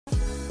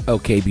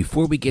Okay,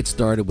 before we get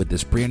started with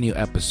this brand new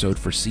episode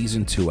for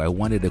Season 2, I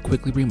wanted to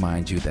quickly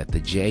remind you that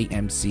the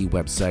JMC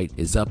website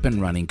is up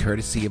and running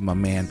courtesy of my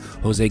man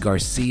Jose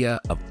Garcia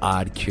of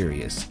Odd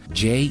Curious.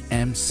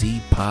 JMCpod.com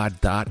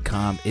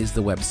is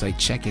the website.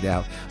 Check it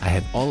out. I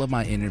have all of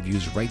my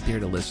interviews right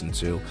there to listen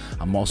to.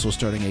 I'm also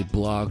starting a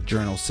blog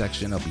journal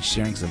section. I'll be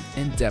sharing some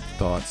in-depth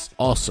thoughts.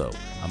 Also,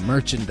 a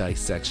merchandise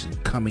section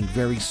coming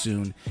very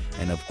soon.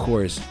 And of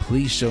course,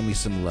 please show me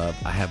some love.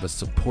 I have a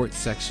support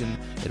section.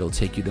 It'll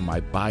take you to my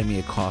Buy Me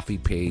a Coffee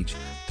page.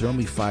 Throw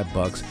me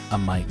 $5. I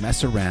might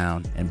mess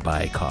around and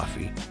buy a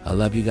coffee. I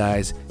love you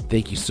guys.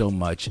 Thank you so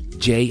much.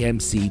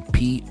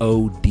 JMCpod.com.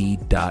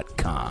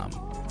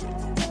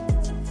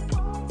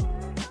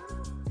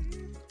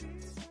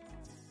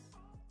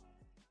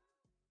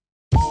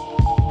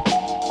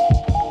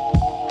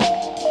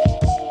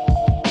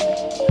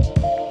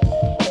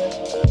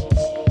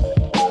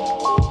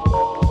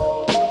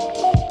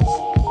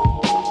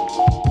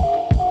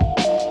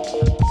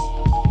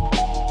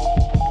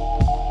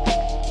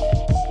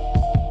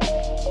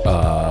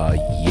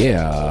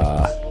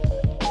 Yeah,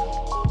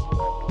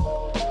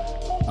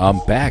 I'm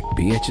back,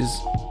 bitches.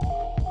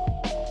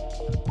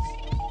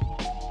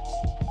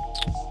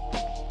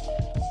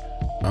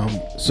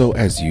 So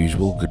as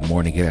usual, good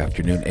morning, good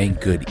afternoon, and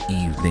good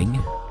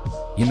evening.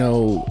 You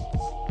know,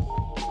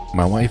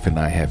 my wife and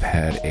I have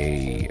had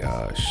a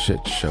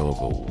shit show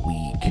of a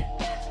week.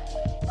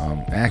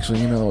 Actually,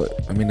 you know,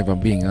 I mean, if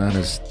I'm being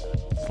honest,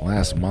 the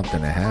last month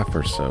and a half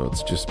or so,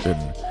 it's just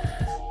been,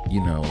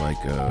 you know,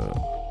 like a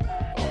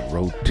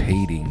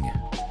rotating,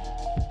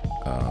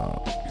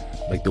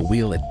 like the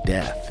wheel of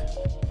death.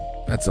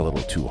 That's a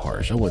little too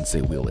harsh. I wouldn't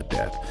say wheel of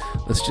death.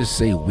 Let's just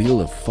say wheel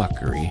of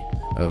fuckery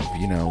of,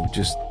 you know,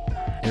 just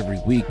every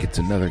week it's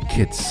another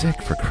kid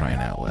sick, for crying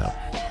out loud.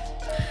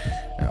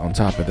 On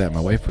top of that, my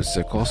wife was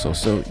sick also.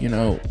 So, you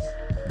know,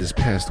 this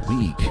past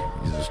week,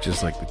 it was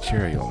just like the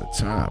cherry on the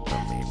top.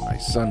 I mean, my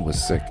son was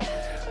sick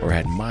or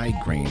had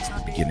migraines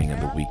at the beginning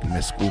of the week,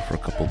 missed school for a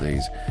couple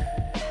days.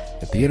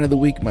 At the end of the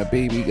week, my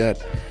baby got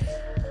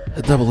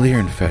a double ear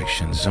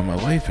infection, so my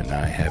wife and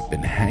I have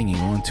been hanging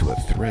on to a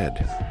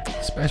thread,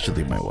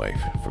 especially my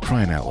wife, for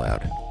crying out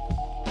loud.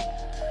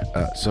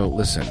 So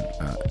listen,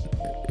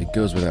 it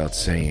goes without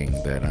saying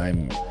that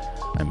I'm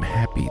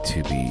happy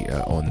to be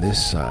on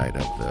this side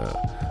of the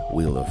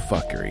wheel of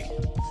fuckery.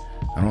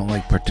 I don't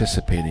like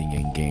participating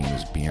in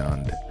games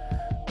beyond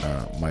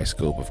my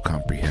scope of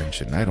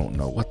comprehension. I don't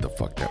know what the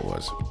fuck that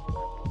was.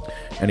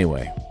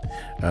 Anyway,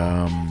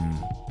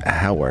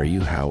 how are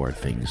you? How are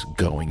things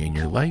going in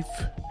your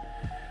life?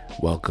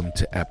 Welcome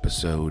to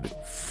episode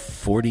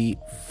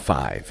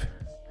 45.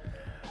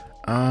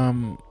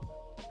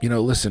 You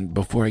know, listen,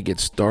 before I get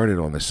started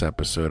on this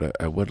episode,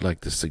 I would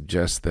like to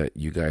suggest that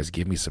you guys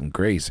give me some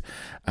grace.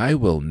 I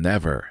will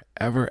never,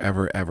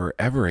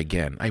 ever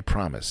again, I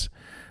promise,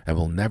 I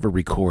will never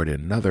record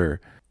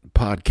another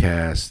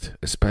podcast,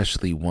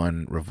 especially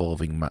one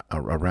revolving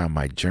around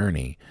my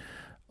journey,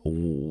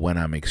 when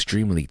I'm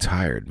extremely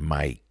tired.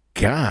 My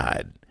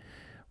God.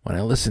 When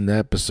I listened to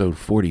episode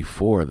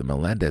 44, the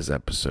Melendez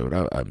episode,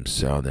 I'm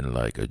sounding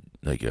like a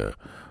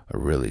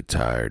really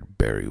tired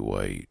Barry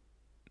White.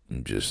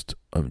 I'm just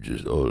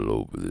all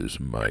over this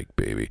mic,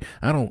 baby.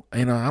 I don't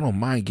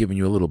mind giving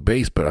you a little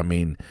bass, but I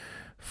mean,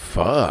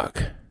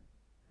 fuck.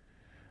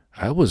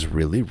 I was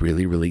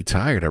really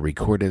tired. I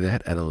recorded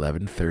that at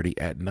 11:30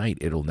 at night.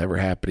 It'll never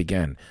happen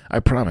again.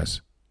 I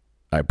promise.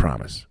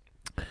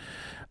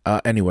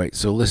 Anyway,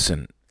 so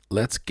listen.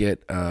 Let's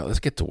get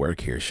to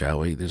work here, shall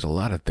we? There's a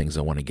lot of things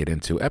I want to get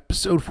into.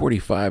 Episode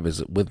 45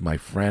 is with my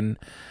friend,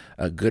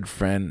 a good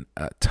friend,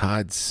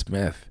 Todd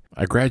Smith.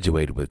 I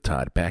graduated with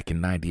Todd back in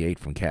 '98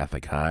 from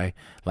Catholic High,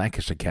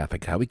 Lancaster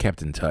Catholic High. We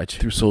kept in touch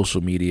through social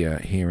media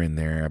here and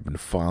there. I've been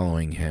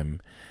following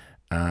him,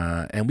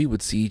 and we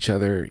would see each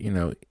other, you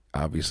know,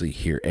 obviously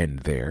here and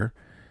there.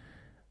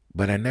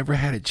 But I never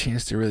had a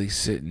chance to really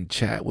sit and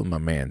chat with my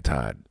man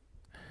Todd.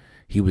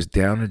 He was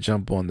down to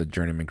jump on the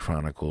Journeyman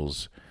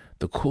Chronicles.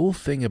 The cool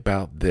thing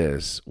about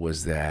this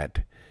was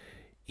that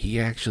he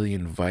actually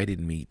invited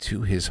me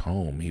to his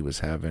home. He was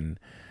having,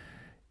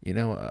 you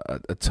know,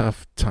 a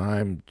tough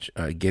time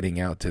getting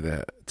out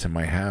to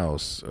my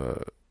house.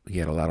 He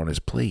had a lot on his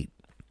plate.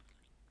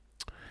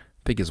 I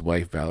think his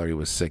wife Valerie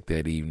was sick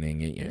that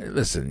evening. And,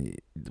 listen,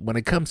 when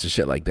it comes to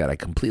shit like that, I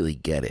completely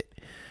get it.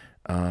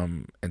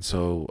 And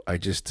so I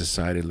just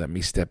decided, let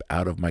me step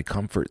out of my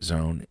comfort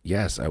zone.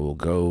 Yes, I will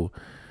go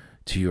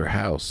to your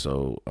house.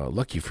 So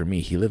lucky for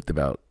me, he lived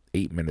about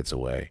 8 minutes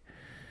away.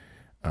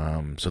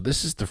 So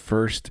this is the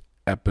first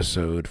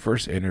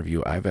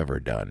interview I've ever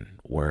done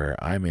where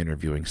I'm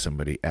interviewing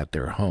somebody at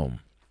their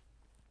home.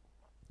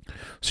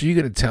 So you're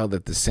going to tell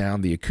that the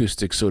sound, the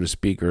acoustics, so to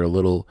speak, are a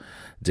little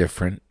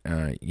different.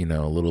 You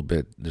know,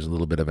 there's a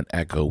little bit of an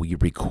echo. We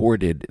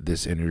recorded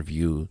this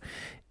interview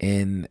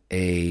in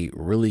a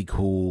really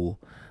cool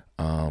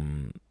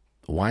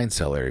wine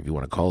cellar, if you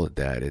want to call it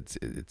that.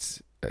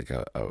 It's like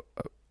a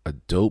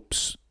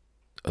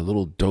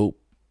little dope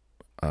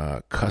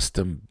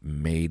custom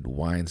made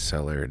wine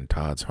cellar in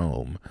Todd's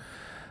home.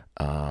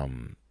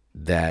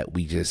 that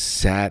we just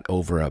sat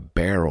over a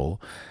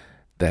barrel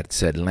that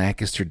said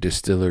Lancaster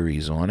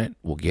Distilleries on it.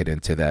 We'll get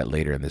into that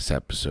later in this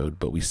episode.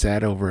 But we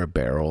sat over a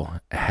barrel,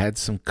 had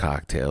some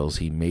cocktails.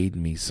 He made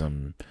me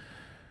some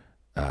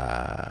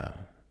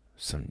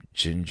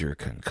ginger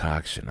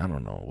concoction. I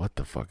don't know what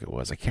the fuck it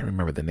was. I can't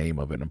remember the name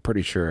of it. I'm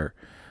pretty sure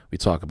we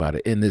talk about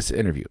it in this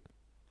interview.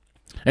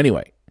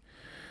 Anyway,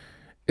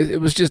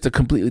 it was just a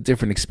completely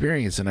different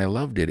experience, and I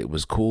loved it. It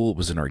was cool. It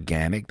was an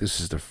organic.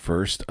 This is the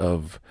first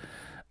of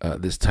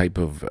this type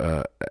of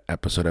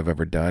episode I've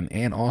ever done.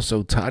 And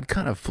also, Todd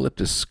kind of flipped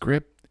a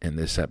script in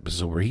this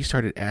episode where he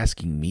started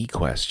asking me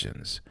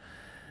questions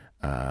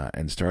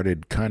and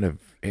started kind of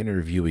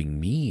interviewing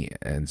me.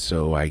 And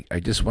so I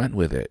just went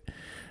with it.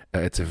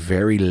 It's a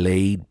very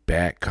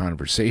laid-back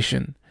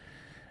conversation.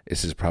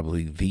 This is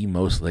probably the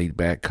most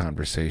laid-back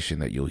conversation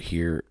that you'll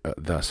hear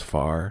thus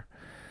far.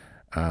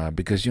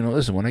 Because,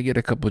 listen, when I get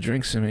a couple of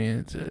drinks in me,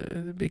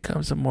 it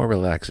becomes a more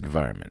relaxed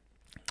environment.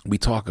 We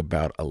talk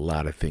about a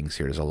lot of things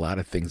here. There's a lot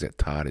of things that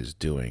Todd is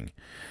doing.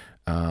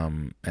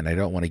 And I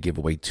don't want to give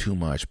away too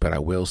much, but I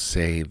will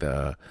say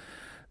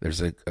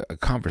there's a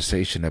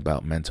conversation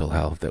about mental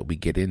health that we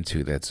get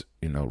into that's,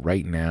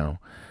 right now,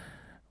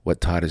 what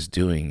Todd is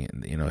doing,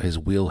 his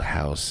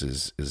wheelhouse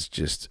is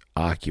just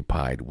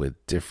occupied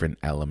with different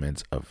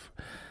elements of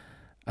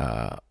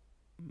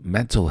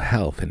mental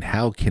health, and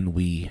how can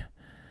we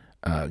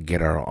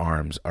get our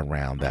arms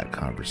around that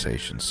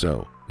conversation.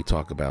 So we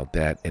talk about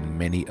that and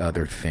many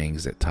other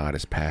things that Todd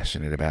is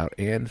passionate about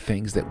and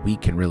things that we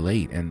can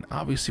relate. And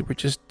obviously we're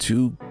just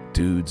two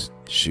dudes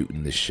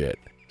shooting the shit.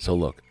 So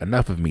look,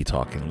 enough of me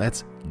talking.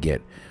 Let's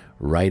get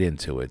right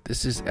into it.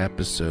 This is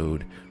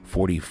episode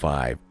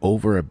 45,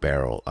 Over a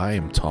Barrel. I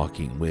am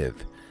talking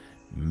with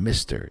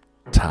Mr.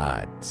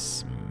 Todd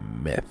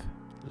Smith.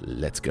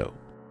 Let's go.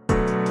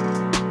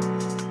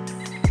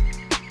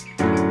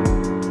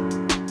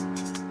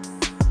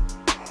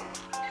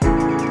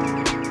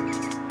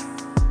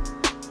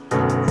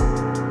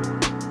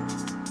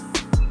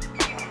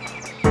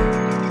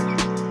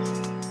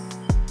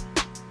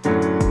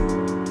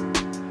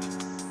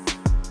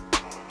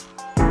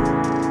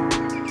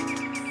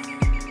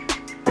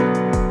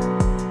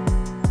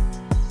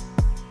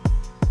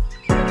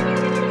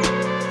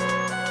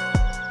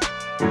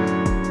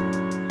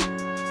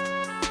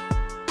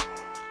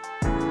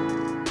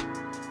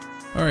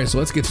 All right, so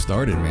let's get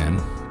started, man.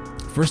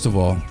 First of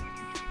all,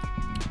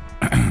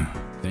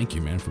 thank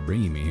you, man, for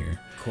bringing me here.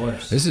 Of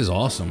course. This is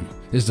awesome.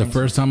 This is the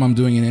first time I'm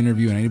doing an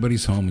interview in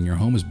anybody's home, and your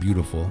home is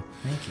beautiful.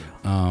 Thank you.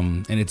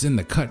 And it's in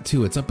the cut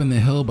too. It's up in the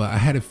hill, but I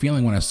had a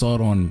feeling when I saw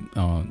it on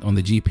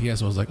the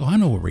GPS, I was like, oh, I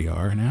know where we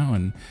are now,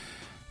 and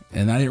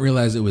I didn't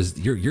realize it was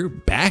you're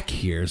back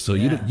here. So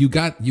Yeah. you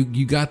got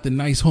the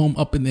nice home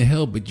up in the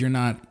hill, but you're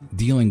not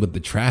dealing with the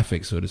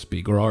traffic, so to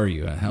speak, or are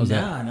you? How's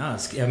that? No.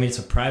 It's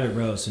a private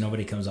road, so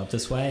nobody comes up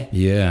this way.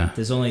 Yeah.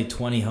 There's only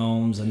 20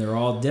 homes, and they're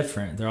all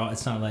different.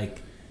 It's not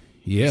like.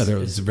 Yeah,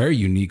 it's a very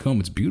unique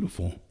home. It's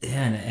beautiful.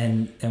 Yeah,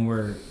 and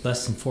we're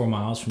less than 4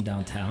 miles from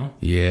downtown.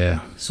 Yeah.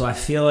 So I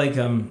feel like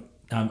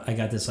I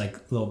got this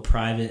like little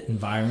private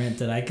environment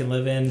that I can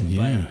live in.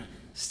 Yeah. But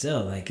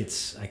still, like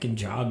I can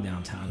jog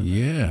downtown.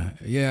 Yeah.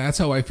 That's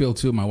how I feel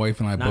too. My wife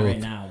and I Not both. right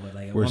now, but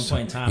like at one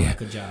point in time, I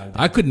could jog.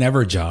 I could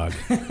never jog.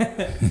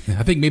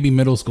 I think maybe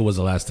middle school was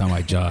the last time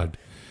I jogged.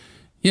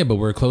 Yeah, but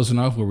we're close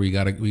enough where we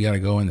gotta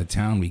go into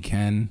town. We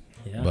can.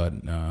 Yeah. But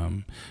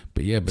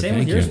Same thank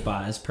with your you.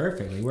 spot. It's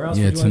perfectly. Where else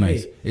Yeah, would it's you want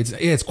nice. to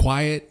be? It's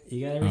quiet.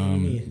 You got everything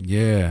you need.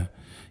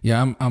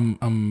 Yeah.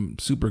 I'm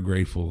super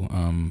grateful.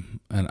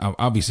 And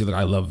obviously,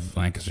 I love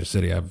Lancaster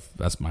City.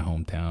 That's my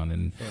hometown,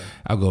 and Sure.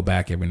 I'll go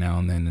back every now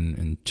and then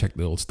and check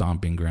the old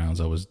stomping grounds.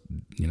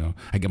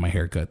 I get my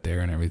hair cut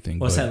there and everything.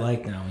 What's but that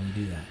like now when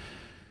you do that?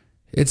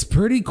 It's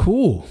pretty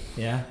cool.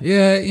 Yeah.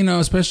 Yeah,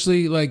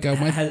 especially like I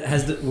went.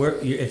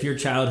 If your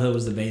childhood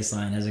was the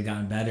baseline, has it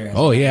gotten better?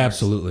 Oh yeah,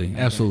 absolutely.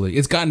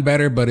 It's gotten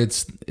better, but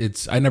it's.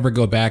 I never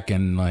go back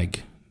and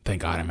like,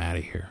 thank God I'm out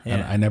of here.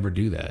 Yeah. I never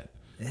do that.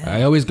 Yeah.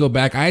 I always go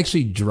back. I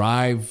actually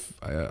drive.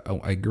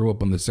 I grew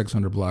up on the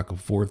 600 block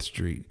of 4th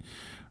Street,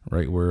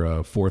 right where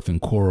 4th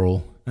and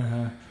Coral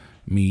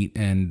meet,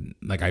 and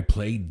like I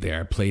played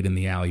there. I played in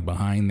the alley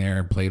behind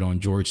there. Played on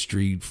George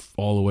Street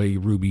all the way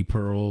Ruby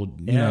Pearl.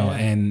 Yeah.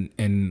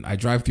 And I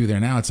drive through there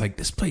now. It's like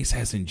this place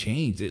hasn't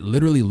changed. It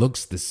literally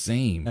looks the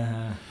same.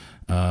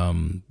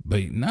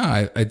 But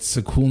no, it's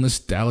a cool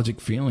nostalgic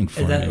feeling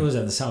for me. Was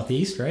at the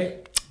southeast, right?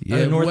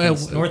 Yeah,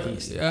 northeast.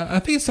 I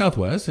think it's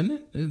Southwest,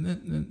 isn't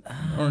it?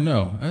 Or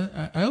no?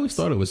 I always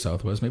thought it was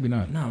Southwest. Maybe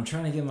not. No, I'm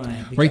trying to get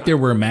my Right there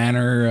where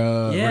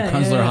Manor, where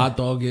Kunzler yeah. Hot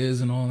Dog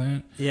is and all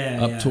that.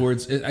 Yeah, Up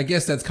towards, I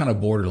guess that's kind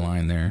of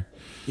borderline there.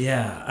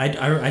 Yeah,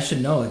 I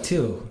should know it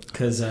too,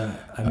 because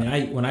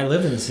when I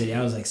lived in the city,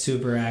 I was like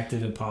super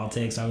active in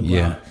politics. I would go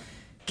out,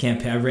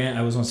 campaign.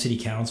 I was on city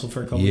council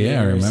for a couple of years.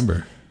 Yeah, I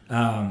remember.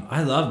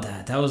 I love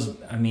that. That was,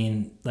 I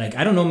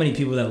don't know many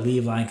people that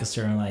leave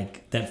Lancaster and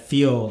like that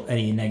feel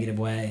any negative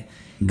way,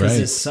 because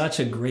it's such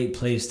a great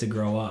place to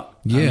grow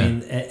up. Yeah.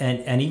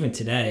 And even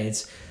today,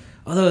 it's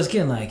Although it's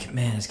getting like,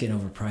 man, it's getting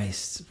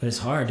overpriced, but it's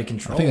hard to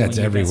control. I think that's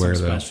when you get everywhere,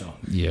 though. special.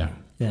 Yeah.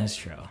 That's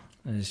true.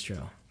 That is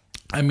true.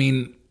 I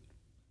mean,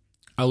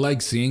 I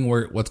like seeing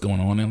what's going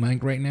on in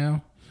Lank right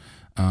now.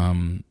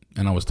 And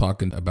I was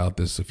talking about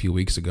this a few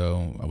weeks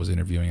ago. I was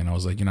interviewing, and I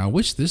was like, I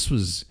wish this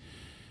was.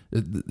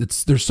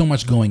 There's so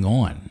much going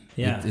on.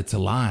 Yeah, it's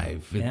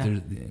alive. Yeah.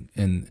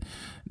 And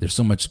there's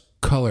so much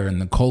color,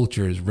 and the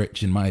culture is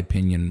rich, in my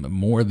opinion,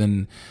 more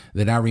than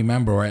that I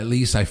remember, or at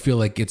least I feel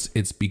like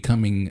it's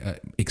becoming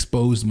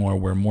exposed more,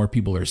 where more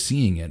people are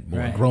seeing it more.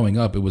 Right. Growing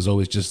up, it was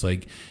always just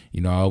like,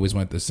 I always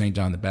went to St.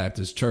 John the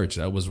Baptist Church.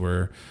 That was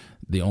where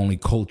the only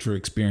culture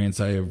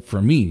experience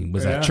for me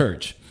was at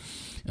church.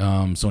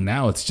 So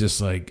now it's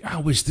just like,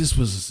 I wish this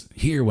was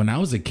here when I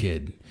was a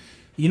kid.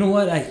 You know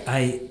what?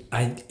 I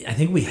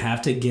think we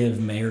have to give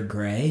Mayor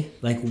Gray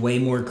like way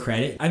more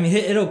credit. I mean,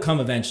 it'll come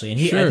eventually,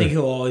 and I think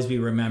he'll always be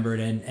remembered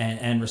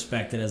and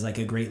respected as like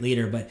a great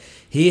leader. But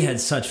he had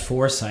such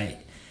foresight,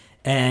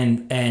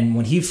 and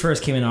when he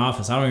first came into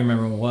office, I don't even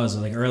remember what it was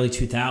like early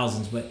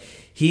 2000s, but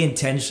he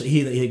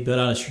built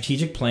out a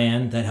strategic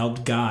plan that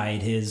helped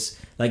guide his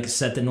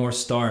set the North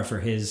Star for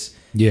his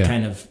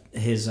kind of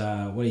his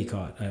what do you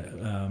call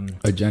it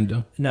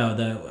agenda? No,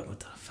 what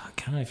the fuck?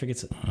 How did I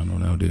forget? I don't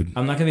know, dude.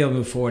 I'm not gonna be able to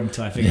move forward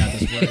until I figure out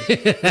this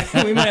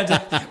word. we might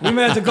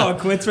have to call it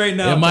quits right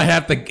now. It might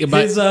have to.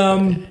 His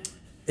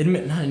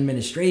not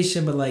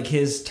administration, but like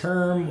his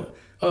term.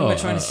 What am I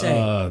trying to say?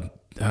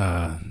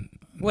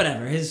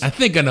 Whatever. I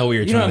think I know what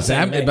you're trying to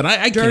say, but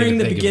I during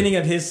the beginning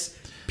of his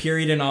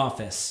period in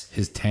office.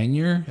 His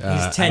tenure?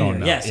 His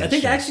tenure, yes. Yeah, I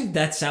think actually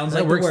that sounds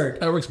like the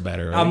word. That works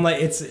better, right? I'm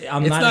like,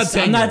 I'm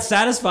not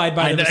satisfied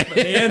by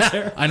the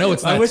answer. I know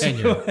it's not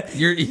tenure.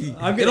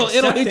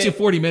 It'll hit you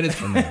 40 minutes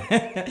from now.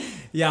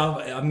 Yeah,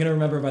 I'm gonna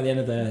remember by the end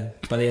of the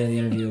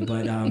interview.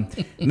 But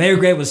Mayor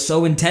Gray was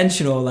so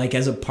intentional, like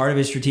as a part of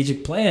his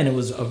strategic plan. It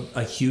was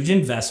a huge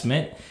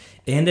investment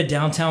in the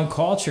downtown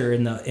culture,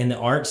 in the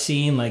art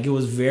scene. Like it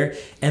was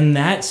and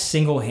that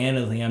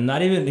single-handedly, I'm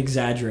not even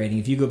exaggerating.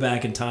 If you go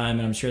back in time,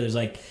 and I'm sure there's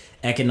like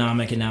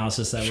economic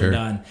analysis that were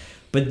done,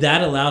 but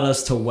that allowed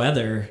us to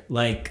weather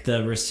like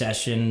the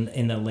recession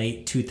in the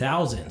late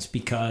 2000s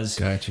because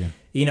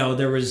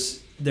there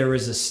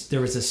was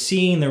a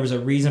scene, there was a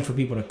reason for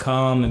people to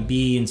come and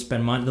be and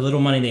spend money, the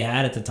little money they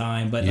had at the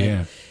time, but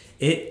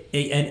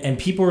and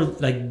people were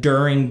like,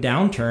 during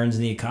downturns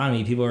in the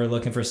economy, people are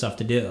looking for stuff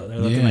to do. They're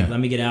looking like, let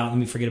me get out, let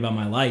me forget about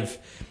my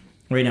life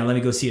right now, let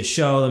me go see a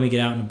show, let me get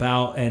out and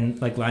about.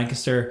 And like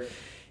Lancaster,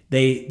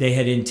 they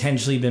had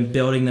intentionally been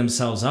building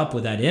themselves up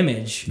with that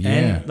image,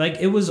 and like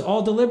it was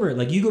all deliberate.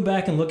 Like you go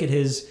back and look at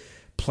his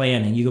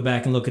plan, and you go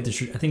back and look at I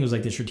think it was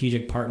like the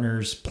Strategic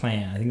Partners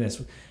plan. I think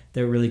that's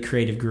their really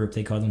creative group.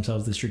 They called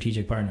themselves the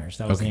Strategic Partners.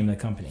 That was the name of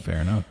the company.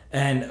 Fair enough.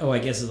 And I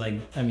guess it's like,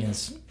 I mean,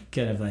 it's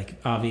kind of like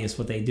obvious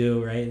what they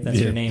do, right? That's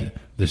their name.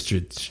 They're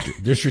strategic.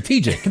 They're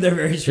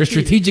very strategic. They're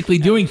strategically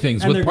doing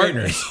things with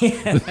partners.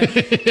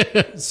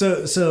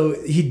 So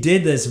he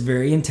did this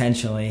very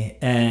intentionally,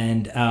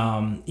 and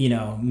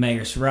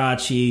Mayor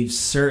Srirachi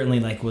certainly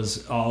like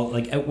was all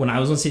like, when I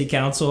was on city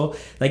council,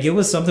 like it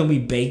was something we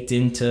baked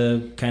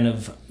into kind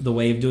of the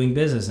way of doing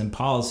business and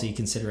policy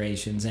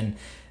considerations, and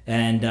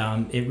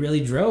it really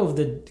drove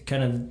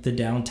the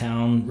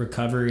downtown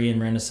recovery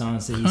and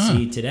renaissance that you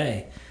see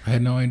today. I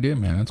had no idea,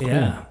 man. That's cool.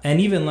 Yeah, and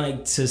even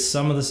like to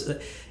some of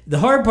the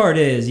hard part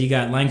is you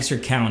got Lancaster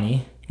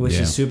County, which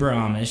is super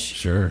Amish.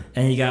 Sure.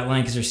 And you got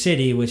Lancaster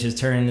City, which has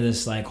turned into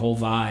this like whole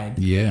vibe.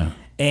 Yeah.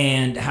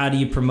 And how do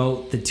you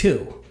promote the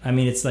two? I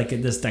mean, it's like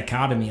this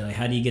dichotomy. Like,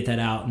 how do you get that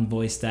out and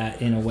voice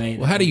that in a way?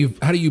 Well, how do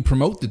you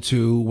promote the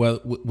two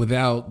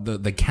without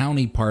the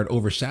county part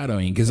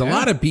overshadowing? Because a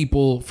lot of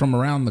people from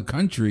around the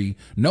country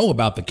know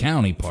about the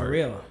county part. For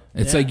real.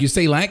 It's like you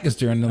say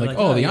Lancaster, and they're like,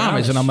 "Oh, the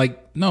Amish," and I'm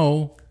like,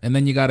 "No." And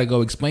then you got to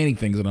go explaining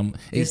things, and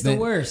it's the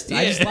worst. Yeah.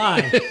 I just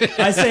lie.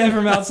 I say I'm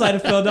from outside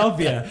of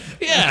Philadelphia.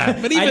 Yeah,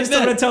 but even I just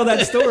don't want to tell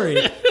that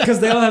story because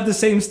they all have the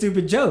same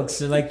stupid jokes.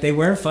 They're like, they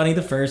weren't funny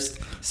the first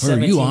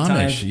 17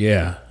 times.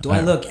 Yeah. Do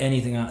I look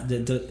anything?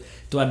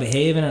 Do I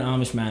behave in an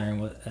Amish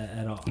manner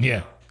at all?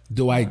 Yeah.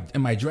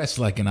 Am I dressed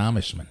like an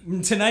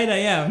Amishman? Tonight I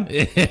am.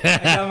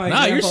 I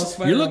got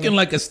you're looking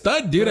like a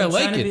stud, dude. I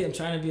like it. I'm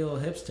trying to be a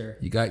little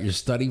hipster. You got your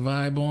study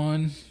vibe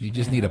on. You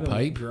just need a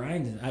pipe.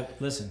 Grinding.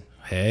 Listen.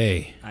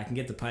 Hey. I can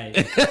get the pipe.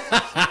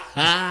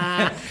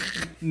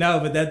 No,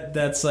 but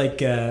that's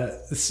like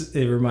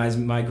it reminds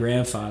me of my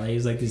grandfather. He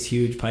was like this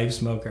huge pipe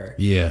smoker.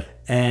 Yeah.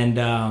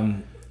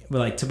 And with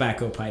like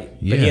tobacco pipe.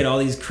 Yeah. But he had all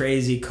these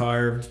crazy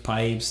carved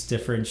pipes,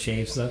 different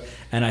shapes.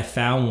 And I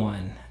found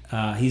one.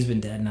 He's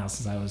been dead now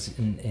since I was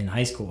in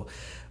high school.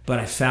 But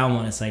I found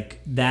one. It's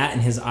like that,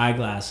 and his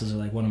eyeglasses are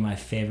like one of my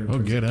favorite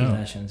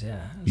possessions.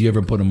 Yeah. You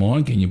ever put them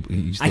on? Can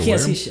you still I can't wear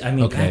see. them? I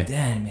mean, back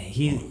then, man,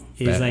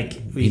 he's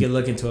like you could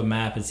look into a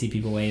map and see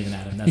people waving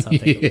at him. That's how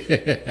thick.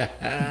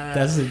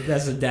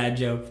 That's a dad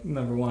joke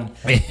number one.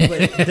 But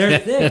they're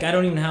thick. I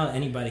don't even know how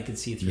anybody could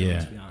see through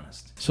them, to be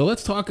honest. So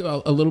let's talk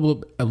about a little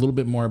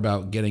bit more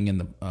about getting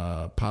into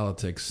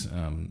politics.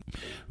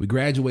 We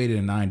graduated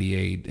in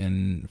 '98,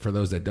 and for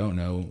those that don't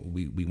know,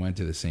 we went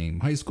to the same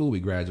high school.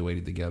 We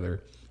graduated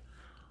together.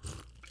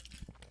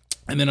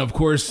 And then, of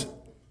course,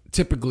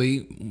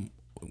 typically,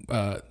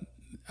 I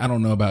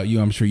don't know about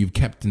you. I'm sure you've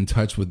kept in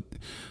touch with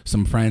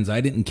some friends. I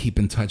didn't keep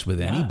in touch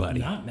with anybody.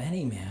 Not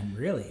many, man.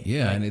 Really.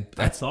 Yeah, like, and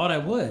I thought I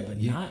would, but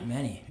not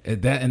many.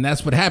 And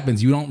that's what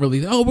happens. You don't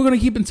really. Oh, we're gonna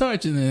keep in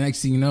touch, and the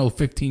next thing you know,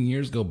 15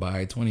 years go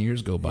by, 20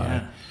 years go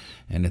by,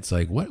 and it's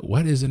like,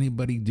 what is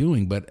anybody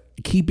doing? But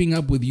keeping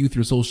up with you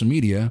through social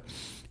media,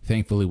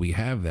 thankfully we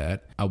have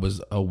that. I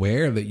was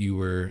aware that you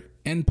were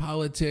in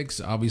politics.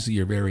 Obviously,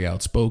 you're very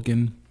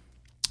outspoken.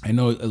 I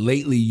know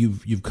lately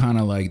you've kind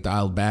of like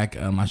dialed back.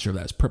 I'm not sure if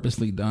that's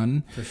purposely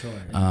done. For sure.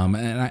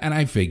 And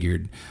I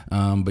figured,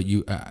 but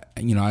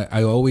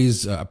I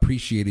always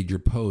appreciated your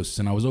posts,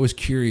 and I was always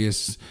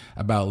curious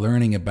about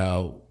learning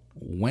about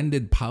when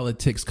did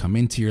politics come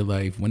into your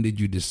life? When did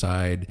you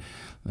decide,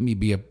 let me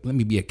be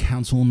a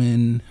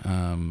councilman?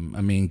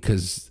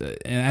 Because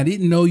and I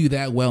didn't know you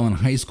that well in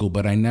high school,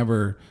 but I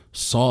never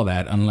saw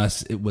that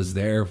unless it was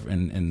there,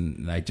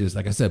 and I just,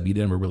 like I said, we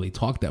never really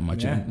talked that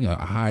much. Yeah. A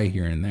hi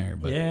here and there,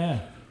 but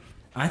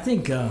I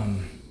think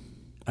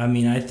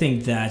I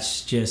think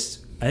that's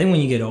just, I think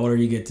when you get older,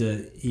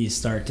 you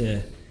start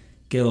to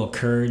get a little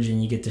courage,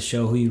 and you get to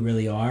show who you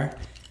really are.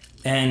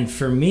 And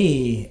for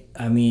me,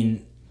 I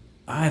mean,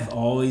 I've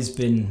always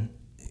been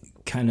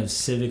kind of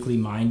civically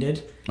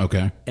minded.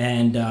 Okay.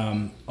 And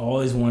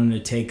always wanted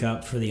to take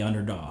up for the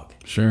underdog.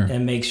 Sure.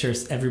 And make sure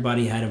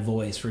everybody had a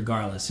voice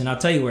regardless. And I'll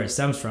tell you where it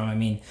stems from. I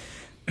mean,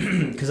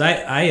 because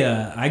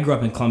I grew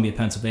up in Columbia,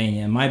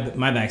 Pennsylvania. And my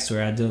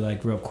backstory, I'll do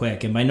like real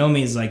quick. And by no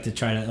means like to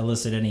try to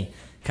elicit any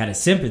kind of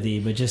sympathy,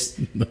 but just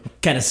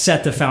kind of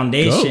set the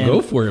foundation.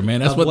 Go for it,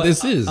 man. That's what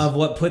this is. Of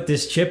what put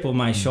this chip on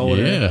my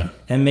shoulder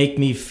and make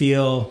me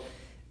feel,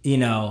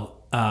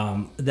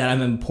 that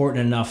I'm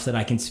important enough that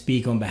I can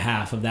speak on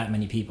behalf of that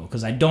many people,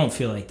 because I don't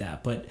feel like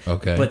that.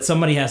 But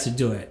somebody has to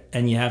do it,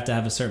 and you have to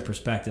have a certain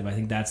perspective. I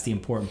think that's the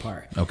important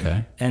part.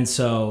 Okay. And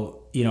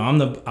so, I'm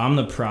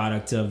the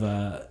product of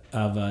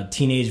a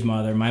teenage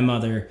mother. My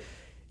mother,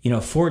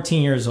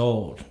 14 years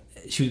old.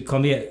 She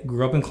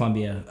grew up in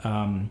Columbia.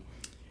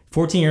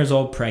 14 years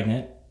old,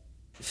 pregnant.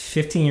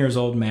 15 years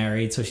old,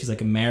 married. So she's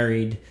like a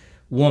married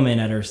woman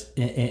at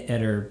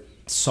her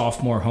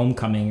sophomore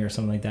homecoming or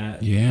something like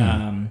that.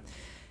 Yeah.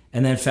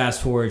 And then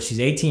fast forward,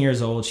 she's 18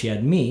 years old. She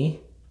had me.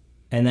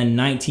 And then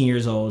 19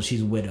 years old,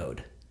 she's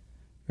widowed.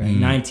 Right?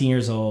 19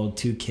 years old,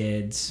 2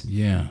 kids.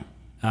 Yeah.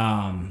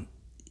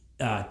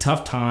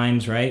 Tough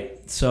times,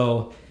 right?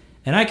 So,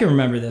 and I can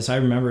remember this. I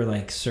remember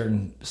like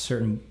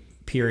certain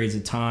periods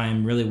of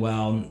time really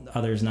well,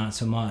 others not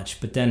so much.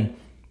 But then,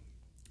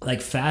 like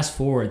fast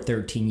forward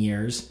 13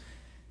 years,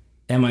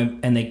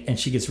 and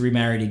she gets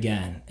remarried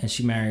again, and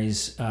she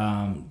marries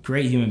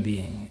great human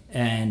being,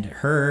 and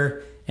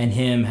her and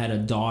him had a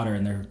daughter,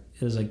 and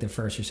it was like the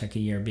first or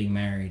second year of being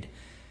married.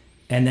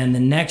 And then the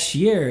next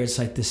year, it's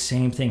like the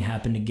same thing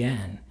happened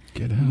again.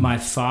 My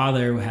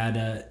father had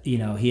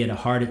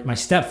my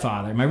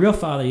stepfather, my real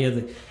father,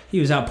 he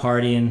was out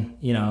partying,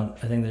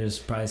 I think there's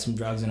probably some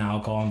drugs and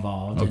alcohol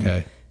involved. Okay.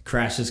 And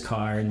crashed his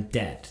car in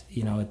debt.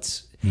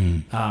 It's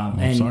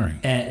I'm sorry.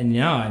 And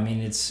I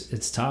mean,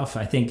 it's tough.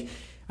 I think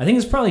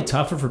it's probably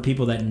tougher for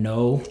people that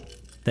knew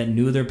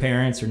their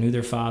parents or knew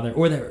their father,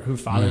 or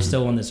whose father's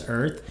still on this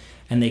earth,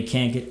 and they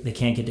can't get to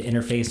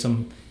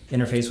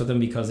interface with them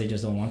because they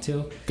just don't want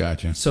to.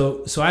 Gotcha.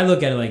 So I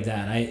look at it like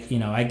that.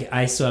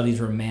 I still have these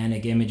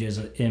romantic images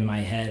in my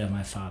head of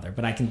my father,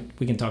 but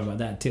we can talk about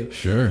that too.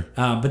 Sure.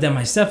 But then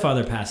my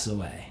stepfather passes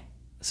away.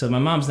 So my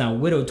mom's now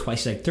widowed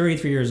twice. She's like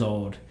 33 years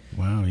old.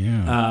 Wow.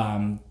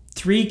 Yeah.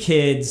 3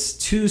 kids,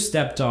 2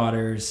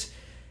 stepdaughters,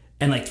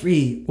 and like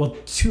 2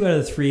 out of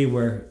the 3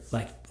 were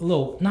like a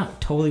little, not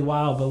totally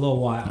wild, but a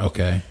little wild.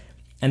 Okay.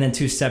 And then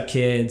 2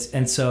 stepkids.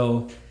 And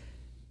so,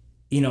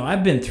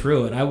 I've been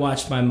through it. I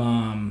watched my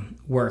mom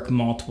work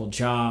multiple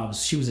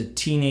jobs. She was a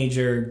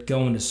teenager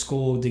going to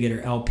school to get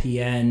her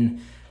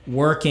LPN,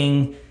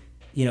 working,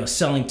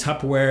 selling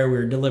Tupperware. We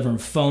were delivering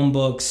phone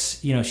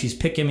books. She's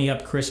picking me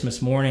up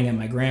Christmas morning at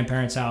my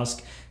grandparents' house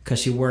because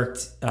she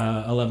worked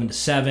 11 to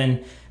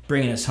 7,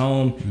 bringing us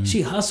home.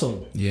 She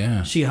hustled.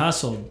 Yeah. She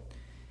hustled.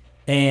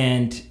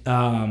 And,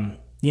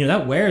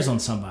 that wears on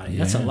somebody.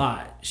 That's a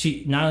lot.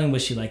 She, not only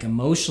was she like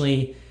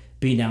emotionally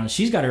being down,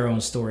 she's got her own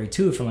story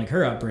too from like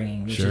her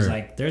upbringing, which is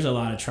like, there's a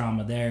lot of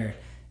trauma there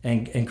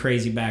and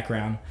crazy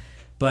background.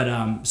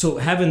 But, so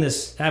having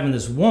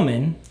this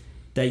woman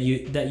that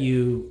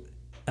you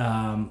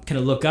kind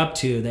of look up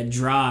to, that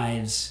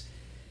drives,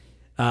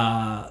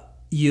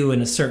 you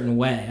in a certain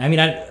way. I mean,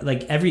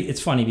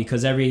 it's funny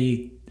because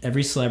every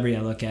every celebrity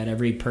I look at,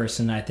 every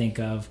person I think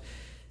of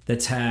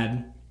that's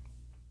had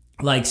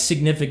like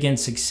significant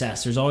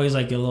success, there's always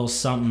like a little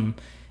something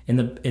in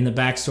the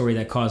backstory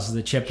that causes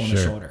the chip on the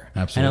shoulder.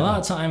 Absolutely. And a lot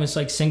of time it's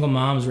like single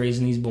moms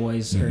raising these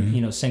boys,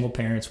 or single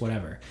parents,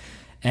 whatever.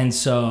 And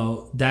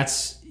so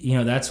that's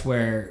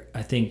where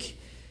I think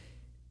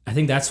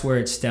that's where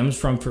it stems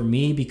from for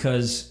me,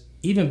 because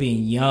even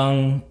being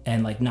young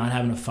and like not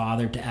having a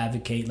father to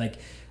advocate, like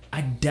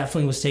I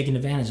definitely was taken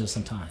advantage of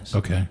sometimes.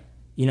 Okay.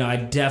 I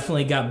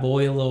definitely got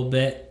bullied a little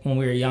bit when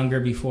we were younger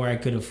before I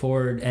could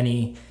afford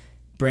any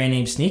brand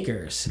name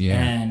sneakers.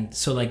 Yeah. And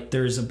so like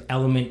there's an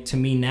element to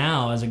me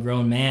now as a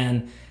grown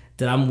man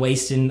that I'm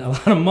wasting a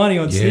lot of money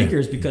on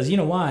sneakers, because you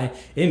know why?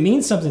 It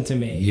means something to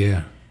me.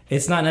 Yeah.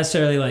 It's not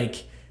necessarily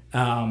like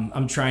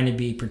I'm trying to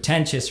be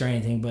pretentious or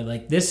anything, but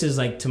like this is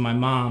like to my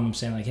mom, I'm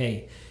saying like,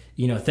 hey,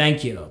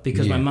 thank you,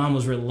 because my mom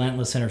was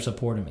relentless in her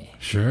support of me.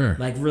 Sure.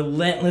 Like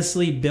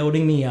relentlessly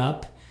building me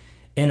up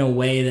in a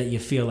way that you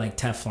feel like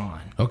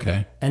Teflon.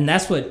 Okay. And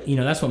that's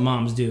what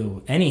moms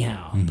do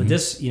anyhow. But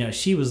this,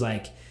 she was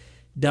like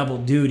double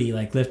duty,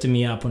 like lifting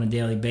me up on a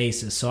daily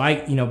basis. So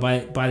I,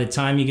 by the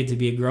time you get to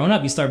be a grown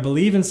up, you start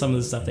believing some of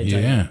the stuff they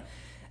tell you.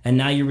 And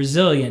now you're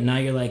resilient. Now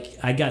you're like,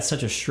 I got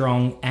such a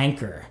strong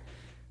anchor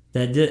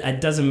that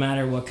it doesn't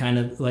matter what kind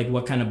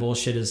of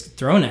bullshit is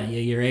thrown at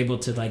you. You're able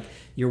to like,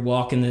 you're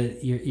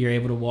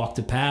able to walk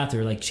the path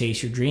or like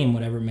chase your dream,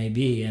 whatever it may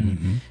be.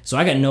 And so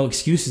I got no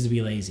excuses to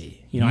be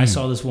lazy. I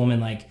saw this woman,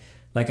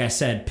 like I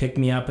said, pick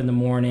me up in the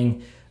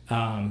morning,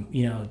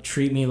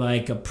 treat me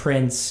like a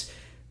prince,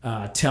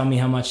 tell me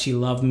how much she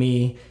loved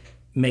me,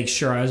 make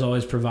sure I was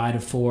always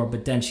provided for.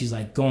 But then she's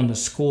like going to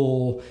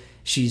school.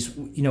 She's,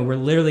 we're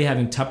literally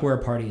having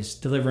Tupperware parties,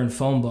 delivering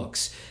phone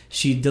books.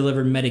 She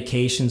delivered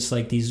medications to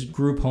like these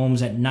group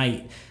homes at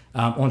night,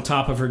 on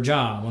top of her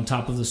job, on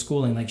top of the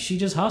schooling. Like she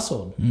just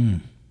hustled,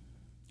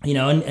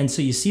 and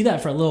so you see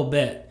that for a little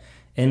bit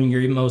in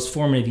your most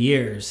formative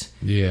years.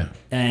 Yeah.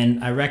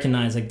 And I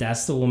recognize like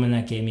that's the woman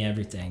that gave me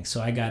everything.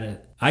 So I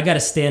gotta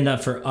stand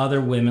up for other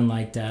women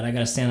like that. I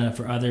gotta stand up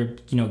for other,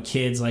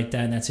 kids like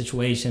that in that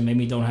situation.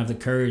 Maybe don't have the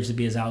courage to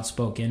be as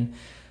outspoken.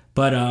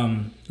 But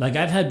like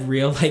I've had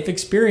real life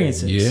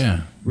experiences.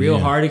 Real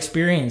hard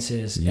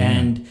experiences.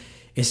 And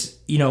it's,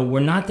 we're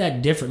not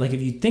that different. Like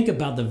if you think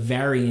about the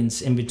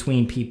variance in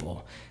between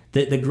people,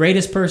 the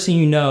greatest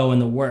person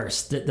and the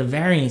worst, the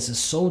variance is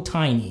so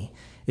tiny.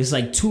 It's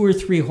like 2 or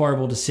 3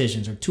 horrible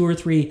decisions or 2 or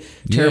 3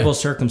 terrible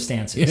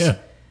circumstances. Yeah.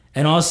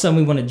 And all of a sudden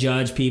we want to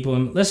judge people.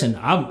 And listen,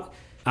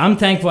 I'm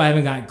thankful I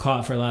haven't gotten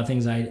caught for a lot of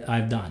things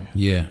I've done.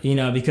 Yeah.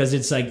 Because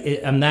it's like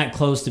I'm that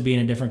close to being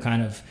a different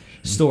kind of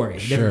story.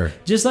 Sure.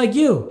 Just like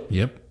you.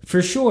 Yep.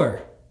 For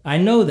sure. I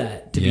know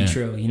that to be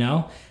true,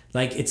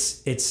 Like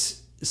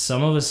it's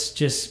some of us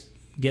just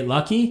get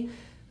lucky.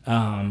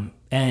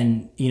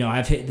 And,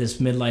 I've hit this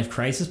midlife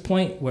crisis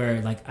point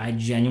where, like, I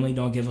genuinely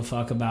don't give a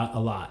fuck about a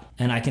lot.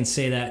 And I can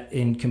say that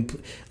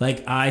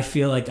I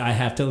feel like I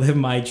have to live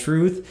my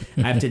truth.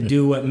 I have to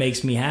do what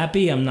makes me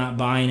happy. I'm not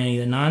buying any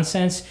of the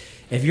nonsense.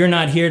 If you're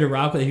not here to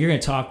rock with, if you're going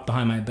to talk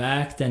behind my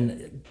back,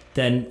 then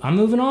I'm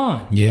moving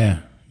on. Yeah.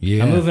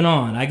 Yeah. I'm moving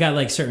on. I got,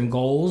 like, certain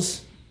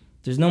goals.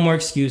 There's no more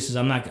excuses.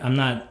 I'm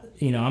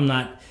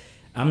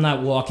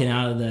not walking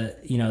out of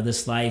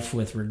this life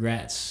with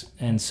regrets.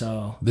 And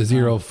so the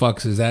zero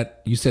fucks, is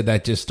that, you said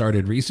that just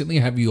started recently?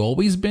 Have you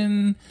always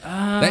been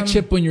that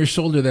chip on your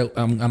shoulder that,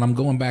 and I'm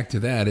going back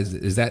to that,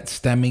 is that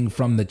stemming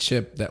from the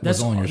chip that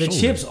was on your shoulder? The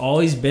chip's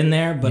always been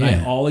there, but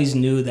I always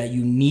knew that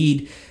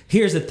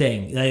here's the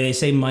thing, like they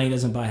say money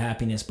doesn't buy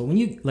happiness, but when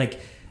you when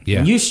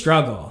you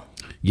struggle,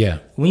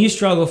 when you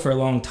struggle for a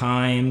long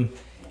time,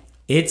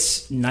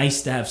 it's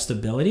nice to have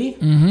stability,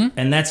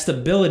 and that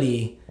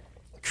stability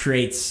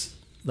creates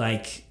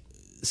like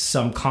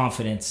some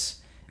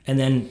confidence and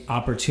then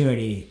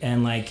opportunity,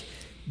 and like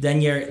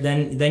then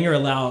you're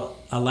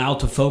allowed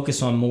to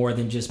focus on more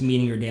than just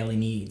meeting your daily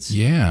needs.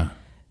 Yeah.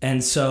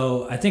 And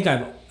so I think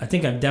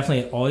I've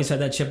definitely always had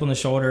that chip on the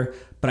shoulder,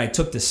 but I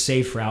took the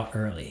safe route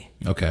early.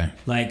 Okay.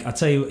 Like I'll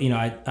tell you,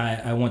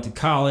 I went to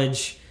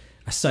college.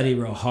 I studied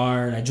real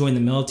hard. I joined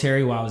the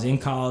military while I was in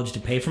college to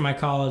pay for my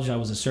college. I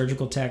was a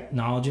surgical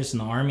technologist in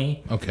the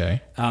Army.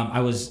 Okay.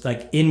 I was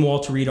like in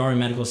Walter Reed Army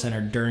Medical Center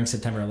during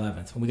September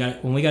 11th.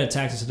 When we got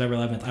attacked on September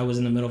 11th, I was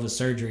in the middle of a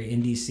surgery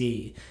in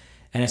DC.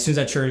 And as soon as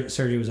that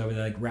surgery was over,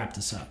 they like wrapped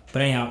us up.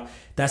 But anyhow,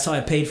 that's how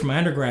I paid for my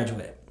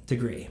undergraduate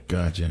degree.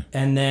 Gotcha.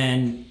 And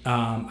then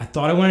I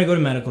thought I wanted to go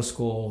to medical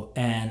school,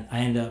 and I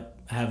ended up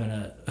having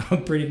a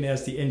pretty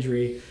nasty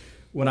injury.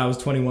 When I was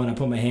 21, I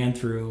put my hand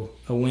through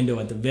a window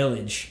at the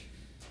Village.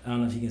 I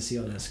don't know if you can see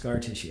all that scar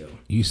tissue.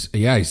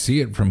 I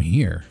see it from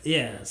here.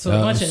 Yeah, so a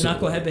bunch of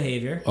knucklehead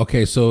behavior.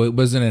 Okay, so it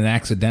wasn't an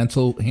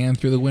accidental hand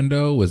through the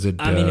window? Was it?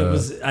 I mean, it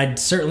was. I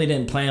certainly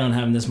didn't plan on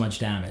having this much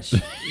damage.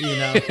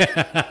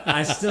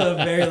 I still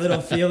have very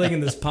little feeling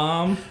in this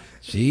palm.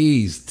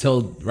 Jeez,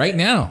 till right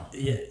now.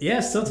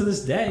 Yeah, still to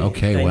this day.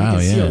 Okay, wow, you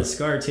can see all the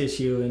scar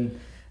tissue, and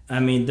I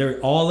mean,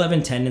 all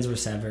 11 tendons were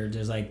severed.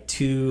 There's like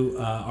 2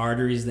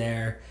 arteries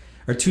there,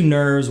 or 2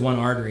 nerves, 1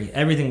 artery.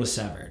 Everything was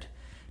severed.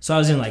 So I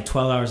was in like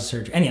 12 hours of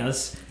surgery. Anyhow,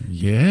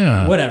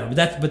 Yeah. whatever.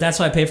 But that's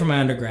how I paid for my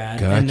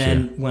undergrad. Gotcha. And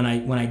then when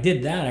I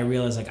did that, I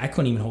realized like I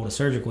couldn't even hold a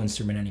surgical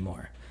instrument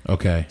anymore.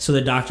 Okay. So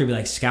the doctor would be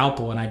like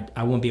scalpel, and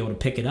I wouldn't be able to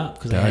pick it up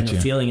because I had no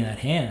Gotcha. feeling in that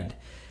hand.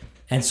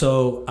 And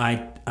so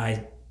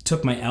I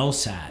took my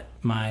LSAT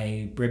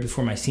right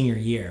before my senior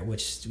year,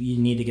 which you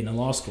need to get into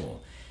law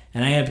school.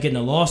 And I ended up getting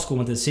to law school,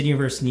 went to the City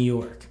University of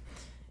New York.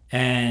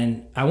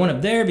 And I went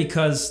up there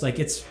because like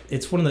it's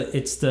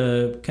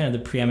the kind of the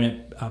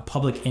preeminent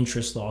public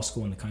interest law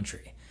school in the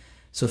country.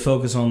 So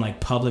focus on like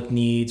public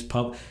needs,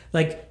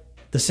 like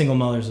the single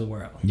mothers of the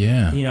world.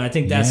 Yeah. I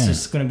think that's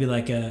just going to be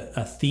like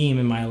a theme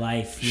in my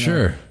life.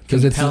 Sure.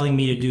 Because it's compelling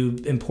me to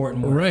do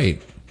important work.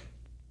 Right.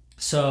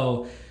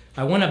 So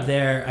I went up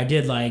there.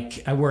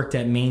 I worked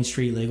at Main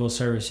Street Legal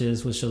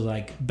Services, which was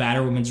like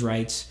battered women's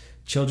rights,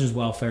 children's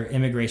welfare,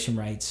 immigration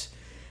rights.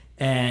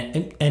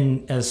 And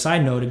as a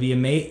side note,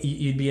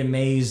 you'd be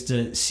amazed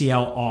to see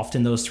how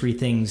often those three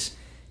things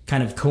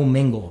kind of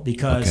commingle,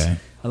 because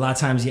a lot of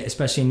times,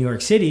 especially in New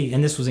York City,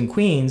 and this was in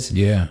Queens,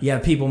 you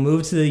have people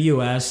move to the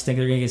U.S., think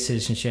they're going to get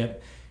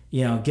citizenship,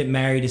 get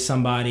married to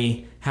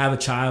somebody, have a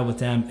child with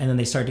them, and then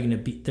they start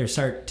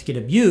to get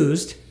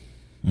abused,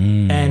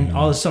 and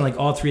all of a sudden, like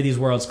all three of these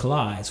worlds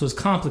collide. So it's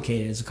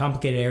complicated. It's a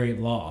complicated area of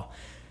law,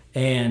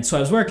 and so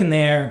I was working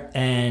there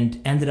and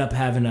ended up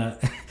having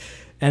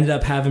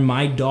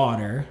my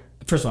daughter.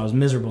 First of all, I was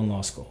miserable in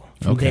law school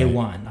from day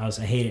one. I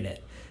hated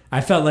it. I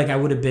felt like I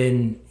would have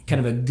been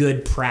kind of a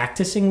good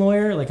practicing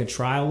lawyer, like a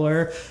trial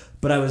lawyer,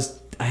 but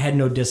I had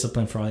no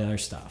discipline for all the other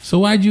stuff. So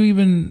why'd you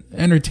even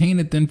entertain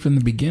it then from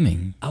the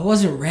beginning? I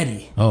wasn't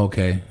ready. Oh,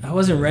 okay. I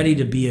wasn't ready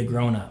to be a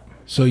grown-up.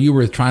 So you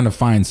were trying to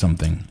find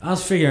something. I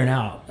was figuring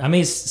out. I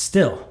mean,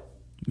 still.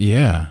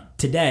 Yeah.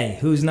 Today,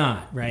 who's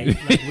not, right?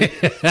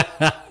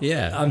 Like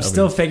Yeah. I'm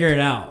still figuring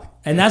it out.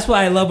 And that's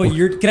why I love what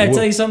you're... Can I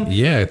tell you something?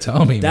 Yeah,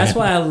 tell me, That's man.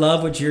 why I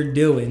love what you're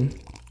doing.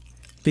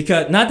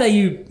 Because not that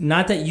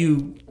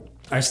you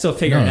are still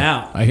figuring it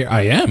out.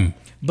 I am.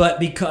 But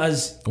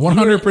because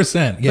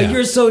 100%. Yeah. But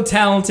you're so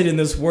talented in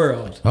this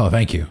world. Oh,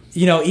 thank you.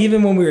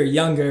 Even when we were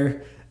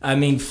younger, I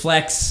mean,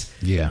 Flex,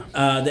 Yeah.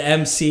 the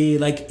MC,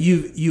 like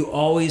you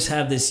always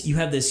have this. You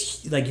have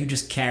this, like you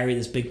just carry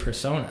this big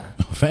persona.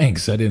 Oh,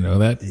 thanks. I didn't know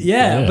that.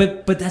 Yeah.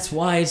 But that's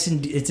why it's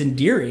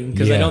endearing,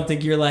 because I Yeah. don't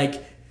think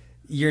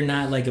you're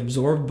not like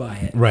absorbed by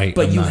it. Right.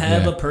 But I'm you not,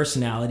 have yeah. a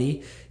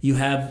personality. You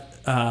have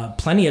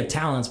plenty of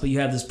talents, but you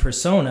have this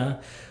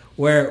persona.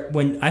 Where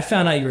when I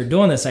found out you were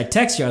doing this, I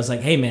texted you. I was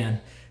like, "Hey,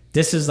 man,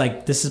 this is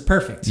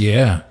perfect."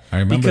 Yeah, I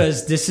remember.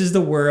 Because this is the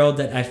world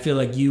that I feel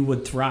like you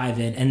would thrive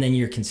in, and then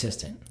you're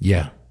consistent.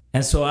 Yeah.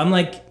 And so I'm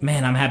like,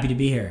 man, I'm happy to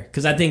be here,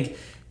 because I think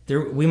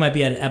we might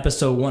be at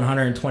episode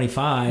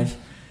 125,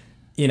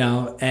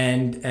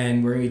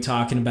 and we're gonna be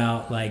talking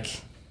about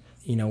like,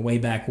 way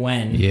back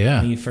when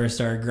you first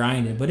started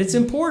grinding. But it's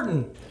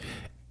important.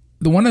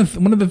 One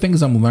of the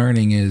things I'm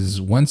learning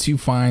is once you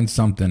find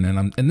something,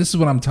 and this is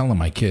what I'm telling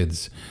my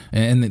kids,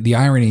 and the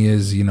irony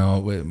is,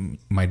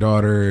 my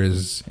daughter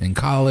is in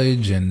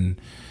college,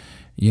 and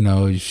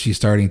she's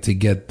starting to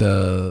get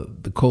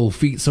the cold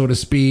feet, so to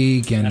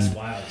speak, and That's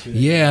wild too.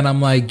 Yeah, and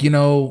I'm like,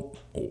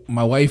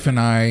 my wife and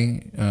I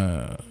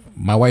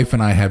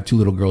have two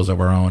little girls of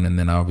our own, and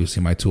then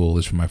obviously my two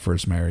oldest from my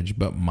first marriage.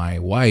 But my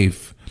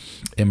wife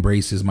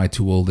embraces my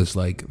two oldest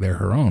like they're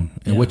her own,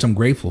 and which I'm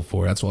grateful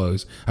for. That's why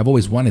I've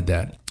always wanted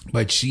that.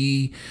 But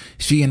she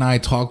and I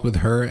talked with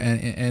her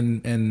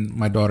and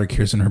my daughter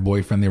Kirsten, her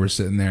boyfriend. They were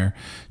sitting there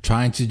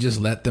trying to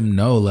just let them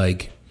know,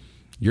 like,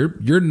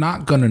 you're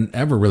not gonna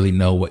ever really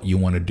know what you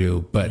want to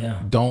do,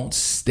 but don't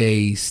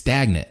stay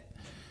stagnant.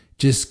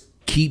 Just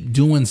keep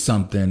doing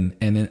something,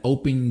 and then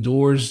open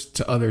doors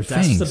to other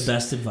things. That's the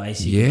best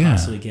advice you can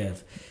possibly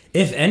give.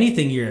 If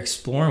anything, you're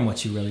exploring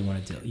what you really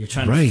want to do. You're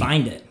trying to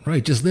find it.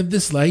 Right. Just live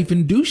this life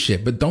and do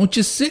shit. But don't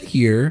just sit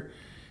here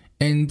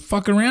and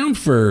fuck around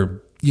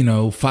for,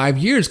 5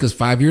 years, because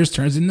 5 years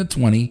turns into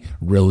 20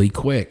 really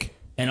quick.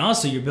 And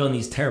also, you're building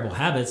these terrible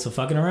habits of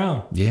fucking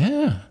around.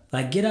 Yeah.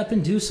 Like, get up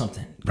and do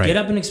something. Right. Get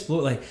up and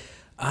explore. Like,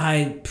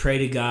 I pray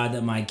to God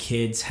that my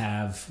kids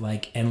have,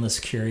 like, endless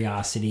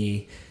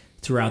curiosity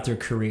throughout their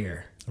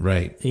career.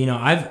 Right.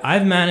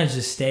 I've managed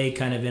to stay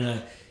kind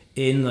of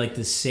in like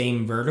the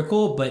same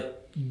vertical,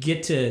 but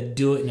get to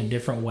do it in a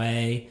different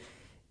way,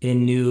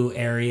 in new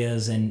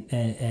areas and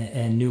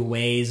new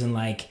ways. And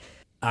like,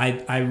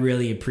 I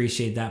really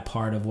appreciate that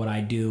part of what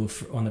I do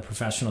on the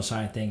professional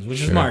side of things,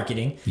 which is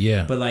marketing.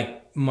 Yeah. But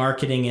like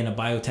marketing in a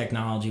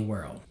biotechnology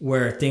world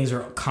where things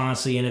are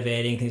constantly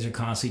innovating, things are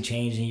constantly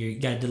changing. You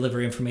got to deliver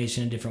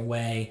information in a different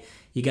way.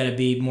 You got to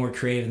be more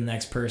creative than the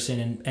next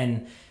person.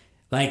 And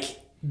like,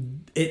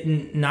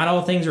 not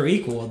all things are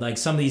equal. Like,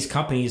 some of these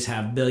companies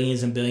have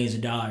billions and billions of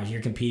dollars.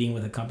 You're competing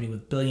with a company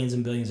with billions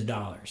and billions of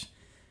dollars,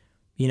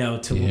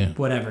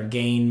 whatever,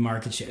 gain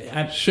market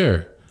share.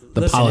 Sure.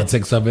 The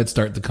politics of it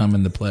start to come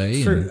into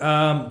play.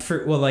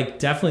 Like,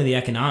 definitely the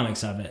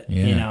economics of it,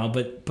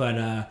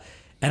 but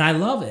and I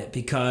love it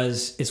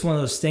because it's one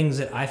of those things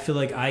that I feel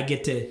like I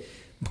get to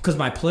because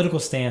my political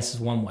stance is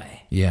one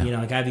way. Yeah. You know,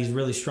 like I have these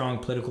really strong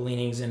political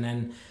leanings, and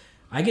then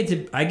I get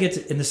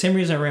to, and the same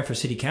reason I ran for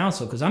city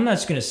council, because I'm not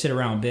just going to sit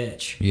around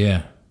bitch.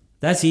 Yeah.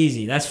 That's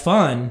easy. That's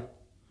fun.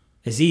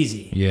 It's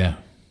easy. Yeah.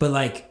 But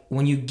like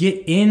when you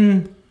get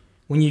into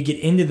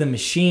the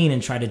machine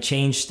and try to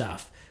change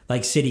stuff,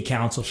 like city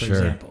council, for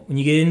example, when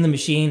you get into the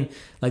machine,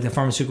 like the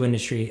pharmaceutical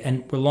industry,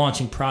 and we're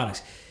launching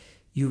products,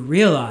 you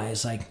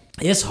realize like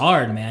it's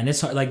hard, man.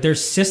 It's hard. Like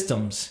there's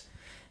systems.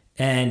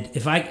 And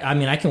if I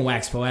can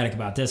wax poetic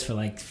about this for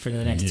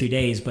the next 2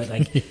 days, but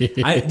like, do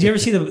you ever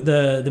see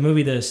the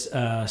movie,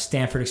 the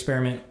Stanford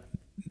Experiment?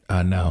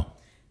 No.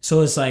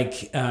 So it's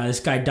like this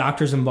guy,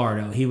 Dr.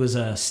 Zimbardo. He was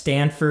a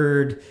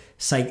Stanford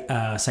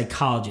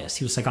psychologist.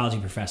 He was a psychology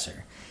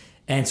professor.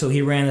 And so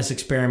he ran this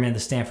experiment, the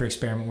Stanford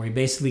Experiment, where he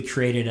basically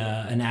created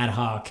an ad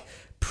hoc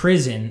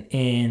prison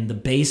in the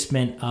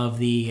basement of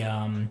the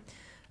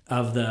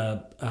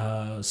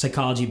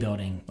psychology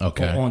building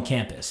on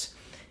campus.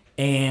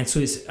 And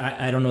so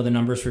I don't know the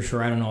numbers for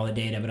sure. I don't know all the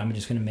data, but I'm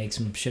just going to make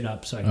some shit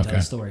up so I can tell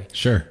the story.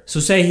 Sure.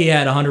 So say he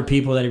had 100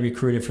 people that he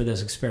recruited for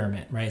this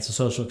experiment, right? It's a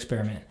social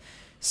experiment.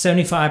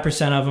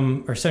 75% of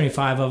them, or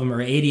 75 of them,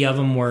 or 80 of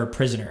them were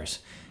prisoners.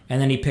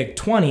 And then he picked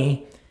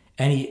 20,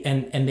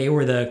 and they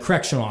were the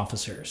correctional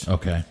officers.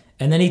 Okay.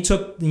 And then he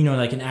took,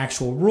 like an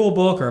actual rule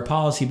book or a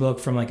policy book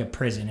from like a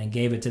prison and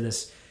gave it to them.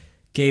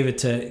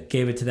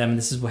 And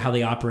this is how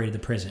they operated the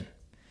prison.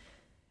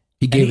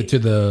 He gave it to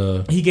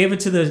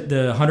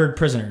the 100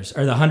 prisoners,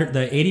 or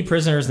the 80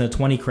 prisoners and the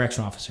 20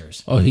 correctional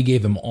officers. Oh, he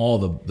gave them all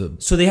the.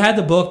 So they had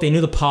the book. They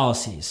knew the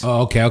policies.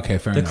 Oh, okay,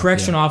 fair enough. The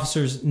correctional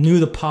officers knew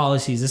the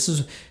policies. This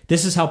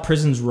is how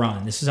prisons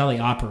run. This is how they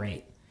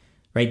operate,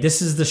 right?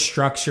 This is the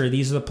structure.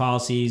 These are the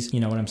policies.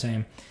 You know what I'm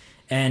saying?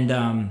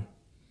 And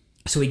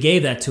so he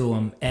gave that to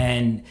them,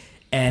 and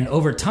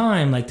over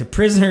time, like the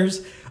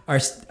prisoners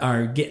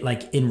are get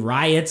like in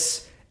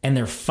riots, and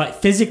they're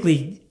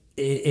physically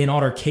in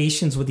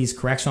altercations with these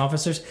correctional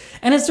officers,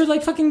 and it's their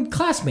like fucking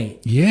classmate.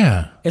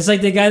 Yeah, it's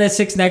like the guy that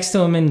sits next to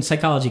him in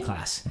psychology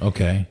class.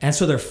 Okay, and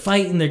so they're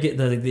fighting. They're getting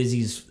there's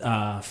these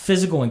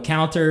physical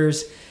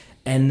encounters,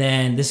 and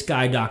then this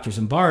guy, Dr.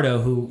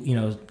 Zimbardo, who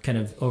kind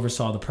of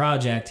oversaw the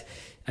project.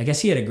 I guess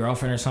he had a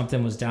girlfriend or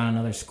something. Was down in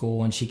another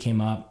school, and she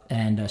came up,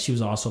 and she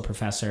was also a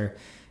professor,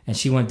 and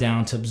she went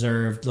down to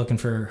observe, looking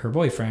for her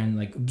boyfriend,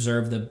 like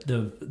observe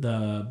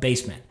the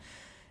basement,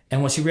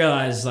 and what she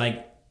realized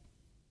like.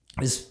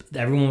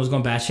 Everyone was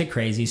going batshit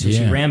crazy, so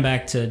she ran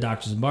back to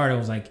Dr. Zimbardo.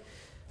 Was like,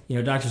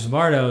 Dr.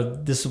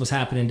 Zimbardo, this was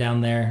happening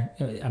down there.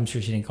 I'm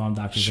sure she didn't call him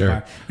Dr.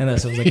 Zimbardo, and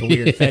this was like a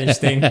weird fetish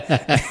thing.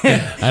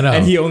 I know,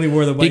 and he only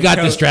wore the white. He got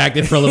coat.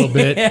 Distracted for a little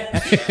bit.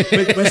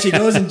 but she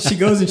goes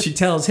and she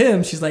tells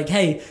him, she's like,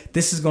 "Hey,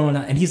 this is going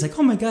on," and he's like,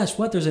 "Oh my gosh,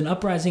 what? There's an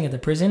uprising at the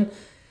prison."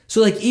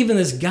 So like even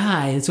this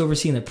guy that's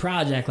overseeing the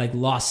project like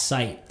lost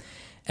sight.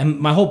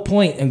 And my whole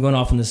point in going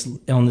off on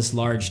this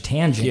large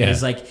tangent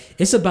is like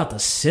it's about the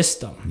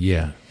system.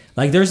 Yeah.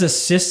 Like there's a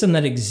system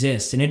that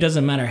exists, and it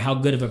doesn't matter how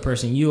good of a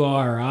person you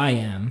are or I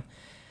am,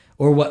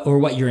 or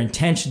what your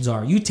intentions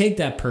are. You take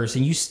that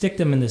person, you stick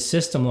them in the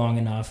system long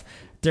enough,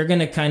 they're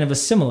gonna kind of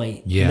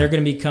assimilate. Yeah. And they're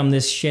gonna become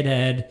this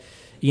shithead.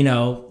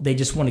 They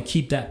just want to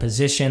keep that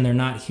position. They're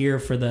not here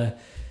for the,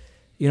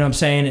 what I'm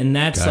saying? And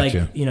that's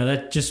gotcha. Like,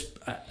 that just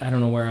I don't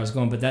know where I was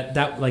going, but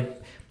that like.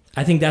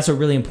 I think that's a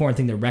really important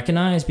thing to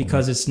recognize,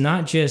 because it's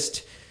not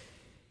just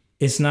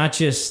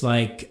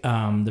like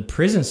the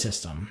prison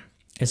system.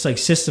 It's like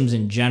systems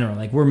in general.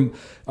 Like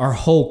our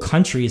whole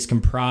country is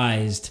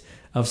comprised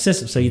of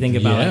systems. So you think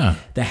about like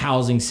the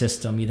housing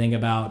system. You think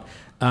about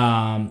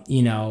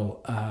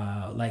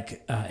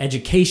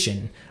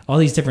education. All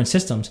these different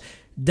systems.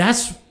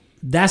 That's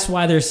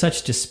why there's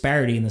such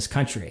disparity in this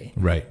country.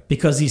 Right.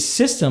 Because these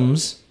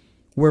systems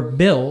were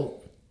built,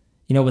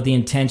 with the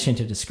intention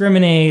to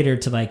discriminate or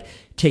to like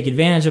take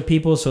advantage of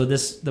people, so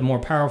the more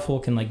powerful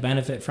can like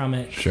benefit from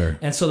it. Sure.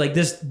 And so like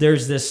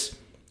there's this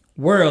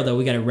world that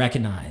we got to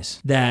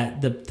recognize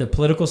that the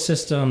political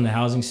system, the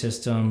housing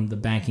system, the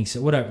banking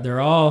system, whatever,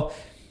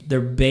 they're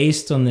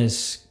based on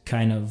this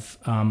kind of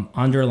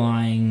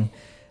underlying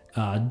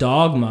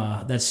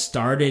dogma that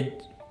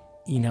started,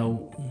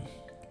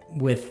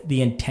 with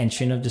the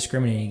intention of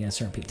discriminating against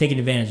certain people, taking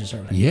advantage of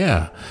certain people.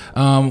 Yeah.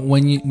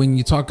 When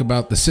you talk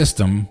about the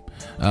system,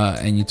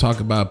 and you talk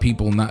about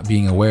people not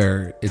being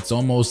aware, it's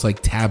almost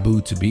like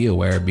taboo to be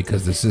aware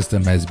because the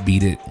system has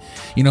beat it.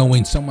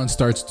 When someone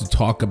starts to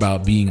talk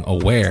about being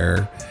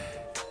aware,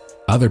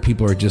 other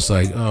people are just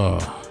like, oh,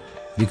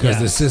 because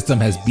the system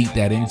has beat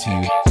that into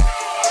you.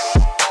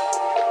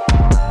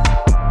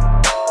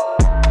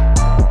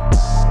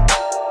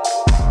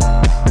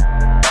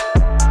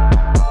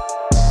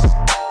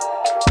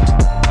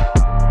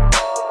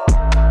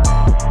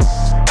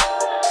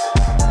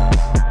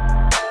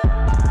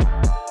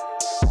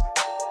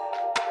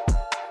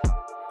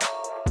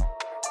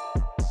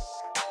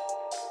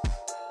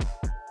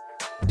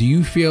 Do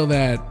you feel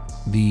that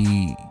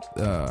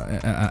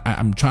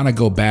I'm trying to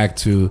go back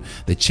to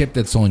the chip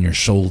that's on your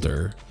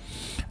shoulder.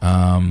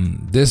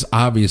 This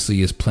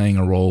obviously is playing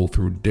a role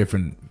through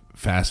different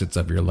facets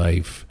of your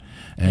life.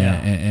 And, Yeah.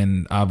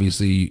 and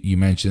obviously you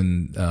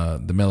mentioned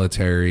the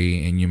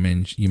military, and you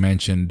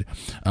mentioned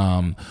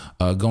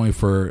going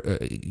for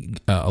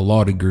a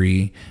law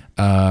degree,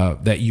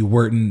 that you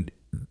weren't,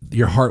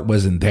 your heart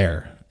wasn't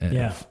there.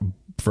 Yeah.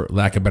 For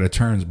lack of better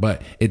terms,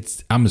 but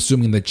I'm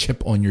assuming the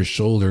chip on your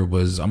shoulder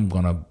was,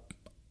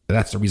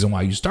 that's the reason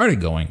why you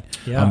started going.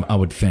 Yeah. I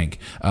would think.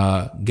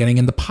 Getting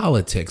into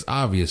politics,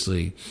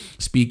 obviously,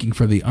 speaking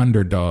for the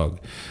underdog.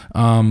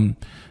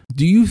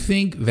 Do you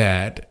think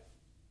that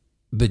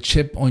the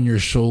chip on your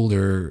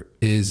shoulder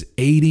is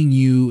aiding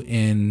you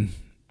in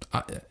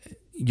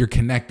you're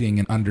connecting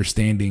and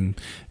understanding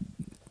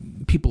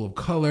people of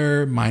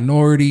color,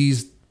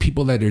 minorities,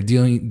 people that are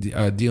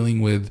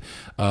dealing with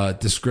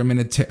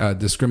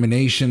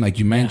discrimination, like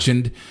you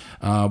mentioned?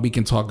 We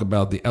can talk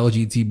about the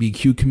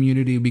LGBTQ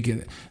community.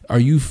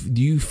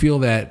 Do you feel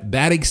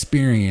that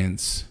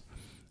experience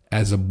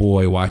as a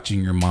boy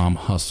watching your mom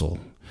hustle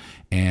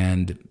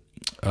and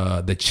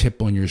the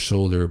chip on your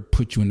shoulder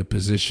put you in a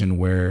position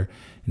where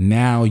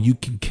now you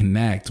can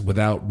connect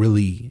without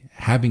really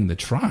having to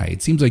try?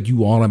 It seems like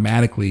you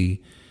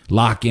automatically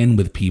lock in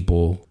with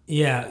people.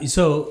 Yeah.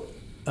 So,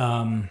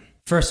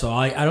 first of all,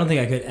 I don't think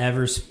I could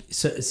ever.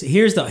 So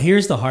here's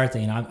the hard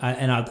thing,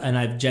 and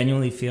I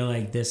genuinely feel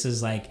like this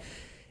is like,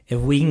 if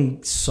we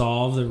can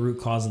solve the root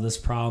cause of this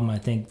problem, I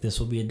think this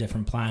will be a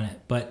different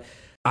planet. But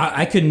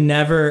I could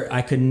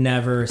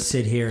never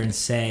sit here and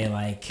say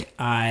like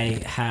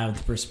I have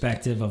the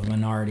perspective of a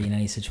minority in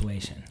any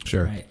situation.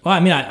 Sure. Right. Well, I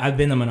mean, I've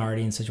been the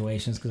minority in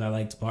situations because I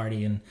like to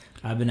party and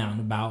I've been out and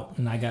about,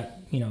 and I got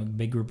a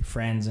big group of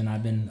friends, and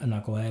I've been a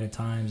knucklehead at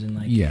times, and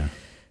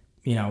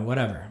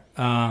whatever.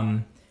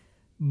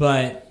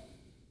 But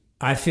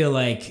I feel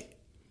like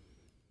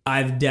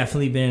I've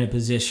definitely been in a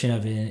position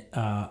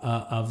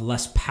of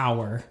less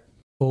power,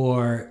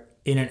 or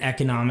in an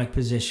economic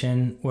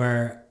position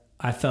where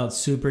I felt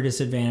super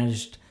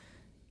disadvantaged.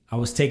 I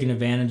was taken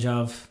advantage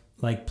of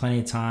like plenty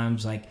of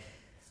times. Like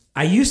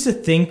I used to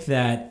think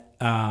that,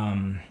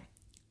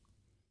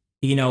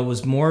 it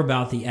was more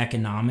about the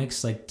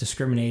economics, like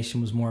discrimination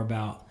was more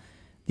about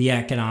the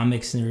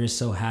economics, and there just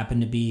so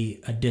happened to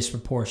be a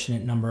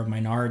disproportionate number of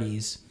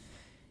minorities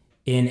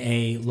in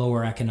a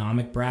lower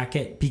economic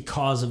bracket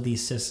because of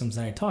these systems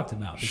that I talked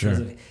about, because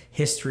of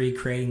history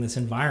creating this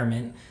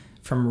environment,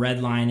 from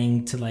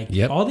redlining to like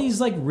all these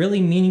like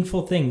really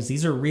meaningful things.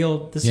 These are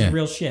real. This is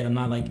real shit. I'm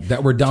not like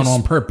that were done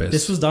on purpose.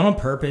 This was done on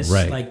purpose.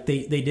 Right. Like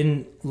they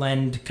didn't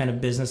lend kind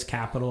of business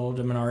capital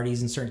to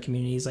minorities in certain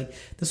communities. Like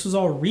this was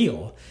all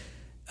real.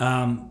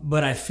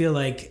 But I feel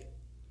like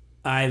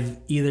I've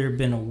either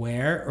been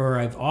aware, or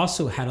I've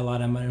also had a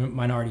lot of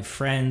minority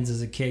friends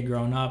as a kid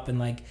growing up, and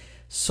like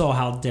saw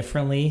how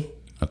differently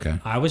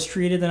I was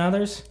treated than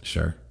others.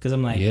 Sure. Because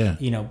I'm like,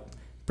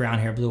 brown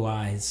hair, blue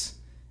eyes.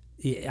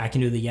 I can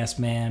do the yes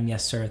ma'am,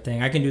 yes sir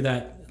thing. I can do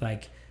that,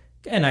 like,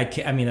 and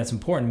I mean that's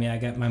important to me. I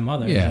got my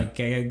mother, like,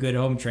 I got good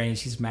home training.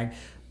 She's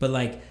but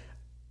like,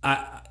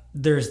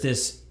 there's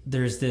this,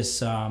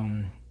 it's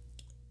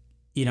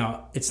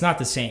not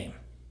the same.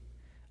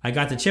 I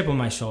got the chip on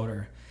my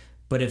shoulder,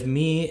 but if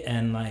me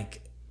and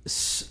like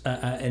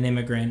an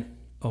immigrant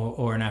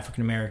or an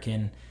African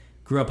American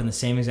grew up in the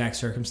same exact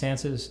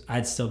circumstances,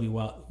 I'd still be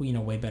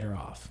way better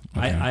off.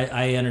 Okay.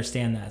 I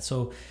understand that.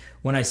 So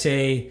when I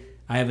say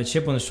I have a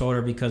chip on the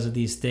shoulder because of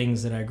these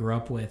things that I grew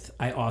up with,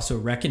 I also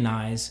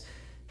recognize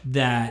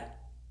that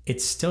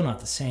it's still not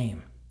the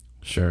same.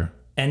 Sure.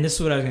 And this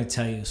is what I was going to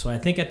tell you. So I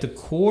think at the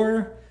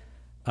core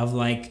of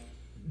like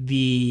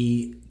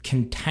the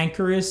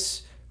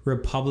cantankerous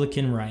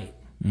Republican right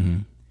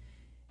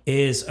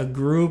is a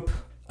group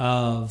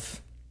of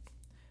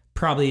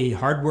probably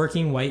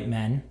hardworking white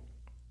men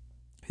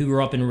who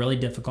grew up in really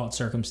difficult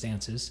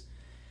circumstances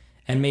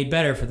and made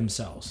better for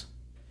themselves.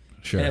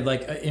 Sure. And have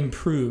like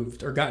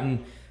improved or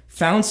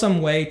found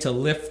some way to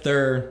lift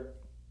their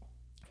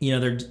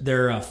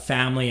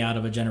family out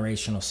of a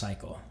generational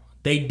cycle.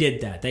 They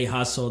did that. They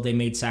hustled. They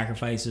made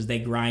sacrifices. They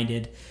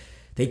grinded.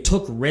 They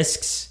took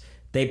risks.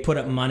 They put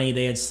up money.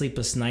 They had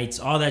sleepless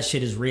nights. All that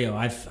shit is real.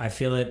 I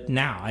feel it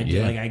now. I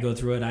do. Like I go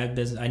through it.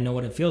 I know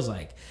what it feels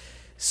like.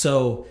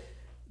 So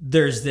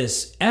there's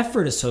this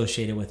effort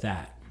associated with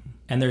that,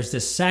 and there's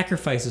this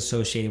sacrifice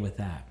associated with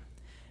that.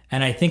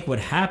 And I think what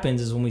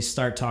happens is when we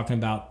start talking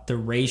about the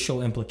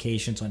racial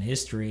implications on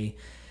history,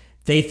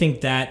 they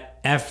think that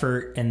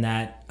effort and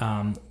that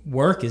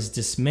work is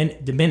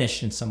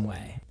diminished in some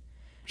way.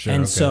 Sure,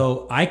 and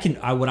so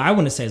what I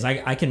want to say is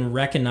I can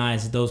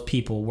recognize that those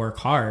people work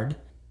hard,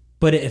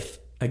 but if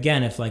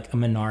like a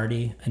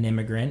minority, an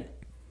immigrant,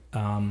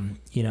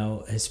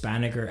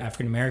 Hispanic or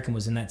African American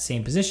was in that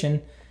same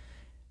position,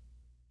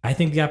 I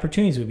think the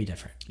opportunities would be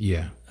different.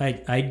 Yeah,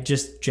 I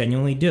just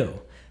genuinely do.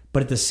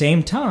 But at the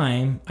same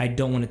time, I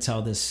don't want to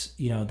tell this,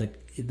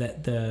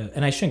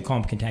 and I shouldn't call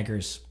them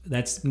cantankerous.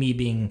 That's me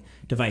being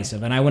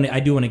divisive, and I want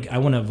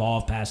to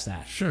evolve past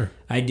that. Sure,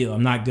 I do.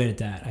 I'm not good at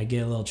that. I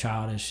get a little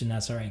childish, and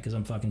that's all right because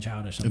I'm fucking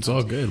childish sometimes. It's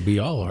all good. We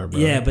all are, bro.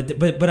 Yeah,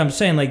 but I'm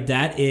saying like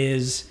that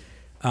is,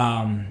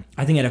 I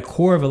think at a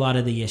core of a lot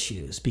of the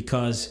issues,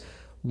 because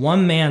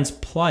one man's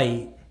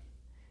plight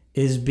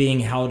is being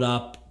held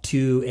up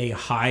to a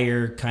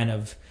higher kind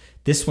of,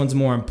 this one's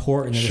more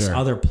important than this Sure.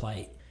 other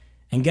plight.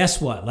 And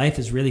guess what? Life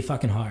is really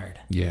fucking hard.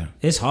 Yeah.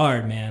 It's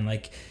hard, man.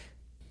 Like,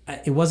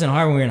 it wasn't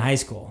hard when we were in high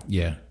school.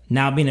 Yeah.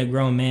 Now being a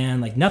grown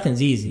man, like,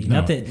 nothing's easy.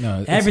 No,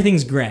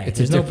 Everything's gray. It's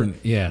There's a different,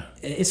 yeah.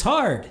 It's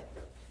hard.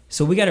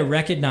 So we got to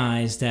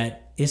recognize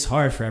that it's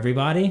hard for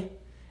everybody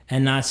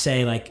and not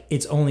say, like,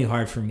 it's only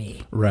hard for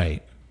me.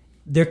 Right.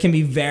 There can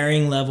be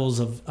varying levels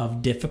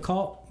of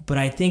difficult, but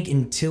I think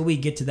until we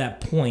get to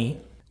that point,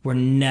 we're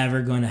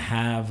never going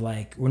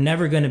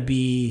to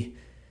be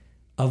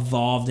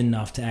evolved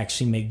enough to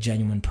actually make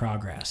genuine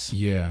progress.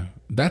 Yeah.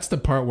 That's the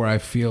part where I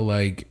feel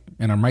like,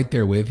 and I'm right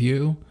there with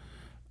you,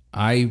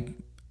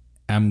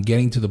 I'm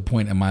getting to the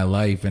point in my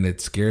life, and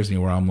it scares me,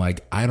 where I'm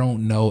like, I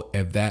don't know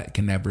if that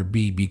can ever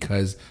be,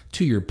 because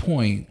to your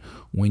point,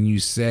 when you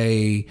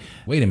say,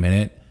 wait a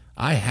minute,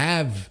 I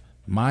have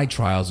my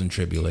trials and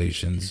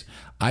tribulations,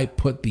 I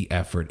put the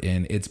effort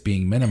in, it's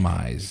being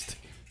minimized.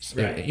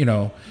 Right. You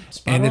know,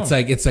 and it's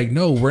like,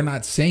 no, we're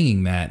not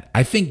saying that.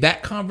 I think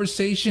that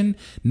conversation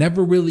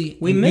never really,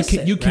 we miss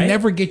it. You can right?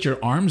 never get your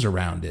arms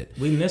around it.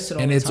 We miss it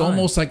all and the it's time.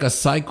 almost like a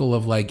cycle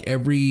of, like,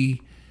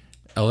 every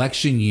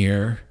election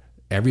year,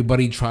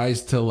 everybody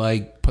tries to,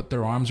 like, put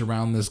their arms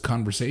around this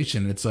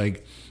conversation. It's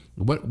like,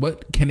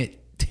 what can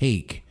it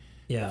take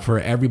for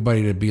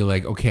everybody to be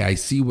like, okay, I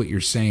see what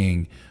you're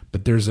saying,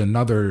 but there's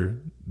another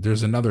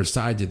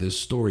side to this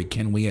story.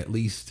 Can we at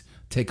least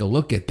take a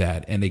look at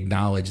that and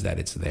acknowledge that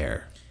it's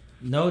there?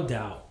 No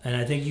doubt. And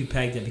I think you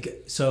pegged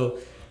it. So,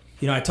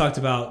 I talked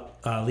about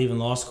leaving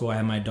law school. I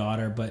had my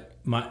daughter, but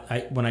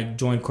when I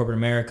joined corporate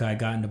America, I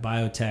got into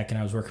biotech and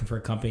I was working for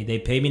a company. They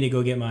paid me to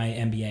go get my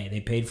MBA.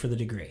 They paid for the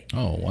degree.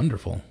 Oh,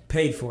 wonderful.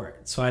 Paid for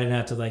it. So I didn't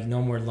have to, like,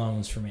 no more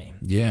loans for me.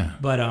 Yeah.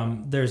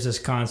 But there's this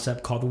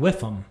concept called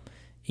WIFM.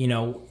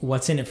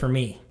 What's in it for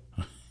me?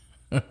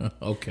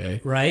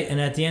 Okay. Right?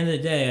 And at the end of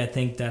the day, I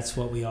think that's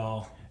what we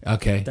all...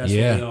 Okay. That's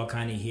what we all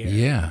kind of hear.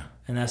 Yeah.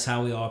 And that's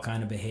how we all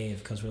kind of behave,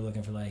 because we're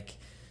looking for, like,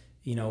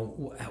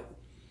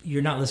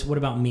 you're not listening. What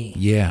about me?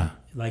 Yeah.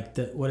 Like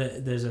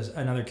there's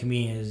another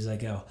comedian who's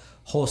like a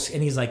whole,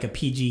 and he's like a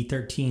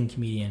PG-13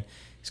 comedian.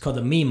 It's called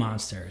the Me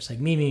Monster. It's like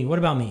me. What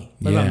about me?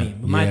 What about me?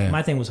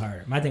 My thing was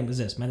harder. My thing was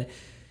this.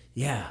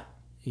 Yeah.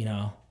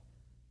 Yeah,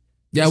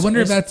 I wonder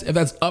if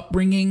that's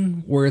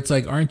upbringing, where it's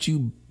like,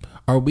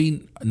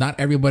 not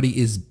everybody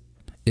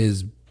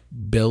is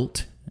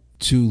built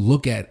to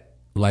look at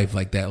life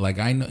like that.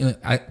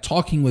 Like,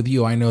 talking with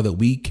you, I know that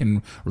we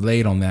can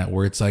relate on that,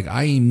 where it's like,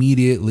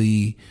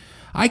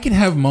 I can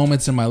have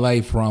moments in my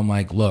life where I'm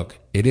like, look,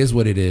 it is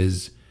what it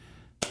is.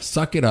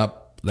 Suck it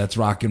up. Let's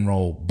rock and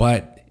roll.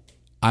 But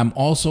I'm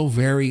also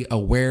very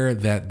aware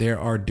that there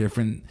are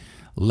different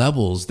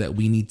levels that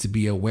we need to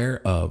be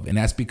aware of. And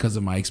that's because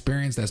of my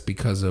experience. That's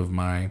because of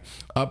my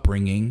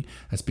upbringing.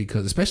 That's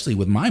because, especially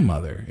with my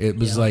mother, it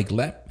was like,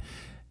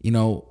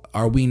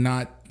 are we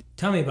not...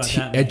 Tell me about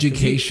that, man.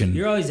 Education.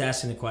 You're always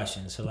asking the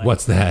question. So, like,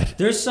 what's that?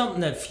 There's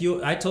something that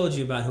I told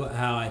you about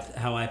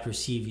how I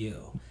perceive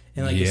you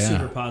in, like, a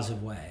super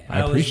positive way.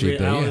 I appreciate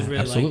that. I always really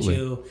absolutely. liked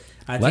you.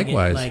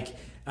 Likewise.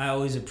 I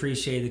always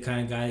appreciate the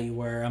kind of guy that you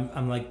were.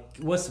 I'm like,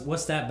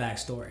 what's that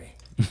backstory?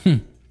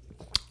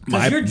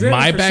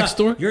 my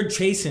backstory? You're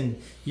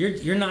chasing.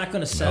 You're not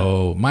going to settle.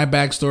 Oh, my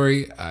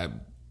backstory. I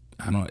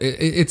don't know.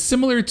 It's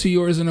similar to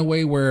yours in a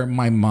way, where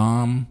my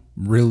mom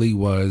really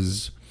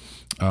was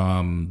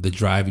the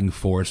driving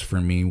force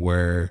for me,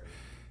 where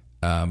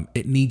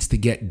it needs to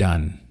get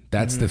done.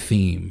 That's the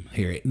theme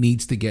here. It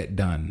needs to get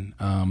done.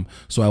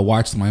 So I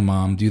watched my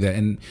mom do that.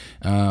 And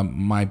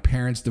my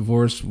parents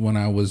divorced when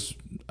I was,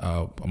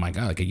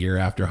 like a year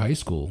after high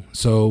school.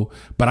 So,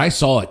 but I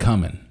saw it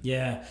coming.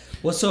 Yeah.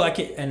 Well, so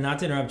and not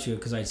to interrupt you,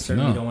 because I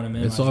certainly don't want to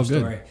minimize your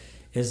story,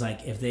 is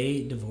like, if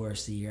they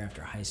divorced a year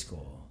after high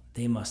school,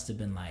 they must have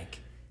been, like,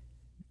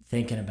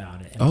 thinking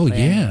about it and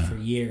planning it for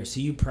years.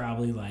 So you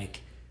probably,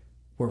 like...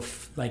 were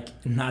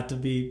not to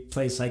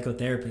play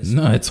psychotherapist.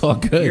 No, it's all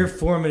good. Your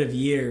formative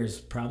years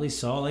probably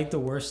saw, like, the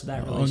worst of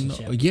that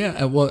relationship. No.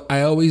 Yeah, well,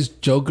 I always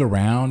joke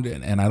around,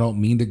 and I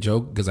don't mean to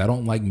joke, because I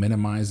don't like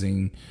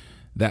minimizing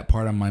that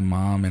part of my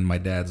mom and my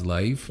dad's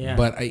life. Yeah.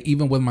 But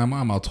even with my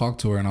mom, I'll talk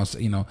to her and I'll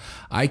say,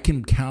 I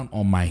can count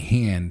on my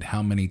hand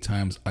how many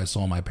times I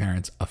saw my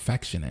parents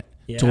affectionate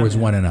towards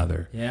one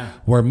another. Yeah.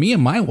 Where me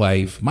and my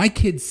wife, my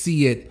kids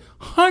see it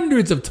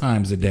hundreds of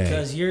times a day.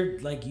 Because you're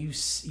like,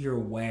 you're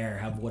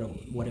aware of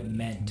what it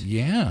meant.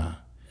 Yeah.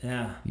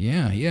 Yeah.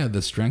 Yeah.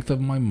 The strength of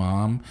my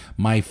mom,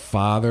 my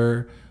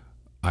father,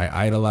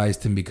 I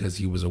idolized him because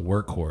he was a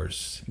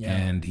workhorse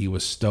and he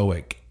was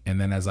stoic.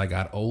 And then as I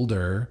got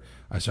older,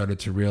 I started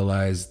to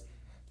realize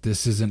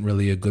this isn't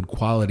really a good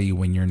quality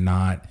when you're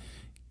not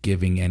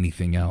giving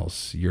anything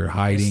else. You're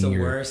hiding. It's the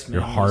you're, worst, man.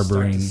 You're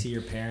harboring. You start to see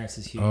your parents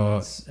as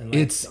humans, and, like,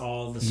 it's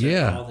all the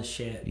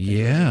shit.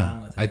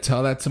 I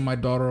tell that to my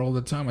daughter all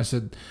the time. I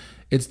said,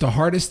 It's the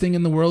hardest thing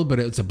in the world, but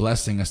it's a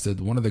blessing. I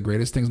said one of the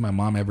greatest things my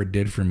mom ever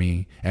did for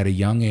me at a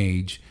young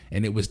age,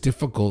 and it was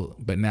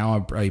difficult, but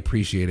now I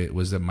appreciate it,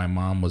 was that my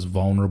mom was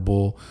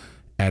vulnerable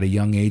at a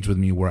young age with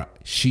me, where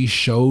she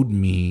showed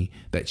me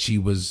that she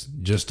was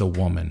just a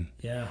woman.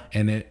 Yeah.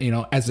 And it, you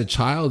know, as a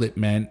child, it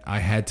meant I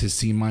had to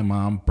see my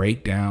mom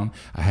break down.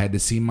 I had to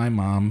see my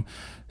mom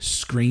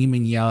scream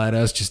and yell at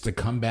us just to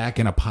come back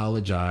and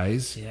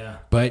apologize. Yeah.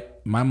 But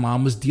my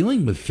mom was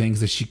dealing with things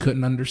that she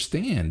couldn't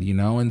understand, you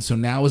know? And so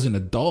now as an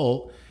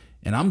adult,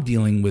 and I'm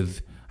dealing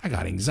with, I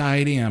got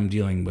anxiety, and I'm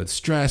dealing with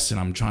stress, and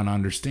I'm trying to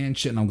understand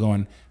shit, and I'm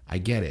going, I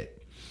get it.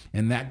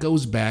 And that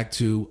goes back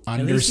to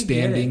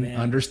understanding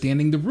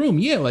the room.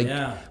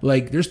 Yeah,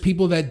 like there's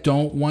people that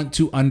don't want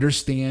to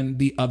understand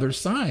the other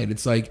side.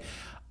 It's like,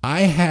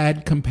 I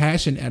had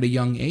compassion at a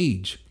young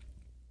age.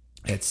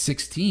 At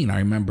 16, I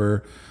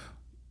remember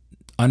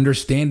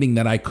understanding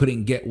that I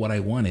couldn't get what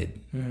I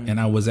wanted, and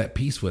I was at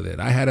peace with it.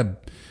 I had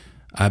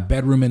a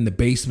bedroom in the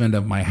basement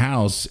of my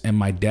house, and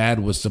my dad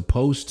was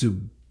supposed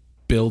to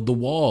build the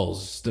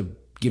walls to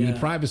give me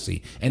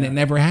privacy, and it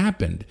never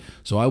happened.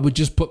 So I would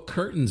just put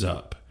curtains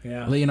up.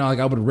 Yeah. You know, like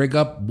I would rig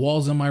up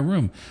walls in my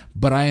room.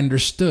 But I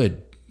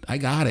understood. I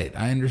got it.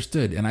 I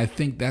understood. And I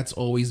think that's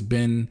always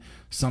been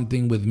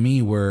something with me,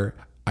 where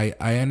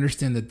I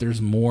understand that there's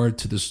more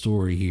to the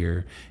story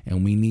here,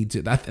 and we need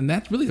to, and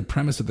that's really the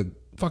premise of the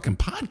fucking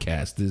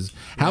podcast, is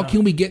how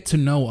can we get to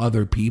know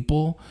other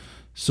people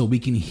so we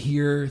can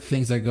hear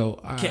things that go,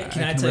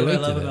 can I tell you what I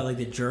love about like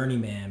the journey,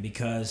 man?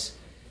 Because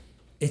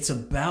it's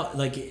about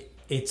like,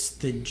 it's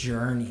the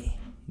journey.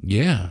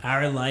 Yeah.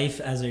 Our life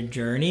as a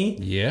journey.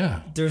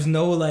 Yeah. There's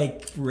no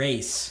like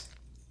race.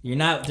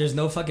 There's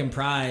no fucking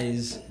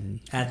prize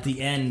at the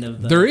end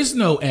of the. There is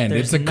no end.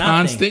 It's a nothing.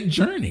 constant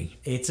journey.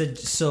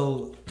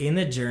 So in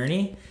the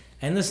journey,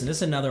 and listen, this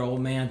is another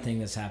old man thing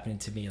that's happening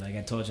to me. Like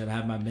I told you, I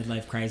had my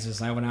midlife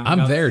crisis. I went out.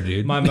 I'm there,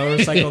 dude. My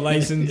motorcycle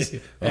license.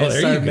 And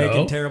started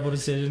making terrible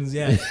decisions.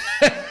 Yeah.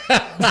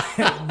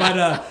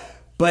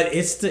 But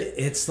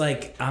it's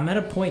like, I'm at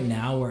a point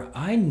now where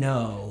I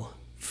know,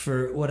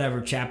 for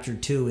whatever chapter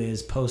 2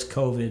 is post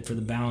COVID, for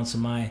the balance of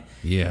my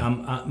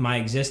my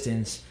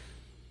existence,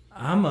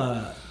 I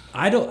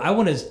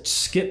want to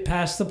skip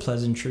past the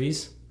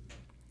pleasantries.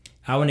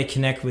 I want to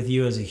connect with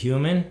you as a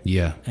human.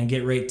 Yeah. And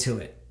get right to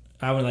it.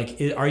 I would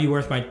like, are you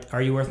worth my,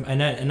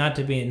 and not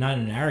to be, not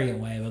in an arrogant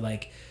way, but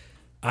like,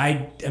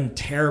 I am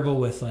terrible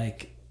with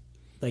like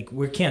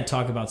we can't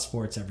talk about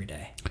sports every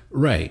day.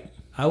 Right.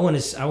 I want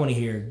to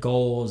hear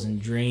goals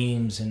and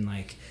dreams, and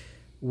like,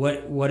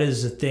 what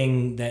is the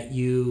thing that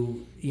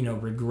you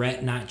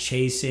regret not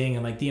chasing,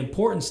 and like the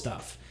important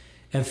stuff,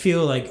 and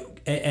feel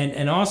like,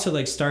 and also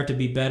like start to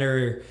be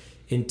better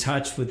in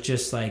touch with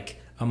just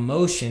like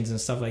emotions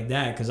and stuff like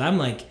that. Cause I'm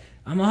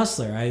a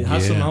hustler. I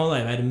hustled my whole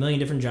life. I had a million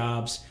different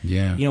jobs.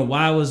 Yeah.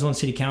 While I was on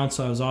city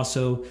council, I was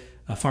also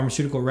a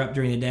pharmaceutical rep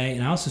during the day.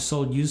 And I also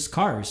sold used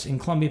cars in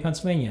Columbia,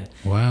 Pennsylvania.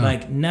 Wow.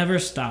 Like never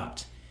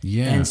stopped.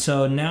 Yeah. And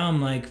so now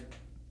I'm like,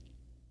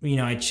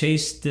 I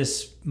chased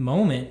this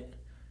moment,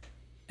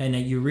 and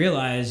you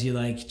realize you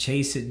like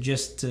chase it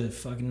just to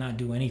fucking not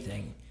do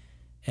anything,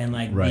 and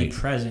like be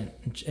present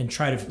and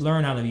try to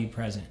learn how to be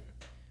present.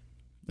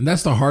 And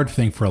that's the hard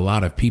thing for a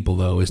lot of people,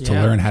 though, is to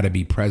learn how to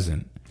be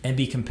present and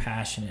be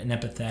compassionate and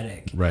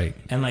empathetic. Right.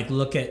 And like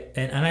look at,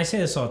 and I say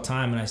this all the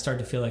time, and I start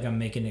to feel like I'm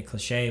making it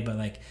cliche, but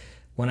like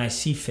when I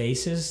see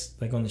faces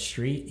like on the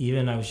street,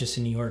 even I was just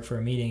in New York for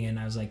a meeting, and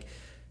I was like,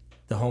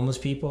 the homeless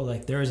people,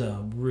 like there's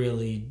a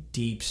really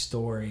deep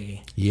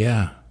story.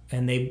 Yeah.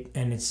 And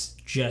it's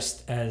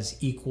just as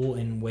equal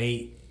in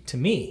weight to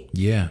me.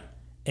 Yeah.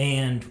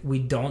 And we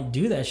don't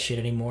do that shit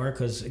anymore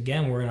because,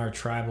 again, we're in our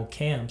tribal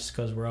camps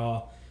because we're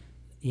all,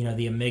 the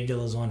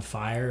amygdala's on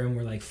fire and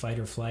we're like fight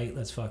or flight.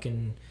 Let's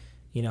fucking,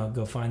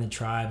 go find the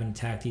tribe and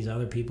attack these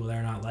other people that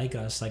are not like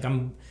us. Like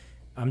I'm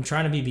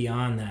trying to be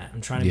beyond that.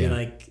 I'm trying to be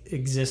like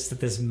exist at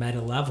this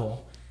meta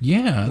level.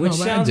 Yeah. Which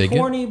sounds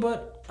corny,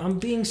 but I'm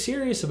being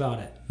serious about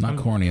it. Not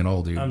corny at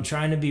all, dude. I'm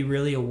trying to be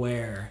really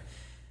aware.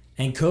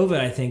 And COVID,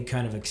 I think,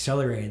 kind of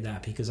accelerated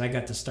that because I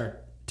got to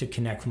start to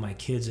connect with my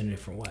kids in a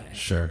different way.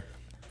 Sure.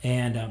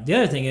 And the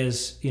other thing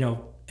is,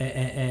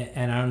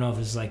 and I don't know if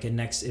it's like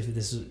if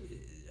this is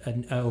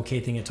an okay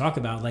thing to talk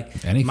about, like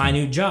my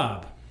new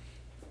job.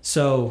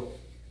 So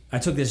I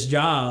took this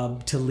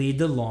job to lead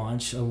the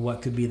launch of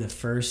what could be the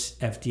first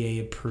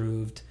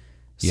FDA-approved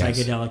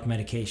psychedelic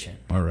medication.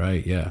 All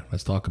right, yeah.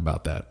 Let's talk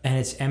about that. And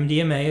it's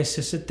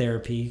MDMA-assisted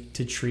therapy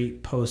to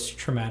treat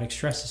post-traumatic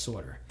stress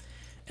disorder.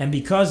 And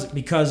because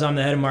I'm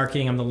the head of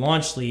marketing, I'm the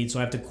launch lead, so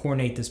I have to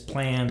coordinate this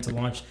plan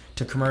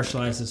to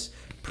commercialize this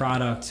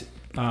product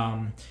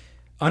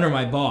under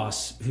my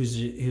boss,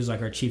 who's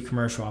like our chief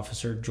commercial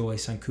officer, Joy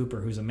Sun Cooper,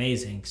 who's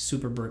amazing,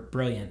 super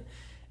brilliant.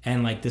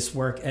 And like this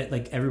work,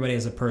 like everybody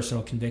has a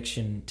personal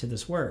conviction to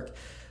this work.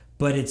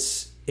 But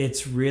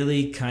it's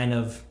really kind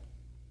of,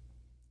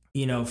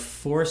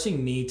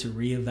 forcing me to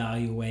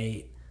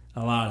reevaluate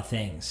a lot of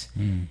things.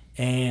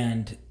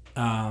 And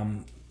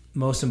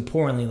most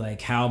importantly,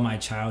 like how my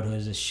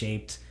childhood has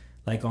shaped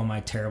like all my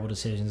terrible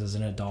decisions as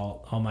an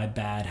adult, all my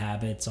bad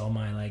habits, all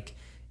my like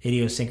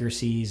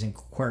idiosyncrasies and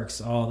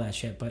quirks, all that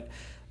shit. But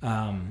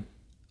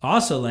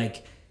also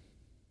like,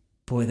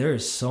 boy,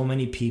 there's so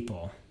many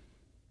people.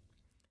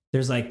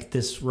 There's like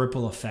this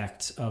ripple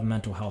effect of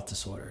mental health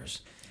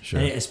disorders. Sure.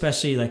 And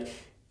especially like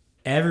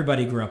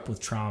everybody grew up with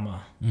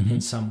trauma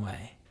in some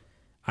way.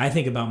 I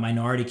think about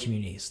minority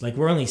communities. Like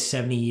we're only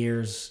 70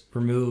 years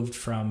removed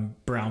from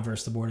Brown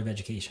versus the Board of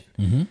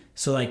Education.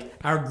 So like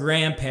our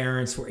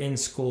grandparents were in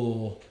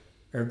school,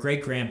 or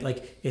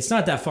like it's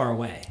not that far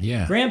away.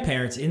 Yeah.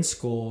 Grandparents in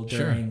school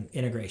during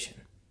integration,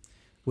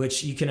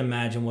 which you can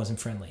imagine wasn't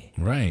friendly.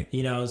 Right.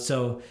 You know,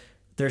 so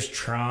there's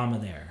trauma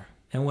there.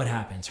 And what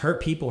happens?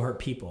 Hurt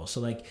people. So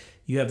like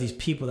you have these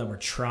people that were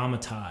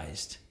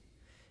traumatized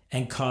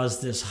and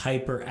caused this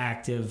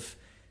hyperactive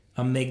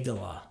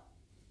amygdala,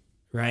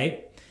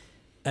 right?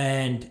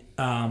 And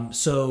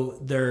so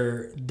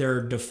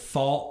their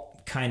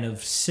default kind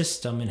of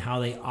system and how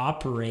they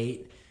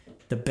operate,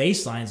 the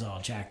baseline's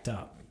all jacked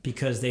up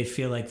because they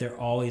feel like they're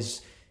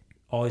always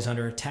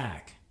under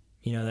attack.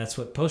 You know, that's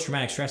what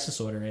post-traumatic stress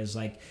disorder is.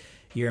 Like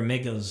your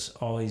amygdala's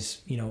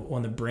always, you know,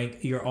 on the brink.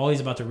 You're always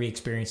about to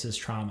re-experience this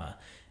trauma.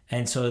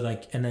 And so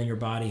like, and then your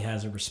body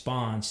has a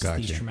response to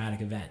these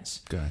traumatic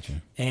events.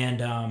 Gotcha.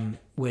 And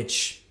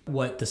which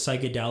what the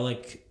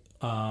psychedelic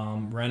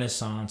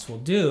renaissance will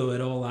do,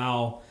 it'll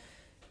allow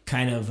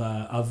kind of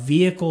a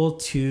vehicle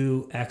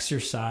to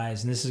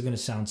exercise. And this is going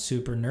to sound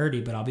super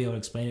nerdy, but I'll be able to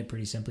explain it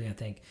pretty simply, I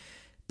think.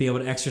 Be able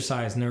to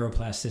exercise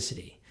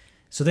neuroplasticity.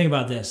 So think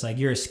about this, like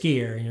you're a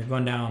skier and you're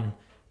going down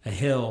a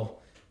hill,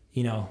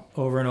 you know,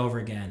 over and over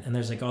again. And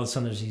there's like all of a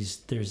sudden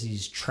there's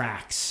these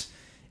tracks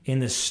in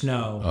the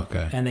snow,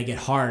 and they get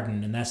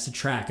hardened, and that's the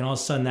track. And all of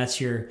a sudden that's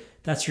your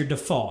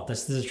default.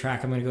 This is the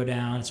track I'm going to go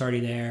down. It's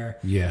already there.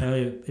 Yeah. You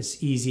know,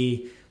 it's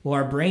easy. Well,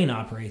 our brain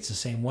operates the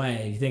same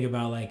way. You think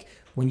about like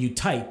when you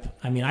type.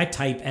 I mean, I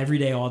type every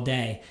day, all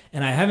day,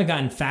 and I haven't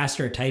gotten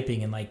faster at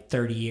typing in like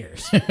 30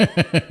 years.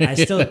 I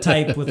still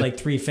type with like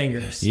 3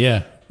 fingers.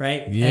 Yeah.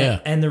 Right? Yeah.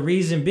 And the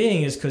reason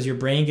being is because your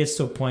brain gets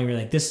to a point where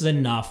you're like, this is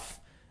enough.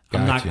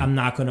 Gotcha. I'm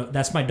not going to,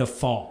 that's my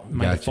default.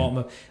 Default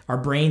mode. Our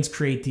brains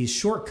create these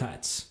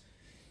shortcuts,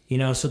 you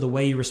know, so the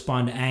way you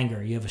respond to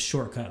anger, you have a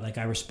shortcut. Like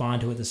I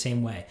respond to it the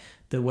same way.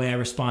 The way I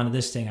respond to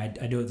this thing, I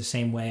do it the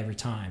same way every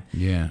time.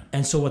 Yeah.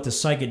 And so what the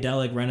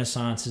psychedelic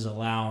renaissance is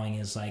allowing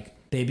is like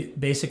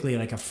basically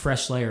like a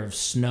fresh layer of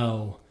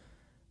snow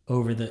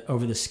over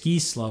the ski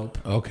slope.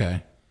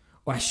 Okay.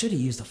 Well, I should have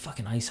used a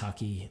fucking ice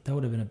hockey. That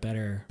would have been a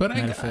better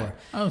metaphor.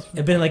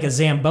 It'd been like a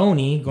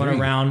Zamboni going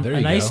around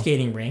an ice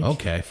skating rink.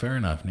 Okay, fair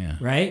enough. Yeah.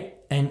 Right?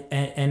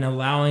 And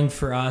allowing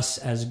for us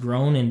as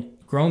grown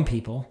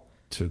people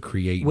to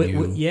create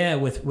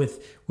with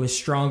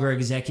stronger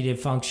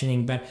executive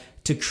functioning, but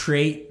to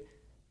create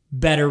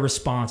better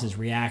responses,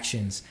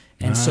 reactions.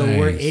 And so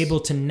we're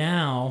able to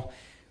now,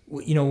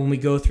 you know, when we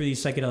go through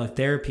these psychedelic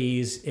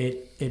therapies,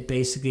 it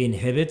basically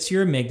inhibits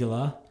your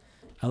amygdala,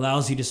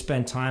 allows you to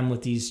spend time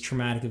with these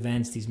traumatic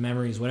events, these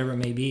memories, whatever it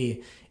may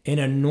be, in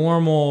a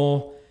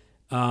normal,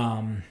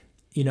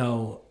 you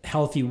know,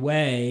 healthy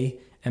way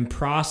and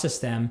process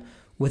them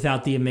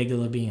without the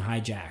amygdala being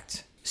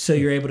hijacked. So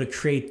you're able to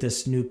create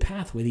this new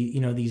pathway,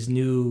 you know, these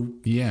new,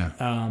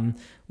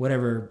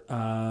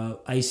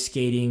 ice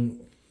skating,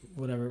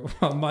 whatever.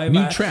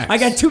 New tracks. I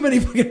got too many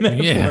fucking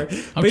metaphors. Yeah.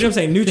 But you know what I'm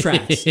saying? New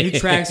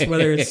tracks,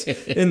 whether it's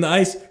in the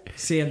ice.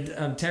 See,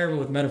 I'm terrible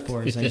with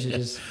metaphors. I should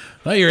just...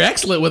 Well, you're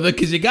excellent with it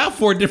because you got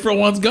 4 different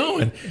ones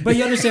going. But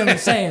you understand what I'm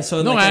saying.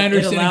 So no, like, I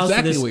understand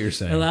exactly what you're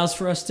saying. It allows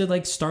for us to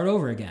like start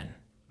over again.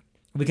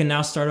 We can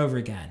now start over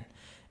again.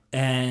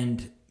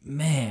 And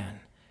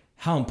man,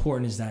 how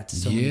important is that to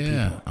so many people?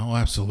 Yeah. Oh,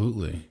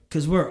 absolutely.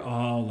 Because we're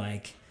all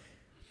like,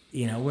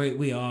 you know,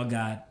 we all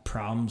got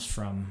problems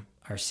from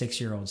our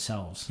 6-year-old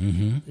selves.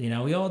 Mm-hmm. You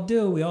know, we all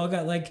do. We all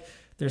got like,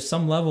 there's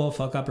some level of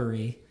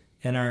fuck-uppery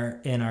in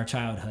our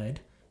childhood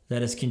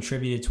that has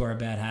contributed to our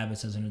bad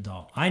habits as an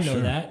adult. I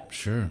know that.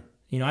 Sure.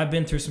 You know, I've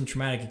been through some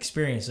traumatic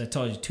experiences. I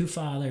told you, 2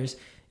 fathers.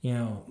 You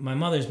know, my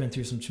mother's been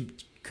through some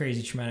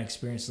crazy traumatic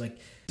experiences. Like,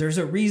 there's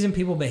a reason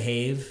people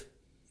behave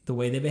the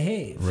way they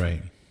behave.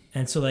 Right.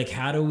 And so, like,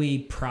 how do we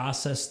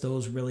process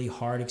those really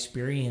hard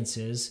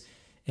experiences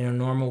in a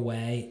normal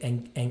way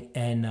and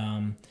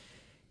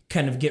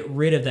kind of get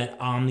rid of that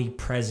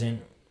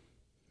omnipresent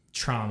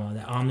trauma,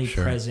 that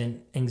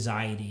omnipresent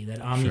anxiety,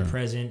 that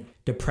omnipresent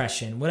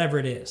depression, whatever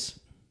it is?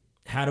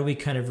 How do we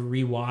kind of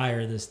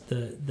rewire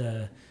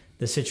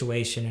the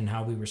situation and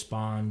how we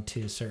respond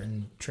to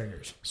certain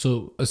triggers?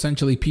 So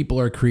essentially, people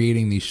are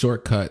creating these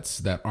shortcuts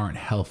that aren't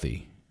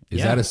healthy.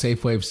 Is that a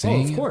safe way of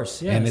saying? Oh, of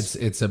course, yes.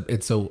 And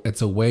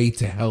it's a way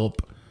to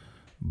help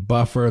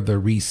buffer the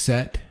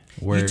reset.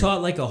 Where you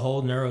taught like a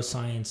whole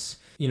neuroscience,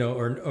 you know,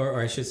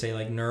 or I should say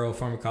like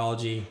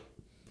neuropharmacology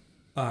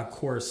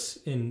course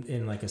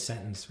in like a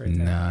sentence right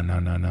there.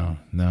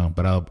 No.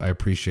 But I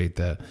appreciate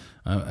that,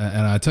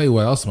 and I'll tell you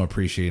what else I'm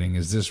appreciating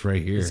is this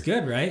right here. It's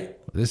good, right?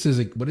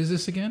 What is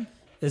this again?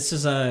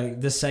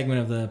 This segment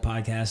of the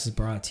podcast is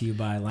brought to you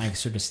by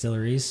Lancaster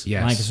Distilleries.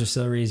 Yes. Lancaster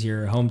Distilleries,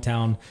 your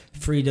hometown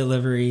free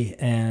delivery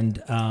and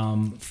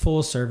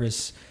full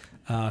service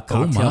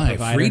cocktail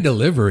provider. Free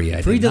delivery.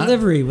 Free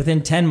delivery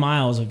within 10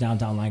 miles of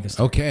downtown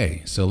Lancaster.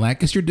 Okay, so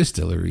Lancaster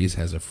Distilleries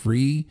has a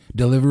free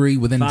delivery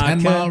within Vodka,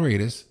 10-mile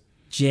radius.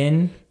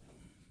 Gin.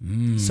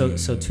 So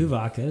 2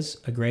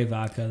 vodkas, a gray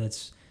vodka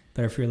that's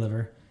better for your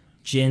liver.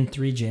 Gin,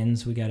 3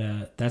 gins.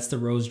 That's the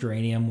rose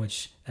geranium,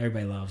 which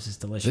everybody loves. It's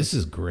delicious. This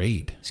is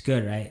great. It's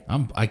good, right?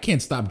 I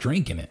can't stop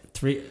drinking it.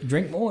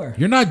 Drink more.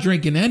 You're not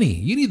drinking any.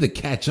 You need to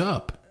catch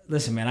up.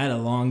 Listen, man, I had a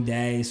long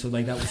day, so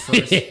like that was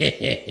first.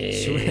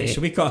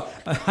 should we call?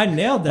 I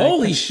nailed that.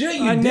 Holy shit,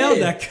 you I did. nailed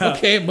that cup.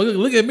 Okay,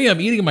 look at me. I'm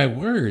eating my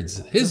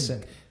words.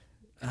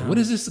 What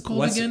is this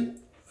called again?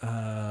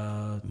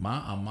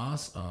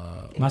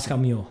 Moscow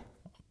Mule.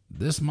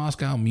 This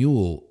Moscow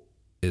Mule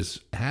is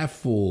half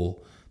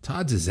full.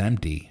 Todd's is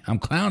empty. I'm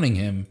clowning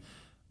him,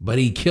 but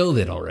he killed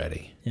it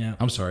already. Yeah.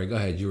 I'm sorry. Go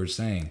ahead. You were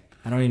saying.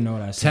 I don't even know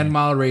what I was saying.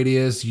 10-mile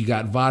radius. You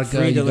got vodka.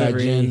 Free you delivery. got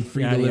gin.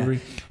 Free Yeah, delivery.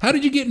 yeah. How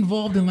did you get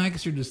involved in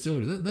Lancaster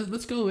Distilleries?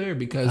 Let's go there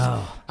because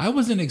I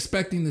wasn't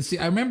expecting to see.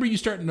 I remember you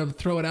starting to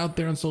throw it out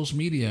there on social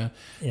media,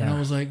 and I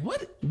was like,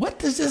 "What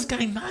does this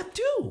guy not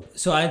do?"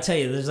 So I tell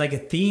you, there's like a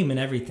theme in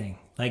everything.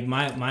 Like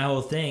my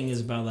whole thing is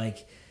about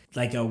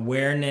like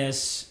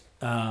awareness.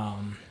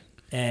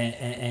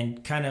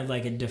 And kind of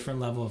like a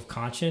different level of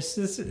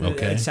consciousness.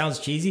 Okay. It sounds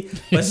cheesy,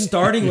 but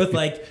starting with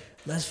like,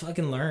 let's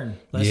fucking learn.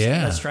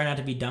 Let's try not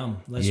to be dumb.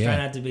 Let's try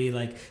not to be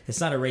like,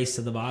 it's not a race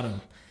to the bottom.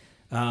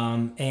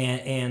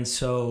 And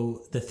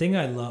so the thing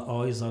I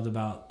always loved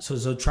about, so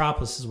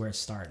Zootropolis is where it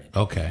started.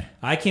 Okay.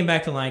 I came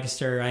back to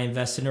Lancaster. I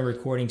invested in a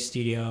recording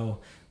studio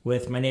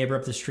with my neighbor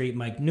up the street,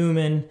 Mike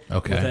Newman.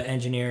 Okay. With the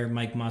engineer,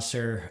 Mike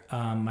Musser,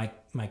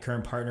 my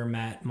current partner,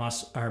 Matt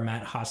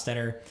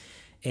Hostetter.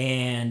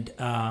 And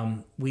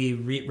we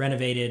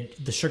renovated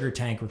the Sugar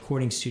Tank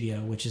recording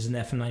studio, which is an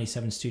FM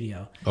 97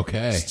 studio.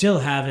 Okay. Still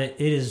have it.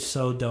 It is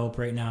so dope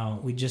right now.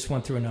 We just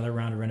went through another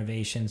round of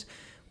renovations.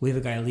 We have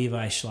a guy,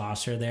 Levi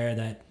Schlosser,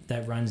 there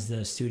that runs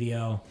the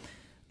studio,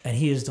 and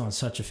he is doing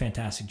such a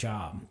fantastic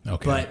job.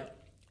 Okay. But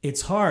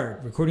it's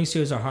hard. Recording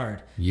studios are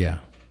hard. Yeah.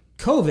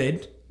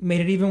 COVID made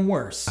it even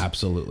worse.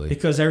 Absolutely.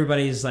 Because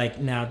everybody's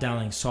like now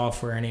downloading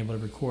software and able to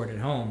record at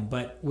home.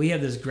 But we have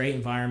this great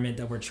environment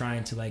that we're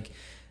trying to like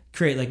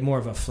create like more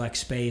of a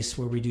flex space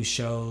where we do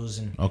shows,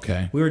 and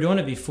we were doing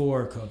it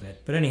before COVID.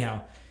 But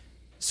anyhow,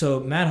 so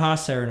Matt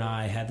Hosser and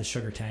I had the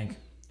Sugar Tank,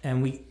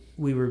 and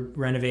we were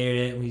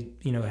renovated it. We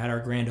had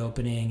our grand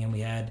opening, and we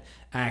had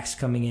acts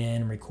coming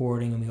in and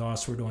recording, and we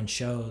also were doing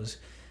shows.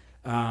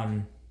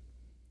 And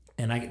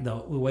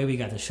the way we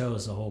got the show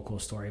is a whole cool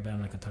story, but I'm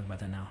not gonna talk about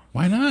that now.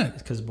 Why not?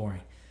 Because it's boring.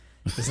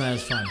 It's not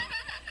as fun.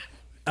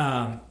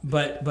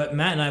 But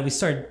Matt and I, we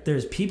started.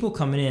 There's people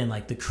coming in,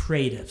 like the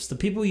creatives, the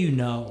people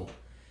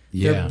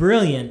They're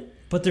brilliant,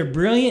 but they're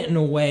brilliant in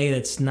a way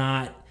that's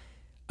not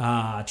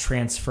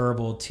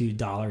transferable to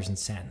dollars and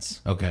cents.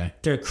 Okay.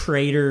 They're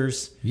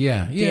creators.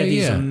 Yeah. They have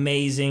these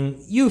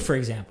amazing. You, for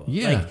example.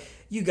 Yeah. Like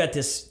you got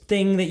this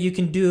thing that you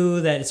can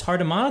do that it's hard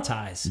to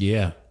monetize.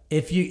 Yeah.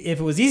 If it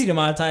was easy to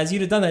monetize,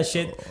 you'd have done that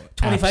shit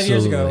 25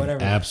 years ago or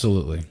whatever.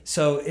 Absolutely.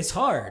 So it's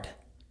hard,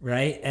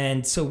 right?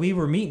 And so we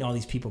were meeting all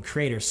these people,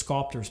 creators,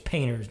 sculptors,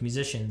 painters,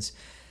 musicians.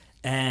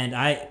 And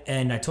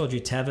I told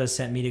you, Teva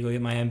sent me to go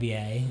get my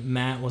MBA.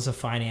 Matt was a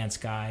finance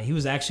guy. He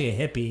was actually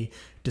a hippie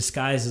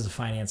disguised as a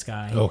finance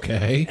guy.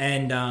 Okay.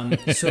 And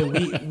so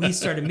we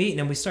started meeting,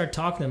 and we started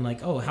talking to him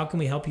like, oh, how can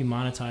we help you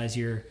monetize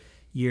your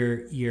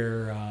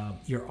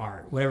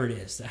art, whatever it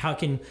is? How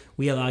can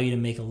we allow you to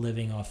make a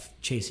living off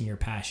chasing your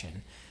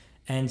passion?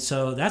 And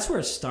so that's where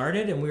it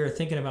started. And we were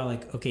thinking about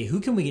like, okay,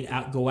 who can we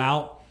go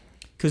out?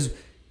 Because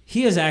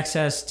he has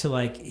access to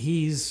like,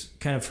 he's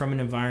kind of from an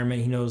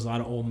environment. He knows a lot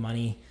of old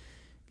money.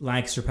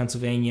 Lancaster,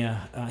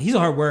 Pennsylvania. He's a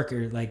hard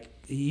worker. Like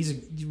he's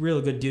a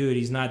really good dude.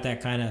 He's not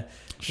that kind of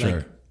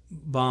like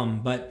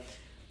bum. But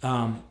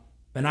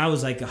and I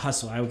was like a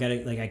hustle. I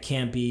gotta like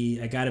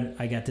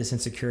I got this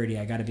insecurity.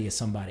 I gotta be a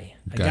somebody.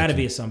 I gotta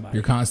be a somebody.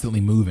 You're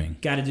constantly moving.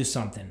 Gotta do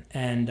something.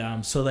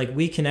 And so like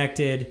we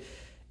connected,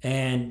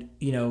 and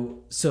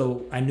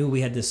so I knew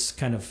we had this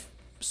kind of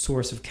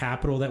source of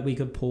capital that we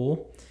could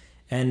pull.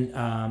 And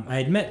I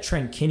had met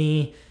Trent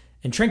Kinney,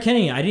 and Trent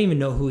Kinney, I didn't even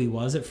know who he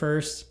was at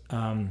first.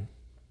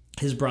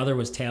 His brother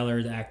was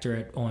Taylor, the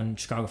actor on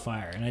Chicago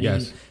Fire, and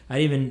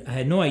I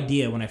had no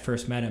idea when I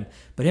first met him.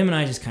 But him and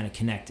I just kind of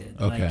connected,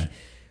 like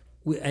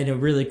in a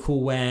really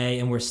cool way,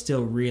 and we're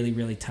still really,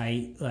 really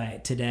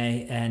tight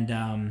today.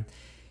 And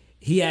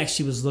he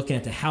actually was looking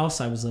at the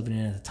house I was living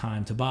in at the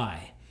time to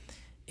buy,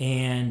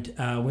 and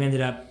we ended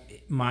up.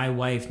 My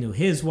wife knew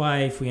his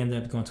wife. We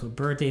ended up going to a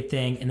birthday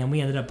thing, and then we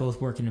ended up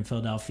both working in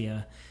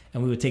Philadelphia,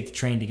 and we would take the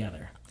train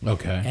together.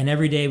 Okay. And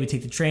every day we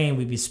take the train,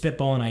 we'd be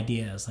spitballing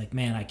ideas like,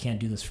 man, I can't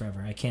do this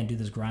forever. I can't do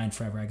this grind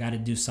forever. I got to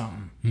do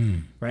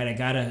something, right? I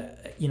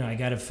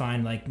gotta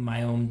find like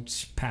my own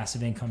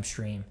passive income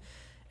stream.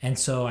 And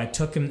so I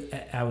took him.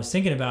 I was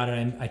thinking about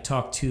it. I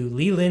talked to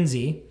Lee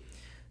Lindsay,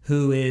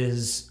 who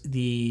is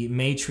the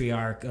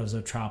matriarch of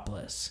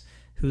Zootropolis,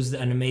 who's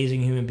an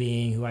amazing human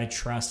being who I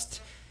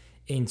trust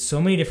in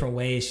so many different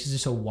ways. She's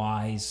just a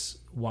wise,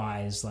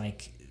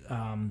 like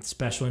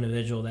special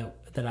individual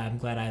that I'm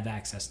glad I have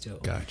access to.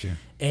 Gotcha.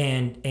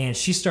 And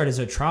she started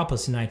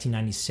Zootropolis in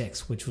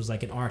 1996, which was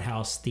like an art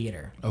house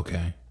theater.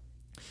 Okay.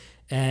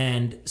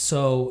 And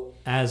so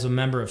as a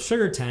member of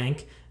Sugar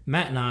Tank,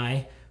 Matt and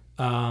I,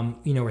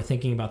 were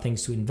thinking about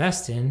things to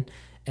invest in.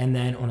 And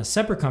then on a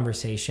separate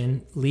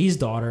conversation, Lee's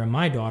daughter and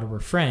my daughter were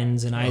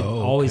friends, and I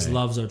always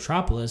loved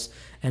Zootropolis.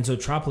 And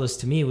Zootropolis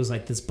to me was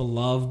like this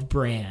beloved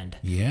brand.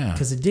 Yeah.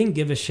 Because it didn't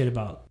give a shit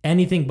about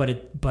anything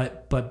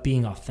but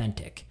being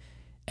authentic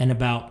and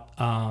about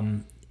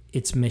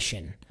its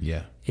mission.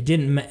 Yeah. It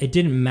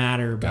didn't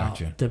matter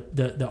about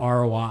the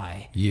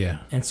ROI. Yeah.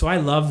 And so I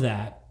love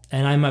that.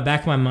 And in my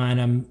back of my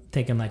mind, I'm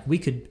thinking like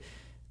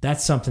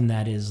that's something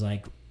that is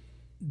like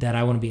that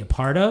I want to be a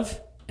part of,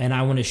 and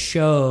I want to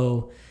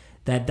show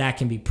that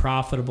can be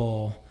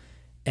profitable,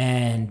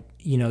 and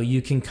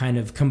you can kind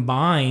of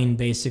combine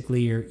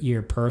basically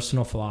your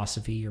personal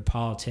philosophy, your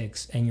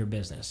politics, and your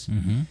business.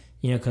 Mm-hmm.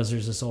 Because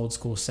there's this old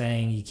school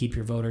saying, you keep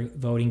your voter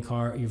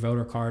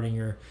card in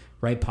your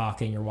right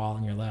pocket and your wallet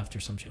in your left, or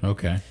some shit.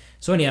 Okay.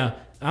 So anyhow,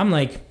 I'm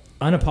like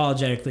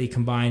unapologetically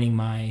combining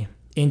my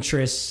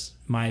interests,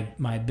 my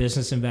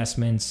business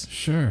investments,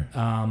 sure,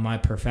 my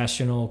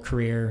professional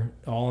career,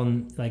 all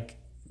in like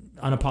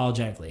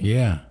unapologetically.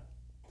 Yeah.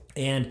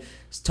 And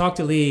talked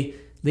to Lee.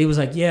 Lee was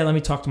like, yeah, let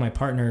me talk to my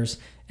partners.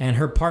 And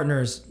her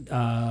partners,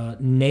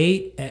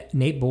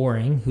 Nate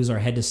Boring, who's our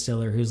head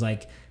distiller, who's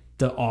like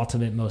the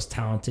ultimate, most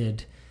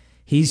talented.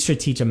 He should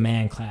teach a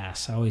man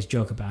class. I always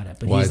joke about it.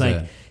 But Why he's is like,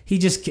 that? he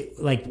just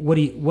like,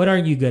 what are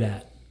you good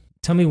at?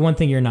 Tell me one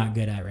thing you're not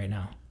good at right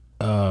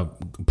now.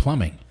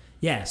 Plumbing.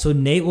 Yeah, so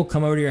Nate will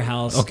come over to your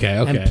house okay.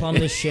 and plumb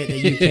the shit that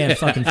you can't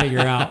fucking figure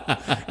out.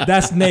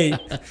 That's Nate.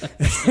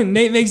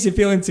 Nate makes you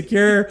feel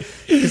insecure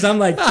because I'm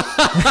like,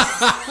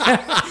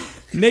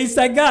 Nate's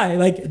that guy.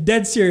 Like,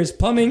 dead serious.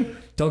 Plumbing,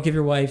 don't give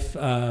your wife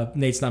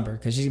Nate's number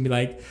because she's going to be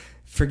like,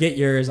 forget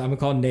yours. I'm going to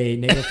call Nate.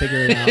 Nate will figure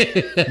it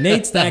out.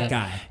 Nate's that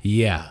guy.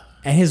 Yeah.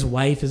 And his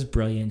wife is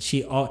brilliant.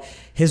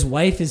 His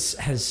wife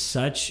has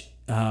such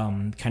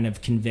kind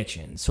of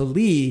conviction. So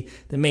Lee,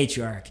 the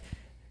matriarch,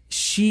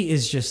 she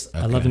is just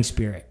a loving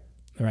spirit,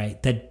 right?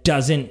 That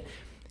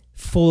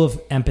full of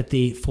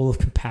empathy, full of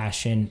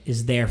compassion,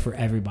 is there for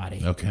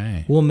everybody.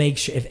 Okay. We'll make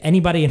sure if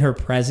anybody in her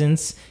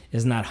presence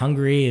is not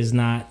hungry, is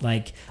not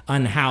like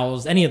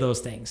unhoused, any of those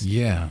things.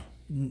 Yeah.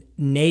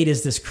 Nate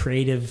is this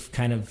creative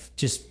kind of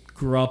just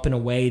grew up in a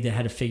way that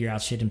had to figure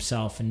out shit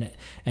himself, and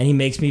he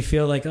makes me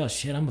feel like, oh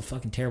shit, I'm a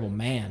fucking terrible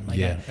man. Like,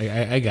 yeah,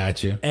 I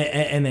got you.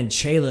 And then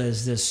Shayla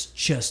is this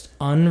just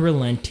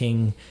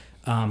unrelenting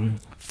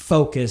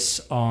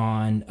focus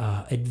on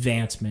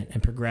advancement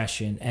and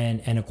progression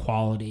and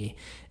equality.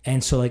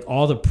 And so like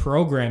all the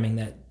programming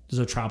that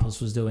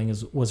Zootropolis was doing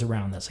was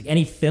around this. Like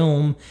any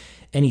film,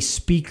 any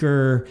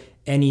speaker,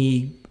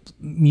 any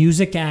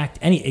music act,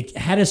 it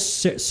had to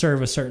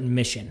serve a certain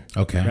mission.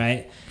 Okay.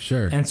 Right?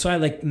 Sure. And so I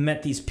like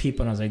met these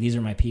people and I was like, these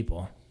are my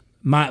people.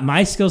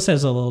 My skill set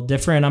is a little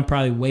different. I'm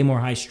probably way more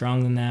high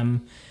strung than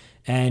them.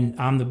 And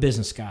I'm the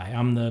business guy.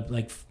 I'm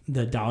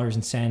the dollars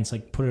and cents,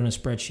 like put it on a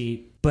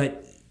spreadsheet.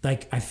 But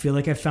like, I feel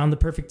like I found the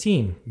perfect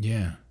team.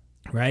 Yeah.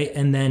 Right.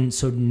 And then,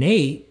 so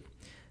Nate,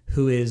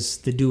 who is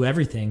the do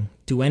anything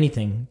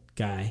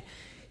guy,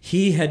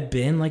 he had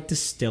been like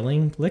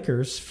distilling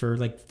liquors for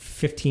like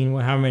 15,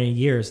 how many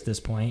years at this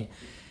point.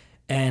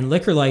 And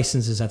liquor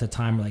licenses at the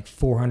time were like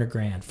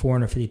 $400,000,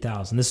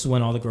 $450,000. This is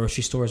when all the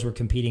grocery stores were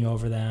competing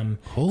over them.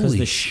 Holy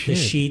the shit.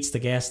 The sheets, the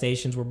gas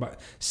stations were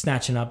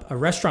snatching up. A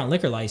restaurant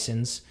liquor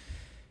license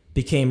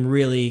became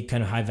really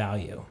kind of high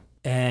value.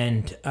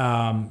 And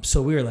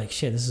so we were like,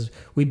 shit,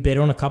 we bid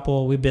on a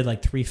couple. We bid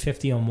like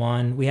 $350 on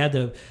one. We had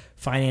the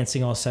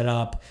financing all set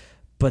up,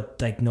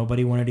 but like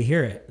nobody wanted to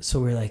hear it.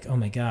 So we were like, oh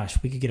my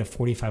gosh, we could get a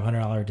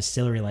 $4,500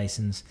 distillery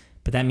license,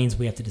 but that means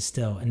we have to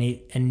distill.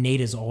 And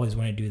Nate has always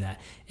wanted to do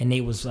that. And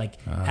Nate was like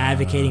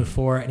advocating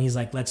for it. And he's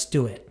like, let's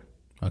do it.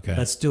 Okay.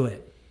 Let's do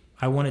it.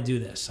 I want to do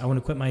this. I want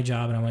to quit my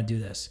job and I want to do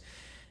this.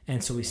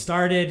 And so we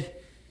started.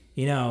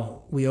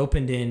 We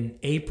opened in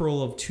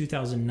April of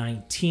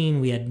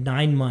 2019. We had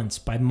 9 months.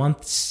 By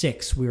month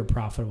 6, we were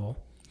profitable.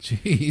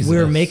 Jesus. We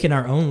were making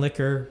our own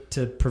liquor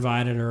to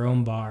provide at our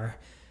own bar.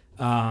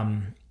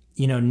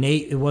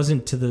 Nate, it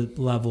wasn't to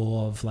the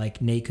level of like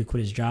Nate could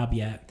quit his job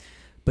yet,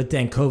 but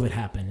then COVID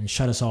happened and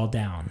shut us all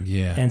down.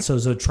 Yeah. And so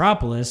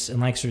Zootropolis and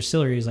Lancaster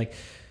Distillery is like,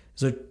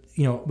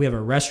 we have a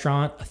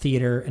restaurant, a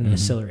theater, and a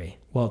distillery.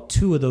 Well,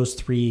 2 of those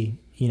 3,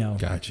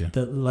 gotcha.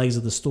 The legs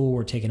of the stool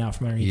were taken out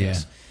from underneath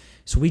us.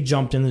 So we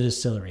jumped in the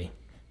distillery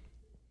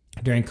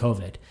during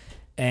COVID.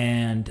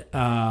 And,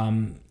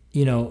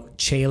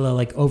 Shayla,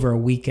 like over a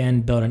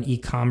weekend, built an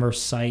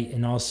e-commerce site.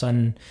 And all of a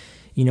sudden,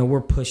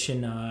 we're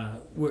pushing,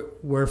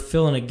 we're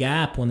filling a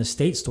gap when the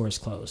state stores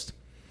closed.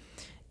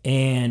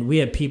 And we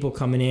have people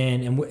coming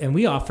in, and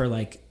we offer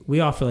like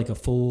a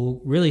full,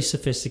 really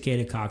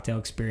sophisticated cocktail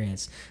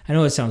experience. I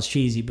know it sounds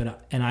cheesy,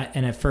 but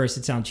at first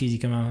it sounds cheesy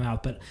coming out of my mouth,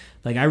 but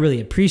like I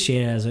really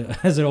appreciate it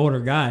as an older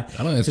guy.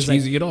 I don't think it's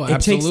cheesy at all. It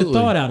takes the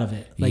thought out of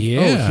it. Like, Yeah.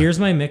 oh, here's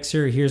my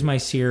mixer, here's my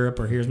syrup,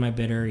 or here's my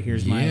bitter,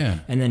 here's my,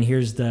 and then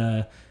here's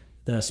the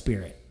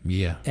spirit.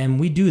 Yeah. And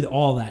we do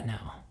all that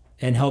now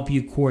and help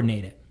you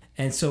coordinate it.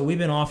 And so we've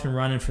been off and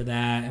running for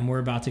that, and we're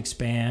about to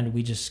expand.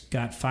 We just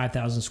got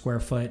 5,000 square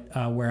foot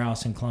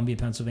warehouse in Columbia,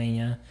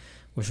 Pennsylvania,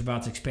 which we're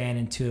about to expand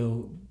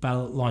into,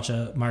 about to launch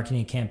a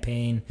marketing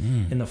campaign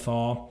in the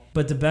fall.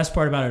 But the best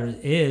part about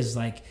it is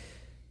like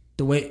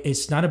the way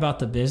it's not about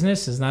the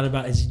business.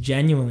 It's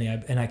genuinely,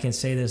 and I can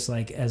say this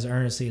like as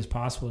earnestly as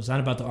possible. It's not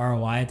about the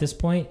ROI at this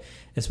point.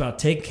 It's about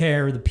taking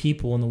care of the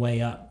people on the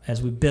way up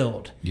as we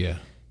build. Yeah.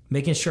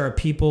 Making sure our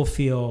people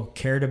feel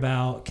cared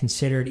about,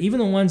 considered, even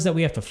the ones that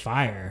we have to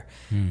fire.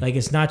 Like,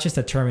 it's not just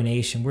a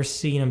termination. We're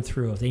seeing them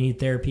through. If they need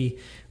therapy,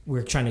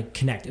 we're trying to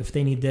connect. If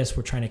they need this,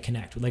 we're trying to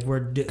connect. Like,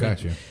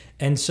 Gotcha.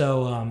 And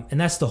so,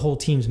 and that's the whole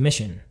team's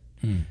mission.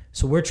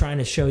 So we're trying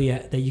to show you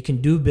that you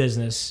can do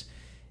business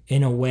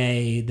in a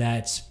way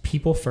that's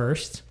people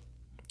first.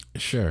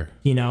 Sure.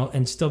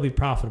 And still be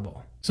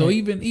profitable. So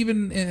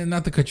even and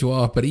not to cut you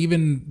off, but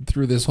even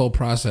through this whole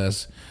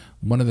process,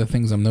 one of the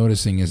things I'm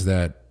noticing is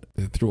that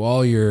through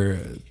all your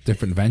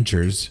different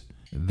ventures,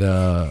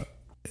 the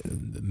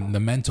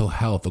mental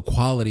health, the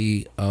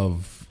quality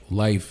of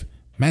life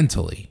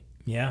mentally,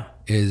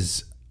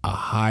 is a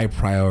high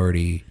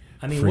priority.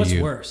 I mean, for what's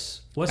you.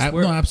 worse? No,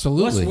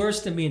 absolutely. What's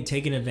worse than being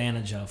taken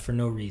advantage of for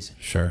no reason?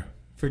 Sure.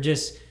 For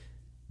just,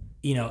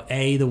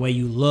 A, the way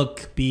you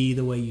look, B,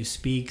 the way you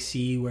speak,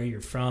 C, where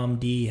you're from,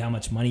 D, how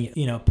much money,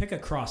 pick a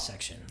cross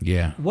section.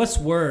 Yeah. What's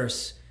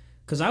worse?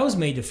 Because I was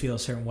made to feel a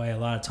certain way a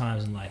lot of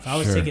times in life. I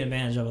was taken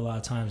advantage of a lot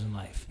of times in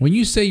life. When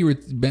you say you were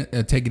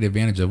taken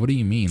advantage of, what do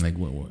you mean? Like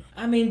what?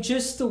 I mean,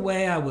 just the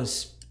way I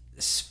was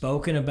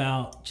spoken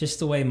about, just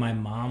the way my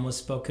mom was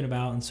spoken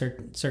about in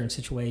certain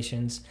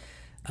situations.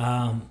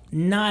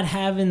 Not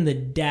having the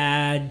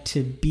dad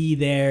to be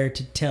there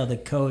to tell the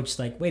coach,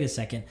 like, wait a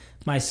second,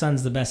 my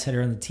son's the best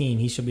hitter on the team.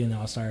 He should be in the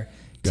All-Star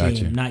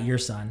team, not your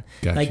son.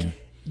 Gotcha. Like,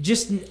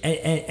 just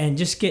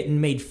getting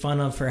made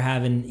fun of for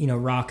having,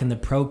 rocking the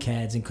Pro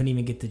Ceds and couldn't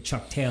even get the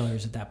Chuck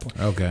Taylors at that point.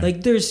 Okay.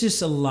 Like, there's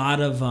just a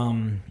lot of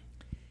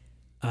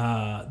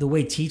the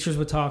way teachers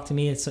would talk to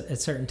me at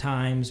certain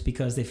times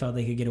because they felt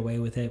they could get away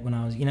with it when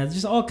I was,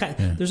 just all kind.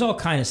 Yeah. There's all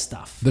kind of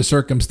stuff. The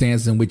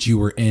circumstance in which you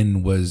were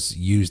in was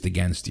used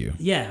against you.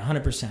 Yeah,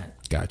 100%.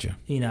 Gotcha.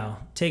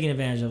 Taking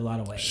advantage of a lot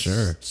of ways.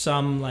 Sure.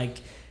 Some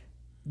like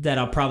that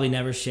I'll probably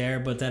never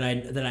share, but that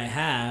I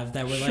have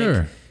that were sure.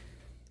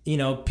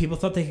 like, people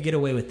thought they could get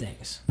away with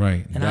things.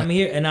 Right. And I'm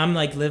here and I'm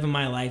like living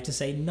my life to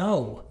say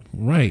no.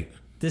 Right.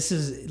 This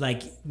is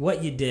like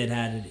what you did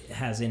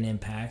has an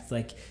impact.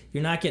 Like,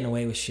 you're not getting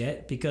away with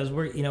shit because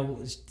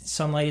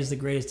sunlight is the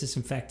greatest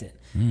disinfectant.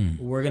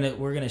 We're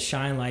gonna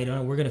shine light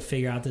on it. We're gonna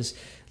figure out this,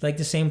 like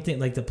the same thing,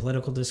 like the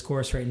political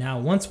discourse right now.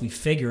 Once we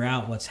figure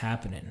out what's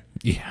happening,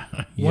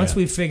 once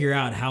we figure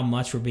out how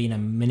much we're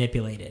being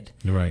manipulated,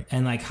 right,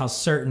 and like how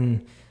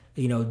certain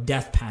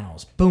death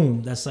panels,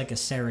 boom, that's like a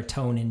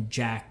serotonin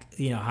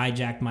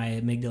hijack my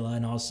amygdala,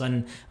 and all of a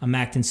sudden I'm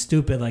acting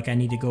stupid, like I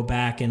need to go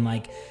back and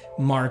like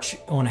march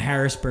on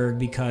Harrisburg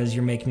because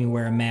you're making me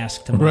wear a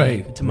mask to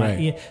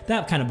my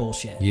that kind of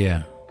bullshit.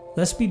 Yeah.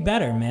 Let's be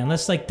better, man.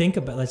 Let's like think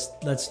about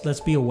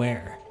let's be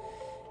aware.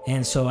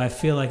 And so I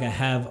feel like I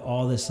have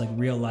all this like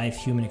real life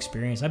human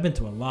experience. I've been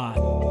through a lot.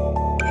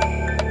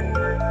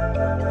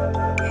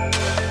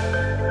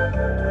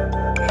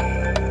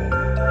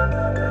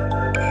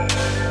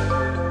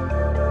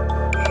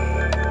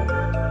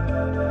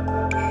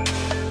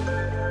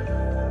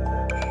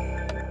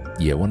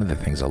 Yeah, one of the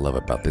things I love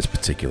about this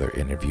particular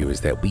interview is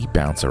that we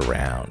bounce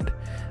around,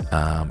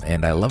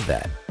 and I love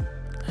that.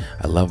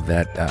 I love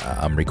that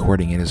I'm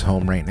recording in his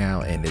home right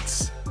now, and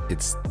it's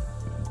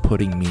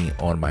putting me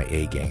on my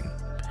A game.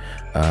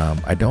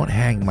 I don't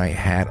hang my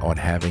hat on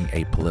having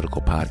a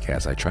political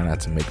podcast. I try not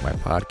to make my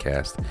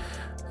podcast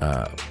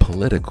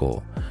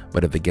political,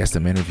 but if the guest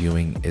I'm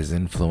interviewing is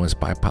influenced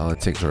by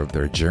politics, or if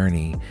their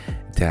journey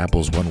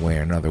dabbles one way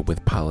or another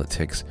with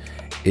politics,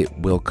 it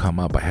will come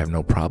up. I have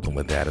no problem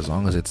with that, as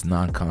long as it's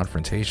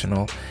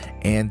non-confrontational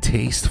and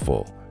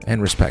tasteful and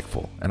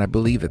respectful. And I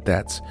believe that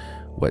that's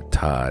what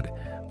Todd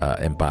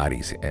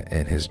embodies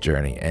in his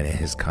journey and in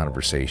his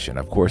conversation.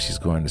 Of course, he's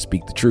going to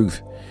speak the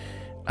truth,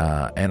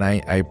 and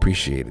I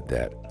appreciated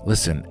that.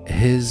 Listen,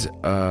 his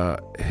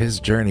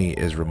journey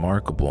is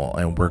remarkable,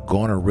 and we're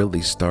going to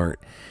really start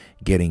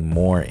getting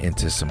more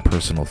into some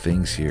personal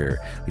things here.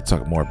 We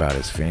talk more about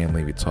his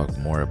family. We talk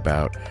more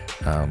about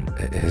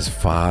his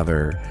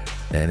father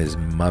and his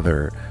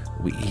mother.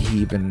 He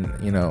even,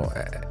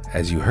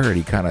 as you heard,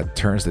 he kind of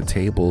turns the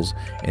tables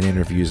and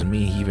interviews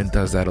me. He even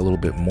does that a little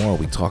bit more.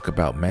 We talk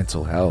about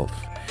mental health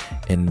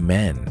in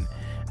men.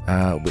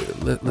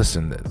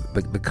 Listen,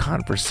 the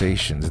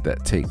conversations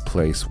that take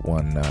place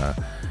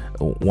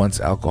once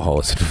alcohol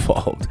is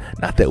involved.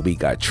 Not that we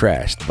got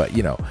trashed, but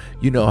you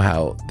know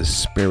how the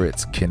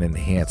spirits can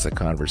enhance a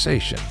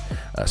conversation.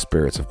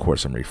 Spirits, of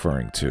course, I'm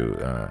referring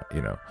to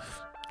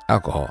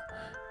alcohol.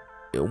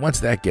 Once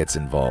that gets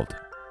involved,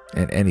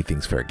 and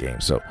anything's fair game.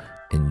 So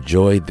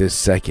enjoy this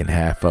second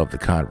half of the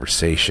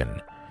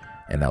conversation,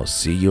 and I'll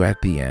see you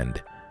at the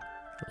end.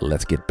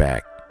 Let's get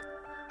back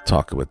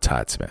talking with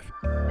Todd Smith.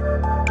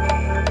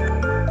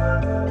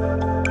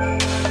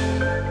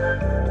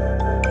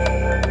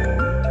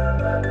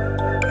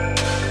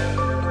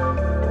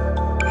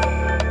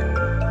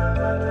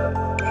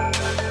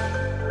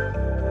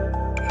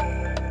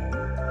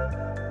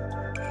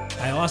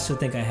 I also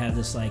think I have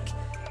this like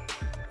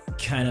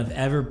kind of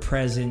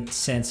ever-present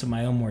sense of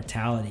my own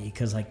mortality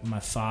because like my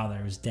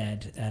father was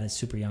dead at a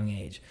super young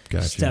age.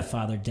 Gotcha.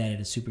 Stepfather dead at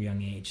a super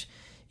young age.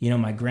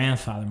 My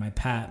grandfather, my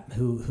pap,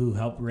 who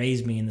helped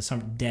raise me in the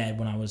summer, dead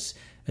when I was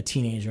a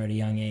teenager at a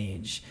young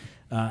age.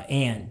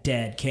 Aunt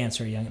dead,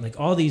 cancer, young, like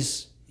all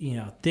these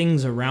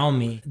things around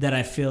me that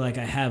I feel like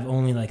I have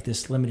only like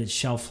this limited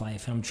shelf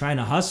life, and I'm trying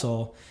to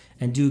hustle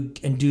and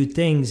do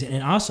things,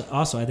 and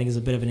also I think is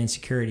a bit of an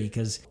insecurity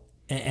because,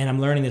 and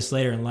I'm learning this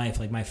later in life.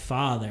 Like my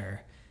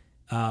father,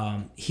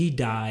 he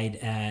died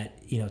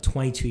at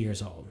 22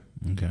 years old.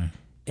 Okay,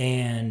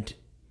 and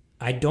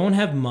I don't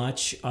have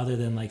much other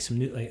than like some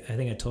new, like I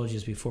think I told you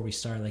this before we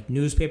started, like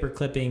newspaper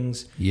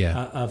clippings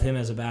of him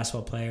as a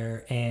basketball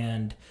player,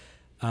 and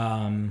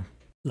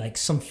like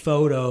some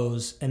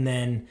photos. And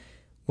then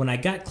when I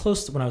got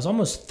close to, when I was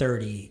almost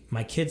 30,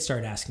 my kids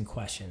started asking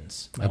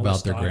questions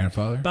about their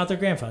grandfather. About their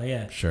grandfather,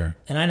 yeah. Sure.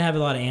 And I didn't have a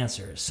lot of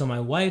answers. So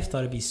my wife thought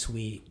it'd be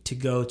sweet to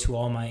go to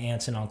all my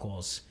aunts and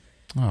uncles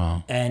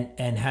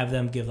and have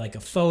them give like a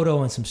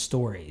photo and some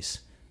stories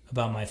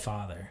about my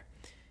father.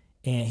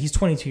 And he's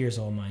 22 years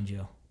old, mind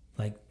you.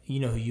 Like, you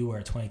know who you were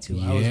at 22.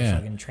 Yeah. I was a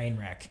fucking train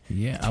wreck.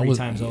 Yeah, three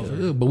times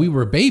over. But we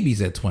were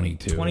babies at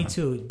 22.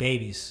 22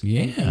 babies.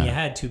 Yeah. And you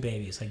had two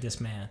babies, like this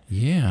man.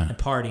 Yeah. And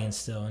partying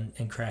still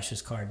and crashed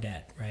his car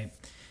dead, right?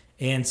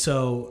 And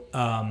so,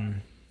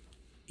 I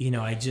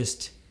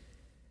just,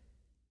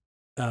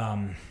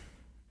 yeah,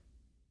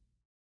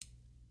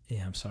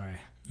 I'm sorry.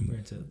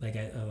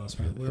 I lost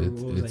my.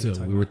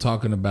 We were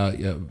talking about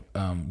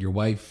your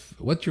wife.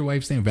 What's your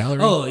wife's name?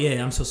 Valerie. Oh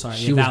yeah, I'm so sorry.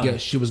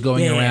 She was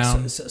going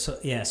around.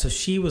 So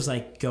she was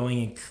like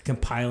going and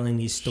compiling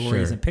these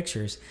stories and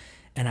pictures,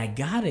 and I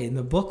got it. And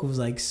the book was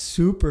like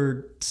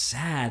super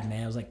sad,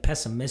 man. It was like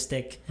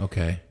pessimistic.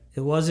 Okay.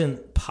 It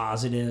wasn't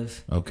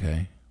positive.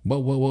 Okay. What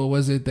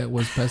was it that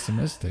was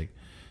pessimistic?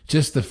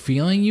 Just the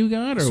feeling you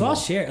got, or so I'll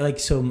share. Like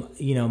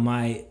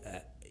my.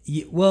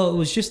 Well, it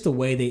was just the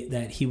way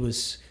that he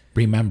was.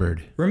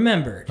 Remembered.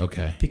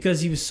 Okay. Because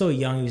he was so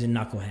young, he was a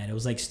knucklehead. It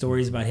was like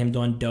stories about him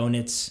doing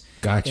donuts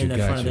in the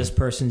front of this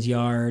person's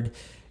yard.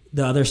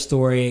 The other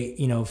story,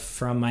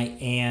 from my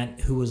aunt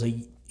who was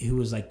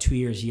like 2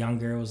 years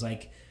younger, it was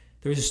like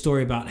there was a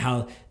story about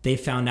how they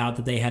found out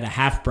that they had a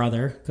half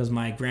brother because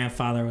my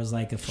grandfather was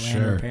like a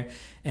philanderer. Sure.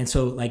 And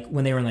so like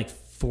when they were in like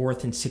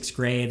 4th and 6th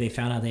grade, they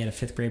found out they had a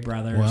 5th grade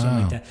brother or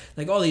something like that.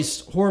 Like all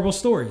these horrible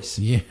stories.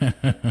 Yeah.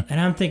 And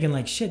I'm thinking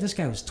like, shit, this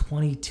guy was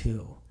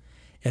 22.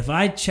 If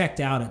I checked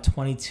out at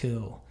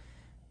 22,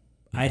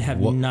 I'd have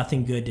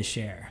nothing good to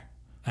share.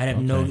 I'd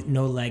have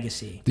no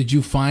legacy. Did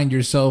you find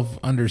yourself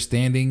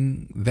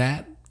understanding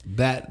that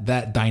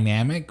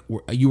dynamic?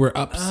 You were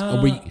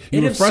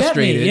you were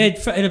frustrated.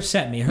 It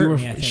upset me. It hurt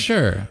me. I think.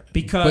 Sure,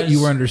 because but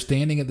you were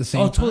understanding at the same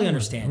time. Oh, totally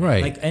understanding.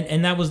 Right. Like,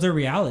 and that was their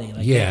reality.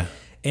 Like, yeah.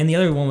 And the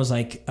other one was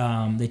like,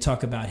 they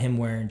talk about him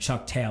wearing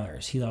Chuck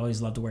Taylors. He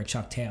always loved to wear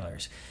Chuck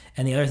Taylors.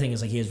 And the other thing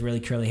is like he has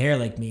really curly hair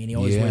like me, and he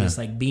always wore this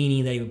like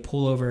beanie that he would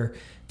pull over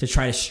to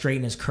try to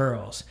straighten his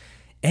curls.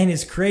 And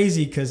it's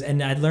crazy because,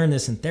 and I learned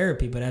this in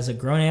therapy, but as a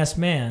grown ass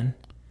man,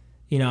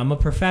 I'm a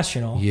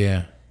professional.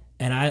 Yeah.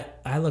 And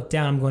I look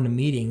down, I'm going to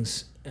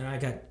meetings, and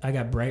I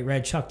got bright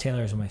red Chuck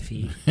Taylors on my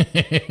feet,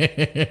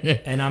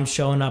 and I'm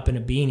showing up in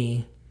a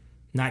beanie.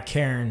 Not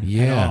caring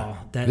at all.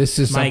 That this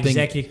is my something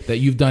executive that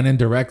you've done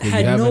indirectly.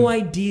 Had no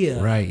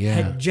idea. Right,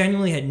 yeah.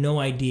 Genuinely had no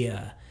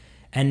idea.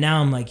 And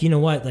now I'm like, you know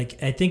what?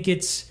 Like, I think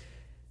it's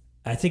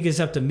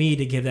up to me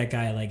to give that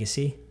guy a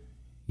legacy.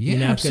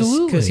 Yeah,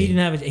 absolutely. Because he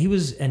didn't have it. He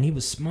was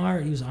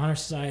smart. He was honor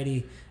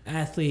society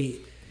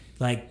athlete.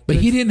 Like, but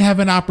he didn't have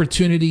an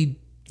opportunity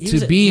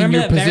to be in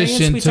your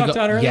position we to talked go.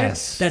 about earlier?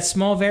 Yes, that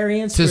small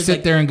variance to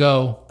sit there and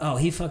go. Oh,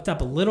 he fucked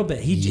up a little bit.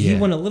 He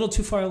went a little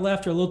too far to the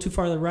left or a little too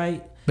far to the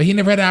right. But he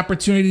never had an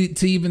opportunity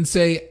to even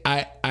say,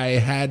 I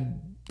had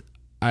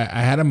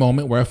a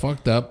moment where I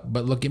fucked up,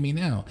 but look at me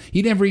now.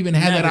 He never even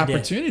had that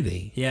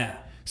opportunity. Yeah.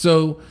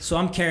 So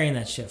I'm carrying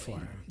that shit for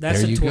him.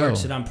 That's a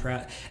torch that I'm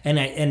proud.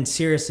 And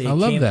seriously, I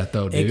love that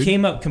though, dude. It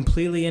came up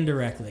completely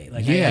indirectly.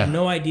 Like I had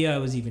no idea I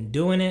was even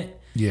doing it.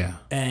 Yeah.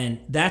 And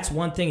that's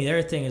one thing. The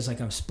other thing is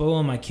like I'm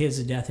spoiling my kids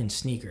to death in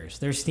sneakers.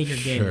 Their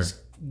sneaker game is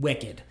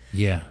wicked.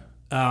 Yeah.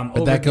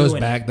 But that goes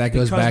back. That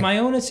goes because back. my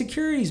own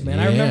insecurities, man.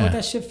 Yeah. I remember what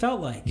that shit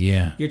felt like.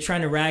 Yeah. You're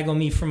trying to rag on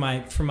me for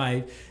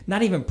my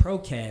not even pro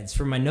kids,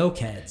 for my no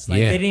kids. Like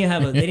Yeah. they didn't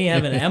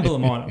have an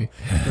emblem on them,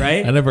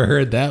 right? I never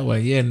heard that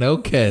way. Yeah, no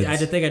kids. I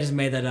just think I just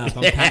made that up.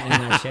 I'm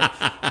patenting that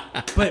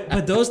shit.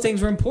 But those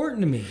things were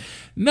important to me.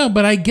 No,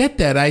 but I get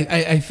that.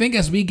 I think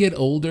as we get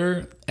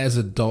older, as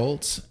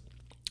adults,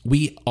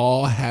 we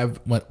all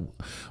have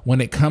when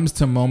it comes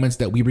to moments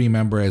that we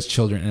remember as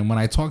children. And when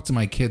I talk to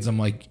my kids, I'm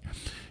like,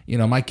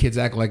 my kids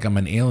act like I'm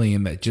an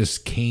alien that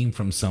just came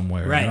from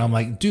somewhere. Right. And I'm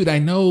like, dude, I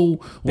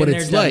know what Been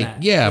it's there, done like.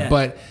 that. Yeah, Yeah.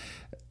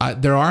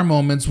 but there are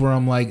moments where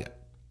I'm like,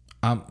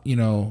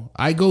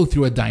 I go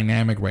through a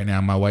dynamic right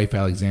now. My wife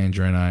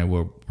Alexandra and I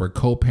we're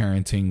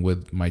co-parenting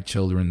with my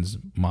children's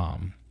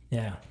mom.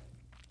 Yeah.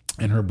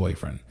 And her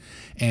boyfriend.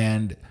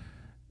 And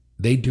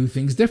they do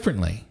things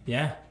differently.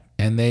 Yeah.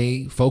 And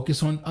they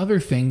focus on other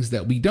things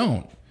that we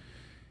don't.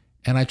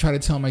 And I try to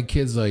tell my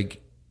kids, like,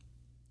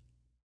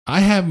 I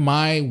have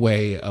my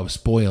way of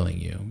spoiling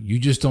you. You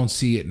just don't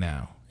see it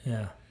now.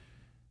 Yeah.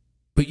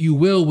 But you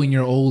will when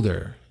you're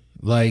older.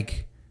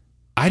 Like,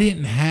 I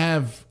didn't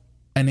have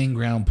an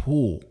in-ground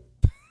pool.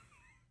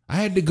 I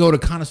had to go to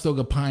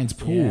Conestoga Pines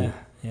pool.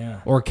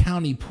 Yeah. Or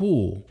county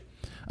pool.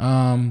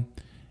 And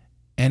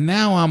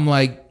now I'm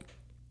like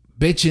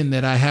bitching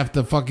that I have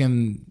to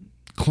fucking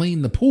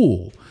clean the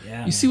pool.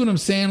 Yeah. You see what I'm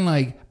saying?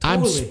 Like,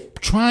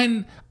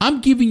 Totally.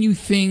 I'm giving you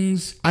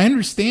things. I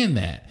understand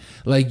that.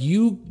 Like,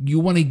 you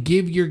want to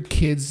give your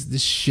kids the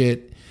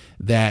shit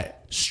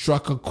that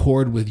struck a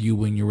chord with you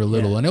when you were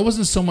little. Yeah. And it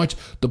wasn't so much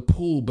the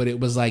pool, but it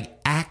was like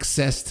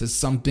access to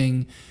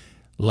something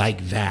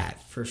like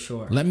that. For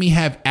sure. Let me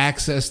have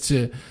access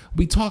to,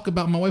 we talk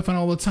about, my wife and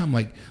I all the time,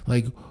 like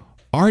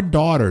our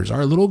daughters,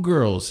 our little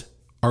girls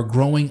are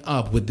growing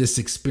up with this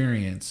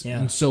experience. Yeah.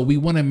 And so we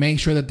want to make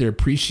sure that they're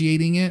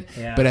appreciating it,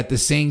 Yeah. but at the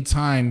same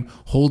time,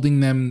 holding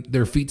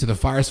their feet to the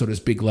fire, so to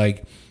speak.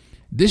 Like,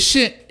 this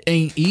shit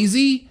ain't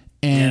easy.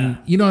 And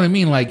you know what I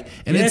mean? Like,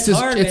 and Yeah, it's just,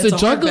 hard, it's man. a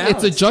juggle. hard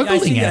It's a balance.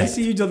 juggling I act.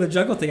 see you doing the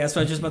juggle thing. That's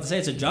what I was just about to say.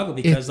 It's a juggle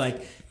because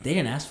like they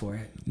didn't ask for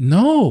it.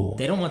 No.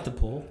 They don't want the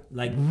pool.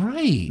 Like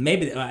Right.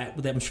 maybe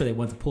I'm sure they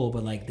want the pool,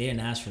 but like they didn't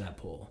ask for that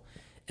pool.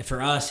 And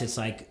for us, it's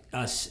like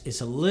us.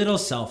 It's a little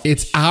selfish.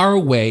 It's our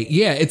way.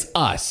 Yeah, it's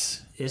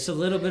us. It's a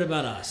little bit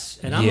about us.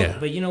 And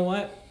but you know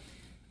what?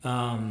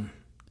 I'm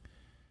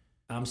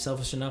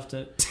selfish enough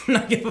to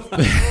not give a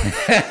fuck.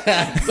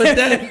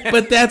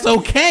 But that's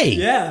okay.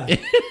 Yeah.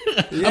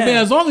 I mean,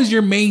 as long as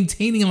you're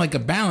maintaining like a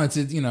balance,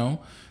 it's,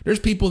 there's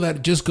people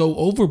that just go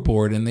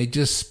overboard and they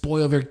just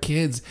spoil their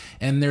kids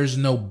and there's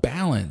no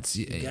balance.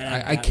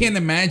 I can't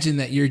imagine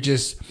that you're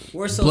just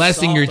so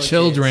blessing soft your on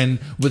children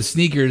with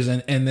sneakers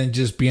and then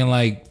just being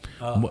like,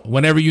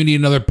 whenever you need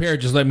another pair,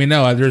 just let me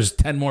know. There's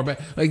 10 more.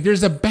 Like,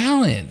 there's a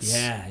balance.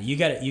 Yeah, you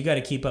got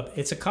to keep up.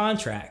 It's a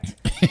contract.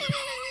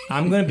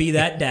 I'm going to be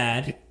that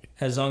dad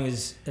as long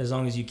as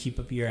you keep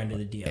up your end of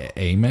the deal.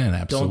 Amen.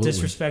 Absolutely. Don't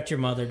disrespect your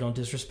mother. Don't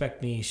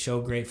disrespect me.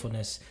 Show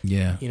gratefulness.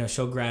 Yeah.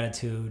 Show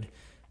gratitude.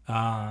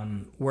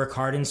 Work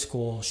hard in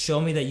school. Show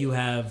me that you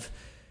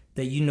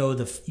know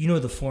the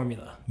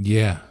formula.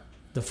 Yeah.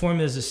 The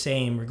formula is the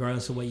same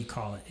regardless of what you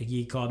call it.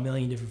 You call it a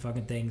million different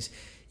fucking things.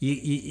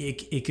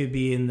 It could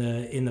be in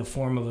the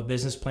form of a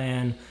business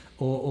plan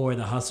or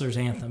the hustler's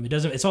anthem.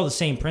 It's all the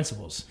same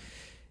principles.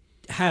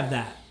 Have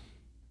that.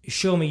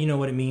 Show me you know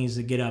what it means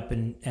to get up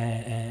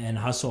and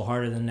hustle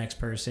harder than the next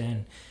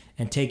person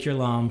and take your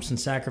lumps and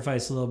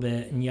sacrifice a little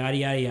bit and yada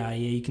yada yada.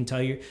 You can tell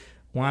your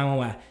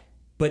why.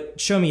 But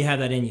show me you have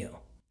that in you.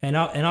 And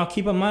I'll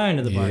keep a mind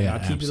of the bargain. I'll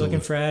keep you looking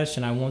fresh,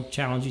 and I won't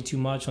challenge you too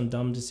much on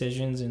dumb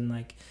decisions. And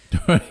like,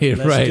 let's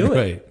do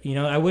it.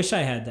 I wish I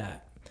had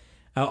that.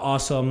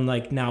 I'm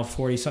like now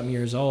 40 something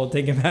years old.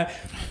 Thinking about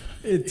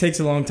it takes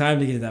a long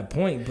time to get to that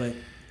point, but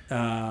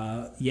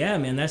yeah,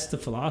 man, that's the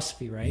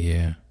philosophy, right?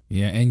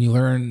 Yeah, and you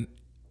learn,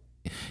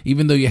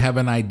 even though you have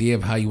an idea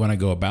of how you want to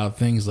go about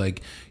things,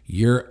 like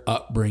your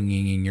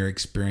upbringing and your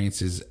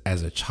experiences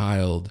as a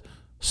child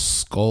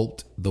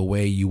sculpt the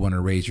way you want to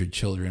raise your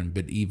children,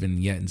 but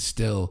even yet and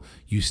still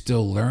you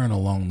still learn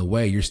along the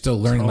way. You're still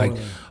learning like,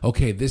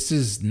 okay, this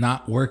is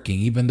not working.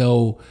 Even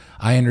though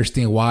I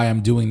understand why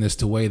I'm doing this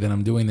the way that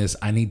I'm doing this,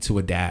 I need to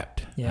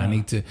adapt. I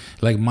need to,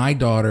 like, my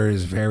daughter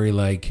is very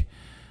like,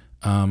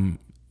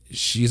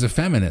 she's a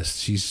feminist.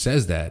 She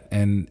says that,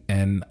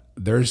 and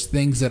there's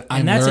things that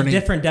I'm learning. And that's a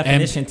different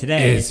definition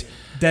today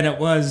than it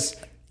was.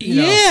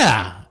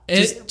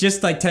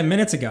 Just like 10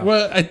 minutes ago.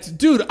 Well,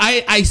 dude,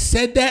 I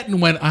said that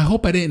and went, I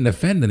hope I didn't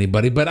offend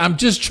anybody, but I'm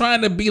just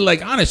trying to be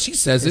like honest. She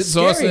says it's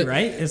it. Scary, so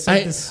right? It's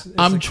like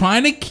I'm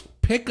trying to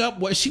pick up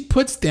what she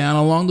puts down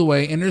along the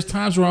way. And there's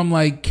times where I'm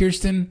like,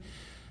 Kirsten,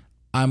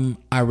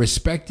 I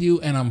respect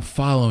you and I'm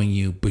following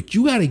you, but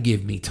you got to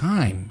give me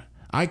time.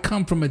 I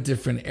come from a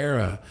different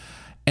era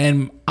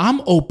and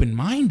I'm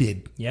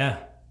open-minded. Yeah.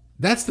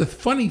 That's the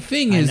funny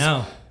thing is, I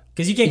know.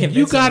 Because you can't convince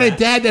you got a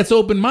dad that's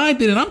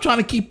open-minded, and I'm trying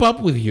to keep up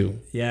with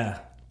you. Yeah,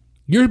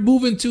 you're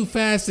moving too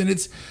fast, and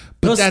it's.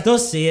 But they'll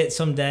see it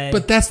someday.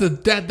 But that's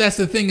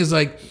the thing is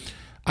like,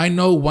 I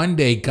know one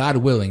day, God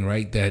willing,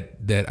 right,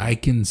 that I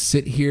can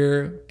sit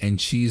here and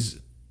she's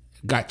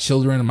got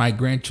children and my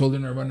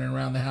grandchildren are running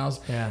around the house,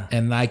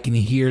 and I can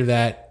hear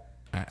that.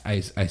 I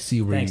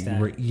see where Thanks, Dad.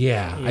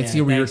 I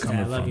see where you're coming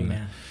Dad. Love from. you,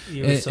 man.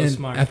 You were so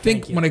smart. I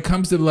think when it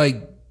comes to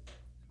like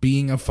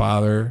being a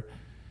father,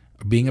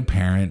 being a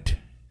parent,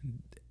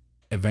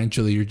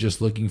 eventually you're just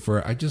looking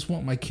for, I just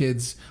want my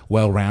kids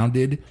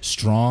well-rounded,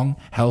 strong,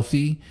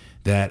 healthy,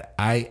 that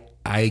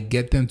I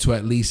get them to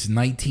at least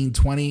 19,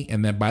 20,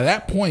 and then by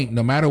that point,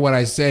 no matter what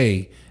I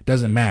say,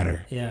 doesn't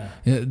matter. Yeah.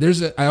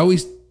 I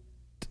always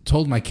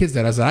told my kids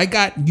that. I said, I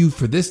got you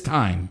for this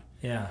time.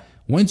 Yeah.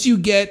 Once you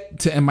get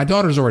to, and my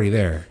daughter's already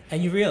there.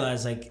 And you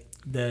realize like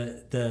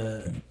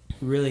the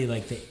really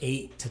like the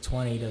 8 to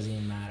 20 doesn't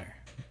even matter.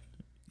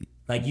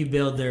 Like you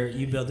build their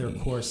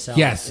core self.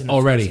 Yes, in the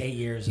already. first 8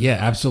 years. Yeah,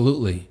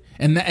 absolutely.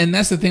 And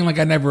that's the thing. Like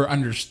I never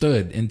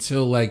understood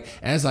until like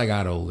as I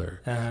got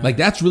older. Like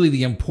that's really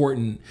the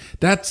important.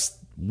 That's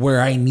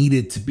where I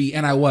needed to be,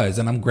 and I was,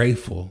 and I'm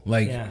grateful.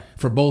 Like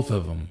for both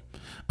of them.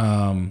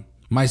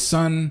 My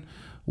son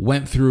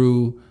went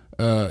through.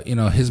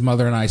 His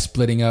mother and I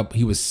splitting up.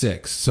 He was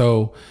 6,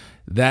 so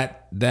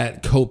that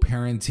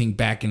co-parenting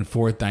back and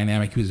forth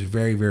dynamic. He was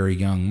very, very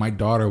young. My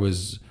daughter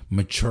was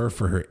mature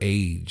for her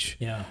age.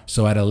 Yeah.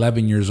 So at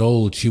 11 years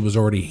old, she was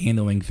already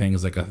handling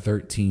things like a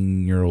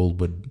 13-year-old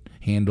would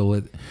handle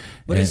it.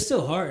 But it's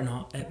still hard,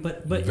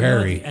 but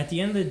very. At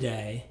the end of the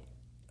day,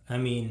 I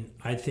mean,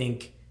 I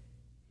think,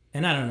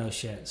 and I don't know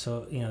shit.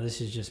 So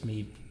this is just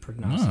me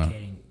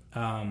prognosticating.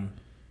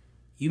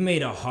 You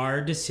made a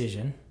hard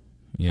decision.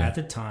 At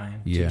the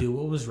time to do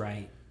what was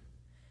right,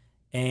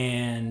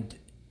 and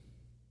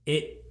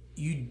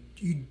you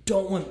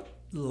don't want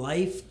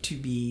life to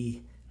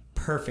be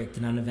perfect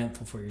and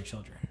uneventful for your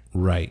children.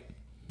 Right.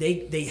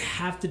 They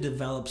have to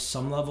develop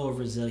some level of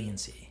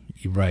resiliency.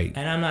 Right.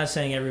 And I'm not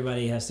saying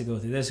everybody has to go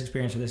through this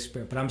experience or this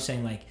experience, but I'm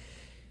saying like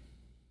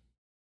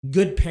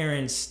good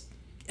parents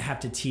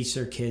have to teach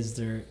their kids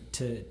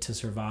to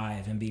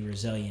survive and be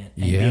resilient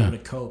and be able to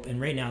cope.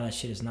 And right now that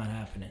shit is not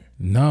happening.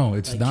 No,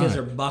 it's not. Kids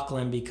are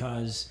buckling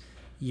because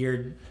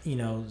you're,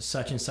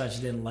 such and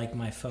such didn't like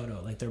my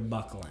photo. Like they're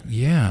buckling.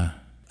 Yeah.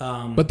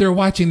 But they're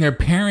watching their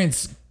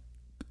parents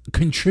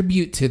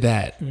contribute to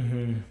that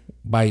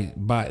by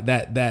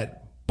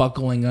that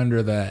buckling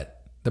under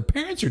that. The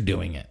parents are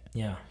doing it.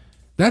 Yeah.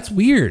 That's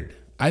weird.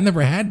 I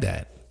never had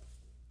that.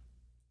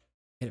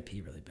 I gotta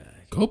pee really bad.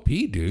 Go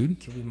pee, dude.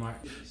 Can we mark?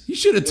 You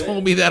should have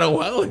told me that a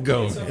while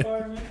ago. So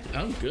far, man?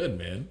 I'm good,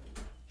 man.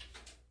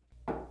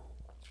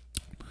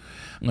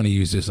 I'm going to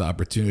use this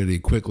opportunity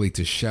quickly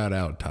to shout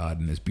out Todd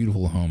in his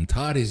beautiful home.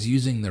 Todd is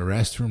using the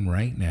restroom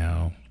right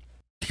now.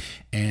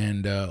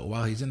 And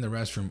while he's in the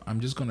restroom, I'm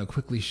just going to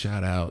quickly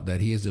shout out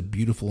that he has a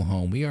beautiful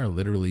home. We are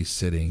literally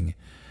sitting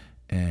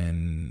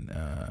in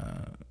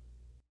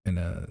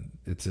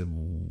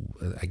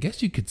I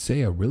guess you could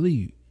say a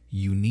really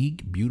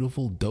unique,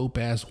 beautiful,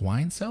 dope-ass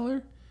wine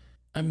cellar.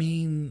 I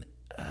mean,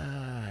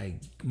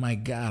 my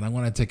God, I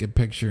want to take a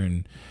picture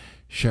and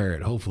share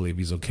it, hopefully, if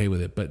he's okay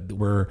with it. But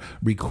we're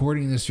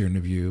recording this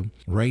interview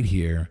right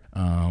here.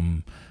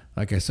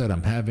 Like I said,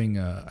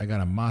 I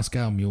got a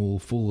Moscow Mule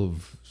full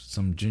of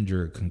some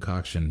ginger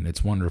concoction.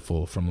 It's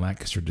wonderful, from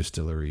Lancaster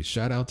Distilleries.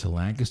 Shout out to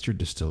Lancaster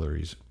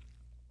Distilleries.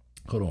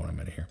 Hold on a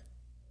minute here.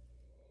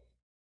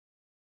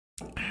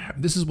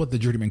 This is what the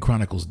Journeyman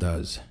Chronicles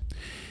does.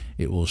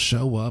 It will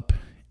show up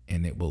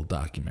and it will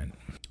document.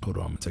 Hold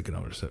on, I'm going to take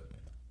another sip.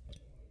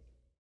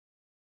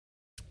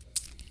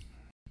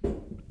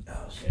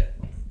 Oh, shit.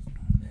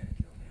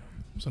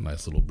 It's a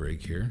nice little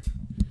break here.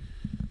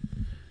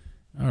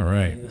 All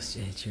right.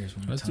 Cheers.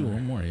 Let's do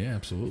one more. Yeah,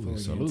 absolutely.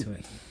 Salute.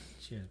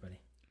 Cheers, buddy.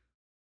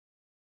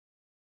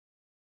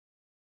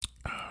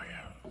 Oh,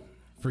 yeah.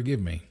 Forgive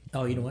me.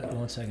 Oh, you know what?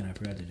 1 second. I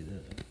forgot to do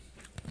this.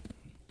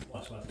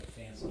 Watch the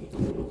fancy.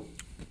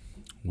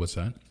 What's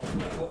that?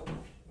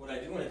 What I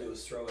do want to do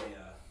is throw a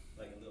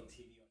little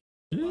TV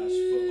on. Watch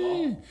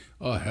football.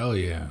 Oh, hell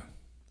yeah.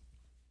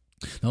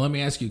 Now, let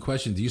me ask you a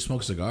question. Do you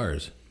smoke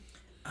cigars?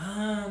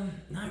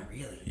 Not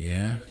really.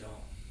 Yeah? I don't.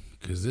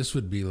 Because this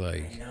would be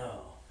like... I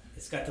know.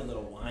 It's got the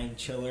little wine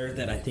chiller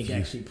that I think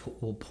actually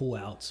will pull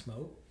out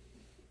smoke.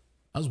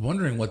 I was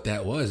wondering what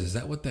that was. Is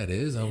that what that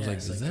is? I was like,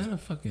 is that a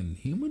fucking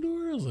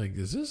humidor? I was like,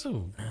 is this a...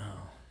 No.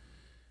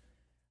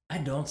 I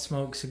don't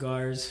smoke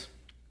cigars.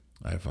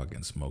 I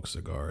fucking smoke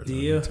cigars. Do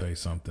you? Let me tell you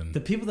something. The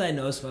people that I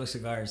know smoke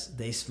cigars,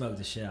 they smoke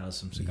the shit out of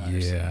some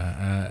cigars.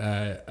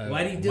 Yeah.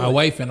 Why do you do it? My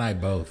wife and I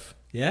both.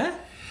 Yeah?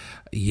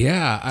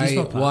 Yeah.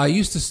 I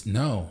used to...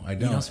 No, I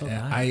don't. You don't smoke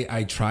pot?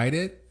 I tried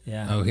it.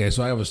 Yeah. Okay,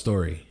 so I have a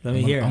story. Let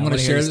me hear. I'm going to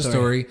share the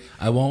story.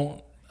 I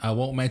won't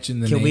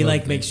mention the name. Can we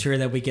make sure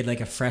that we get like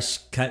a fresh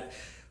cut?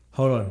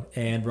 Hold on.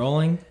 And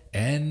rolling?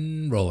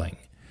 And rolling.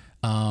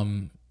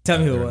 Tell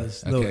me who it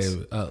was. Okay.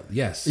 Lewis.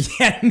 Yes.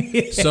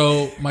 Yeah.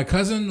 So my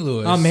cousin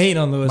Lewis. I'm hating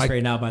on Lewis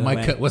right now, by the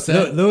way. What's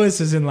that?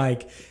 Lewis is in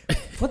like,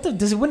 when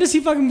does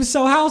he fucking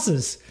sell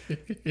houses?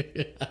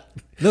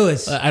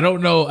 Lewis, I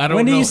don't know.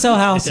 when do you sell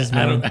houses,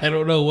 man? I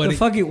don't know what.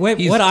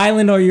 What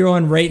island are you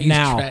on right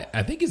now?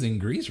 I think he's in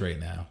Greece right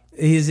now.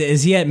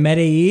 Is he at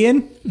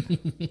Medellin?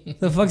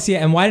 The fuck's he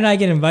at? And why didn't I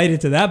get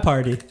invited to that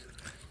party?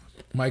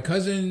 My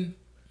cousin.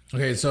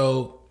 Okay,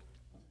 so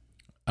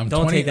I'm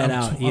Don't 20, take that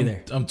I'm, out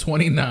either. I'm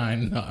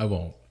 29. No, I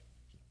won't.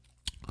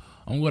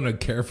 I'm going to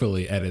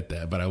carefully edit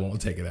that, but I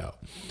won't take it out.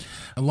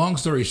 A long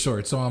story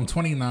short, so I'm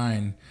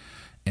 29,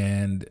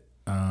 and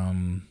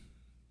I'm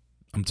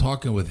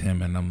talking with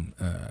him, and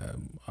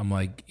I'm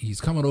like,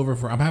 he's coming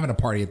over I'm having a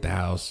party at the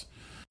house,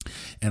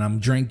 and I'm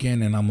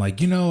drinking, and I'm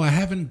like,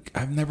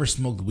 I've never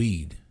smoked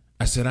weed.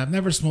 I said, I've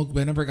never smoked,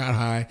 but I never got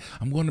high.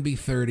 I'm going to be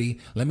 30.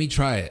 Let me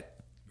try it.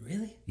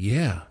 Really?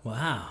 Yeah.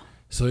 Wow.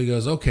 So he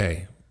goes,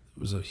 okay. It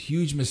was a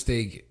huge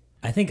mistake.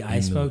 I think I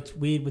smoked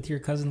weed with your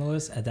cousin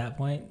Lewis at that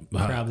point,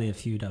 probably a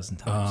few dozen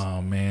times.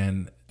 Oh,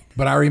 man.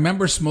 But I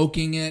remember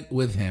smoking it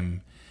with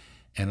him,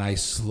 and I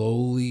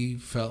slowly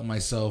felt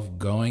myself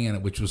going,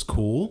 which was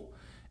cool.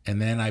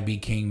 And then I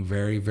became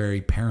very,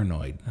 very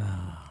paranoid.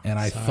 And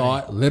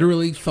I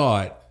literally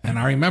thought, and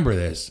I remember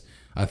this,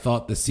 I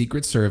thought the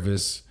Secret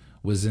Service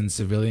was in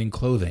civilian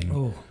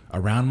clothing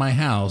around my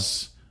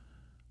house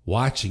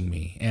watching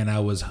me, and I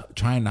was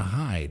trying to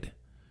hide.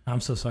 I'm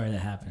so sorry that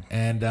happened.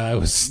 And I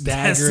was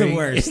staggering. That's the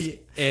worst.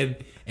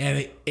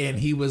 and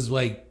he was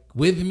like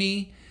with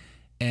me,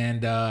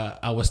 and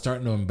I was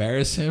starting to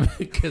embarrass him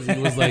because he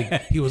was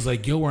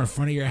like, yo, we're in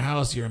front of your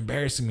house, you're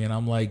embarrassing me. And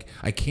I'm like,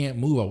 I can't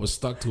move. I was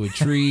stuck to a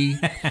tree.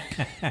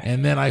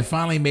 And then I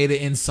finally made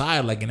it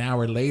inside like an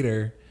hour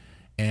later,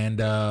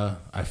 and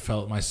I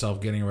felt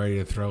myself getting ready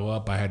to throw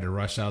up. I had to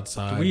rush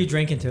outside. What were you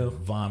drinking to?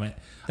 Vomit.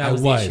 That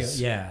was the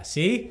issue. Yeah.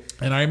 See?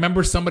 And I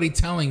remember somebody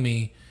telling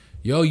me,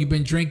 yo, you've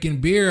been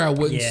drinking beer. I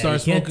wouldn't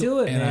start smoking. You can't do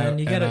it, man.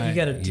 You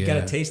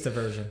gotta taste the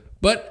version.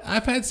 But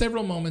I've had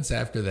several moments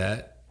after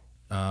that,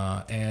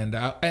 and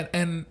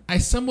I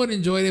somewhat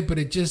enjoyed it, but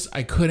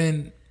I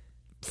couldn't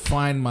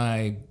find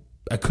I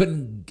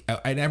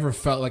never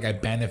felt like I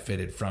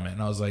benefited from it,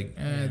 and I was like,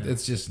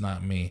 it's just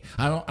not me.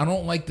 I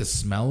don't like the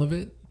smell of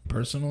it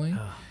personally,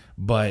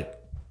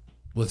 but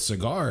with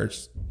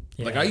cigars,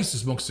 like I used to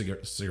smoke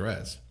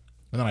cigarettes,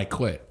 and then I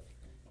quit.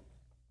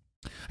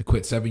 I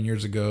quit 7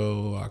 years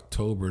ago,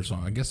 October, so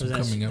I guess I'm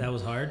coming up. That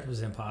was hard?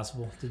 Was it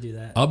impossible to do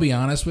that? I'll be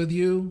honest with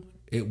you.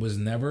 It was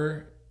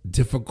never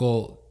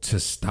difficult to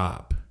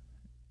stop.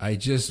 I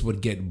just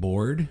would get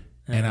bored,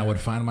 and I would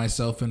find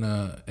myself in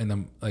a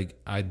like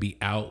I'd be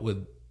out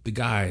with the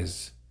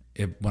guys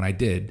when I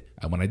did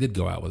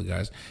go out with the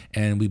guys,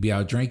 and we'd be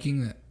out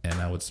drinking, and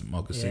I would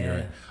smoke a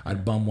cigarette.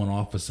 I'd bum one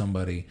off with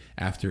somebody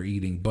after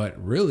eating, but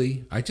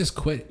really, I just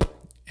quit,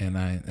 and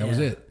that was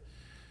it.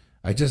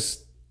 I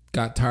just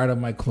got tired of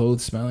my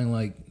clothes smelling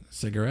like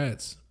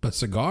cigarettes, but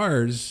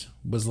cigars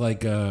was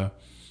like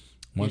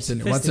once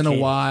in a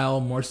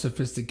while, more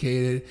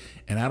sophisticated,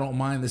 and I don't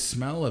mind the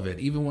smell of it.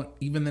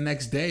 Even the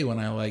next day when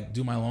I like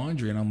do my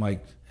laundry and I'm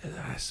like,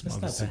 I smell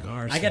the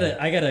cigar. I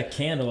got a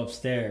candle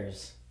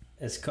upstairs.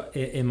 It's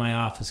in my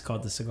office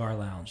called the Cigar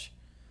Lounge.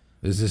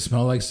 Does it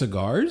smell like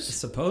cigars? It's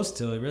supposed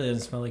to. It really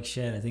doesn't smell like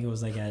shit. I think it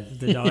was like at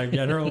the Dollar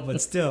General,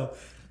 but still,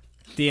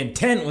 the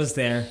intent was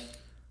there.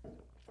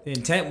 The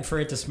intent for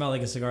it to smell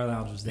like a cigar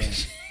lounge was there.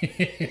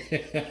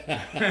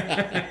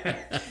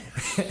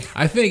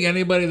 I think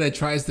anybody that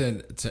tries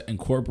to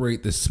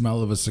incorporate the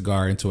smell of a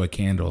cigar into a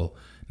candle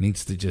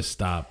needs to just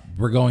stop.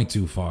 We're going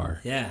too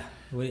far. Yeah.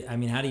 I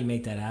mean, how do you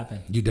make that happen?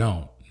 You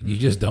don't. You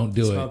just don't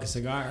do Smoke a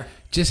cigar.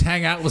 Just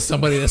hang out with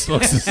somebody that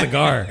smokes a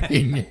cigar.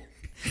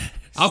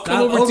 I'll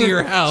come over to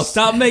your house.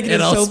 Stop making it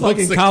so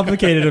fucking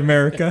complicated,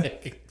 America.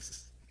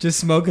 Just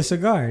smoke a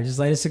cigar. Just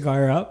light a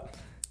cigar up,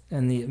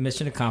 and the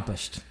mission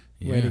accomplished.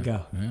 Way to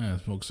go. Yeah,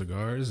 smoke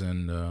cigars,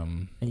 and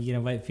you can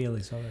invite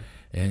Felix over.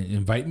 And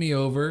invite me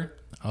over.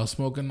 I'll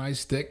smoke a nice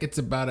stick. It's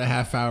about a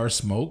half-hour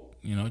smoke.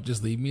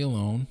 Just leave me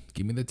alone.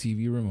 Give me the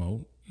TV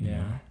remote. You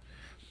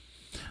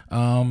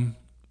know.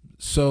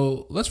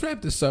 So let's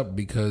wrap this up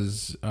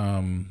because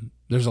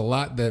there's a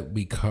lot that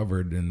we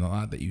covered and a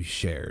lot that you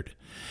shared.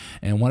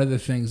 And one of the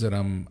things that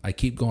I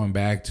keep going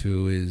back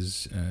to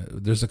is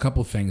there's a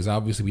couple things.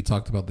 Obviously, we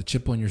talked about the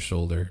chip on your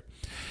shoulder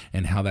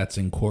and how that's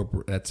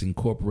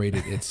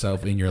incorporated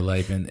itself in your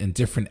life in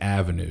different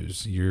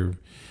avenues.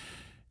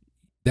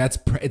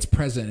 It's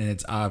present and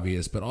it's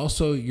obvious, but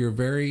also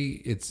when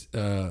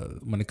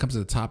it comes to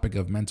the topic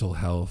of mental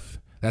health,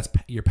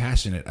 you're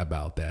passionate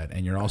about that,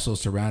 and you're also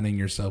surrounding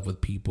yourself with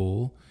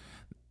people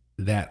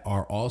that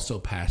are also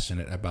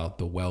passionate about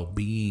the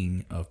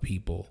well-being of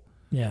people.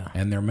 Yeah.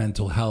 And their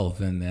mental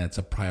health, and that's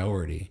a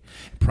priority.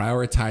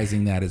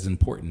 Prioritizing that is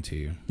important to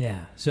you.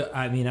 Yeah. So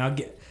I mean, I'll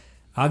get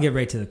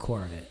right to the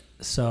core of it.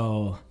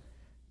 So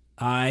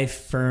I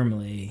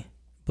firmly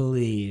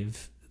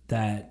believe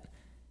that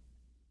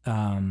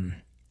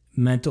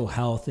mental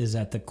health is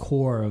at the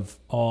core of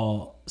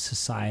all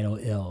societal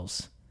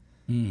ills.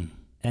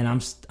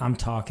 And I'm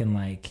talking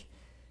like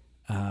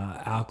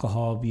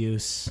alcohol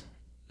abuse,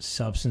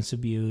 substance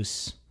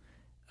abuse,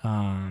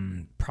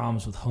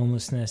 problems with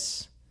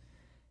homelessness,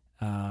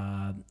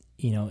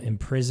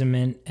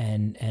 imprisonment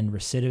and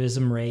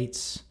recidivism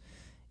rates.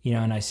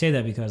 And I say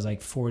that because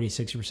like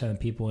 40-60% of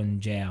people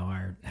in jail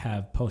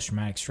have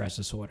post-traumatic stress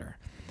disorder.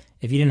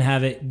 If you didn't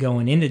have it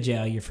going into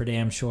jail, you're for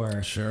damn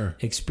sure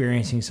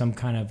experiencing some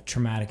kind of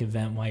traumatic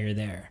event while you're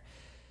there.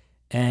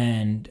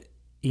 And,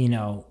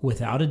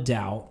 without a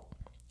doubt,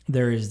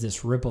 there is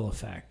this ripple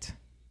effect,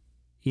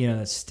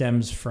 that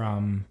stems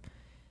from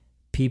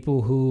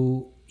people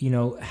who,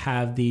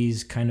 have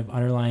these kind of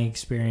underlying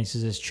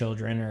experiences as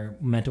children or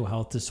mental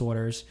health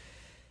disorders.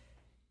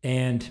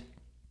 And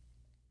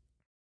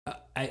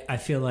I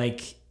feel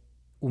like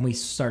when we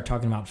start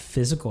talking about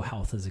physical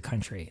health as a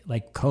country,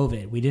 like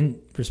COVID, we didn't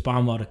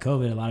respond well to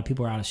COVID. A lot of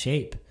people are out of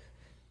shape.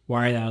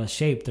 Why are they out of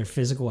shape? Their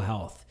physical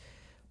health.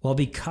 Well,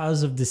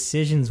 because of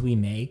decisions we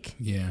make.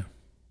 Yeah.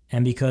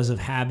 And because of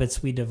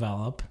habits we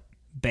develop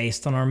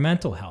based on our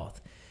mental health.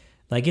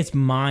 Like it's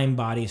mind,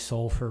 body,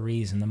 soul for a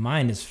reason. The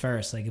mind is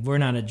first. Like if we're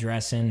not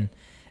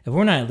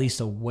at least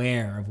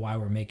aware of why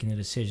we're making the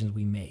decisions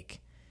we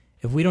make,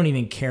 if we don't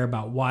even care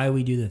about why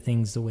we do the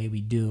things the way we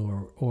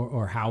do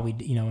or how we,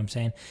 you know what I'm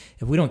saying?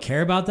 If we don't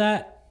care about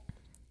that,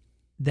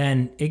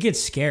 then it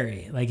gets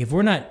scary. Like if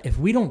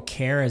we don't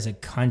care as a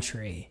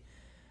country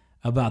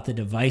about the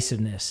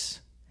divisiveness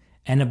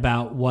and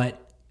about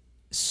what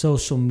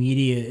social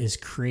media is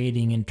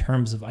creating in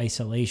terms of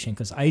isolation,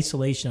 because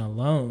isolation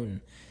alone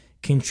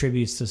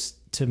contributes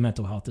to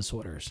mental health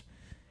disorders.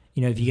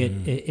 If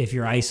you if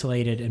you're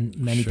isolated, and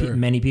many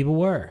people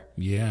were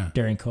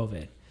during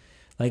COVID.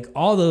 Like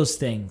all those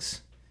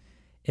things,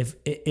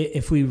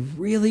 if we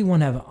really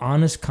want to have an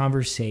honest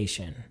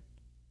conversation,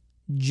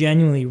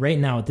 genuinely right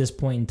now at this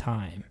point in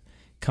time,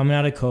 coming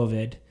out of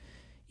COVID,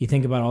 you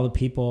think about all the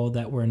people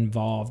that were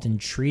involved in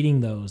treating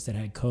those that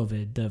had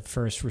COVID, the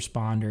first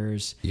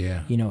responders,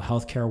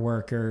 healthcare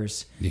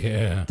workers.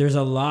 Yeah. There's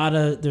a lot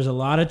of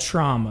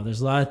trauma.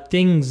 There's a lot of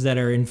things that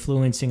are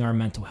influencing our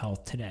mental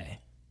health today.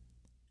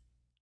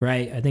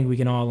 Right? I think we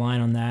can all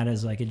align on that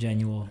as like a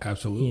genuine,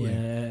 absolutely,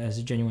 as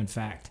a genuine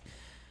fact.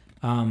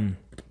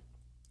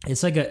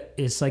 It's like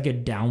a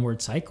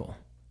downward cycle.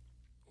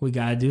 We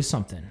got to do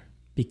something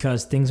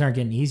because things aren't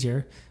getting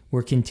easier.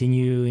 We're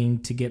continuing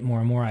to get more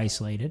and more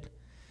isolated.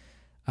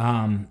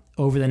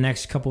 Over the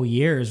next couple of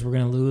years, we're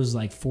going to lose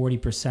like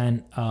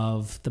 40%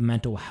 of the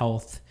mental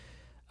health,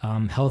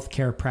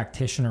 healthcare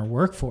practitioner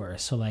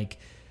workforce. So like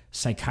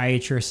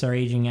psychiatrists are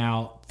aging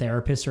out,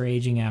 therapists are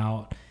aging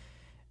out,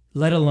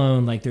 let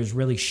alone like there's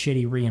really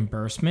shitty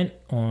reimbursement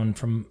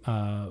from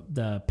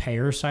the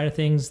payer side of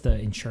things, the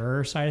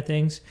insurer side of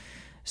things.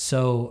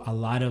 So a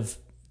lot of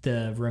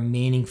the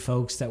remaining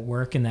folks that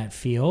work in that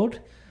field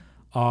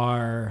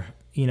are,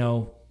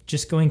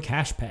 just going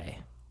cash pay,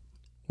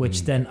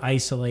 which then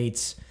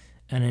isolates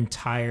an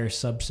entire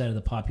subset of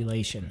the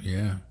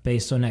population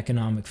based on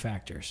economic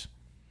factors,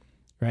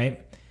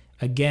 right?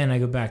 Again, I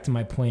go back to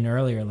my point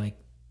earlier, like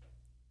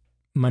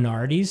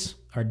minorities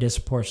are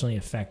disproportionately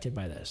affected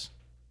by this.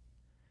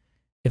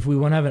 If we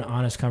want to have an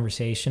honest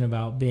conversation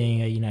about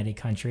being a united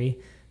country,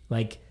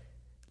 like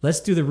let's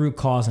do the root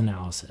cause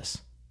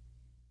analysis.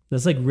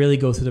 Let's like really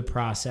go through the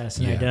process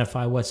and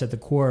identify what's at the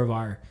core of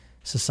our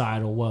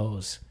societal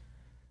woes.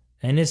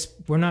 And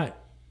we're not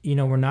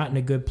in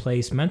a good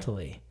place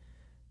mentally.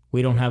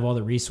 We don't have all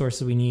the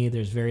resources we need.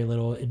 There's very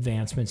little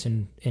advancements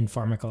in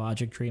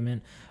pharmacologic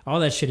treatment. All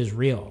that shit is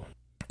real.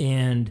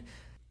 And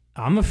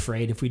I'm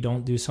afraid if we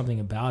don't do something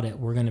about it,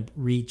 we're going to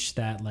reach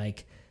that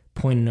like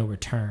point of no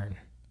return.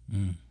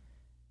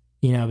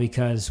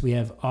 Because we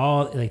have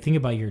all, like, think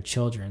about your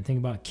children, think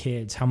about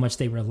kids, how much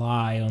they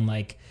rely on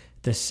like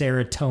the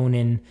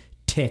serotonin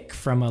tick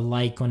from a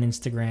like on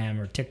Instagram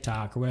or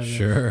TikTok or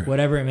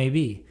whatever it may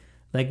be.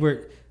 Like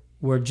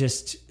we're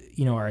just,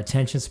 our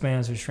attention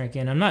spans are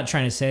shrinking. I'm not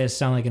trying to say this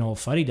sound like an old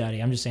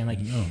fuddy-duddy. I'm just saying like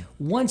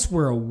once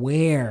we're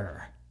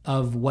aware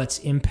of what's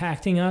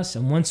impacting us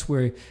and once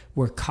we're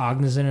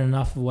cognizant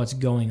enough of what's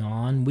going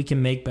on, we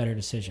can make better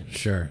decisions.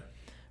 Sure.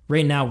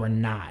 Right now we're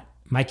not.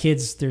 My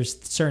kids,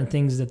 there's certain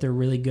things that they're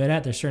really good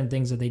at. There's certain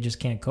things that they just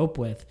can't cope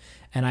with.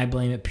 And I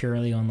blame it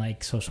purely on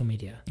like social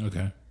media.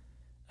 Okay.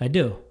 I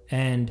do.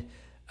 And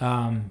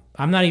I'm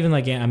not even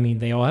like,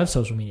 they all have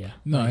social media.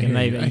 No, like,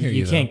 I hear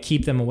you can't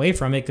keep them away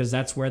from it because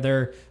that's where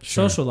their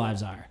social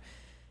lives are.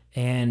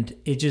 And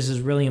it just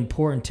is really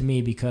important to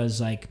me because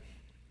like,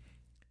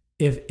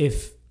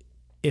 if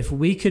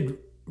we could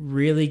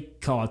really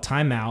call a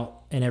timeout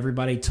and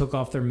everybody took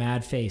off their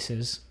mad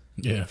faces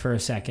for a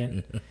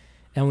second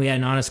and we had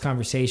an honest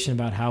conversation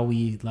about how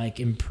we like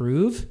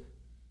improve,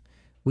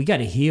 we got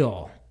to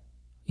heal.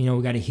 We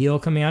got to heal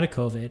coming out of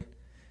COVID.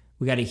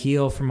 We got to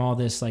heal from all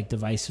this like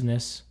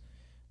divisiveness,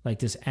 like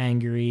this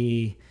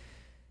angry.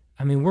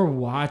 We're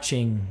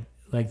watching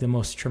like the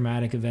most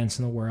traumatic events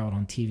in the world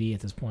on TV at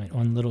this point,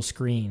 on little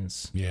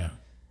screens. Yeah.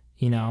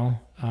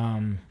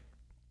 The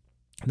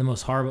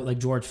most horrible, like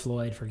George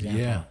Floyd, for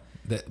example. Yeah.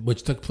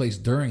 Which took place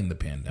during the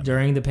pandemic.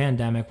 During the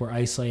pandemic, we're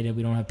isolated.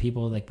 We don't have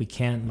people, like we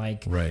can't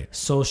like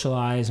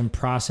socialize and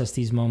process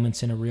these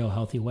moments in a real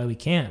healthy way. We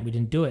can't. We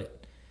didn't do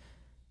it.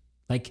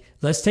 Like,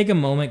 let's take a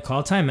moment,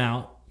 call time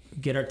out,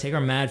 take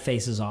our mad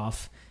faces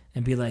off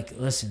and be like,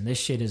 listen, this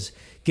shit is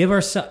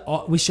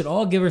we should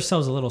all give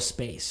ourselves a little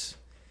space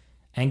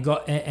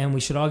and we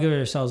should all give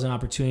ourselves an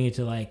opportunity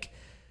to like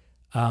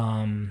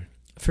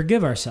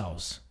forgive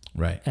ourselves.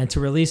 Right. And to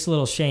release a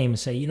little shame and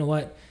say, you know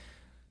what?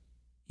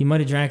 You might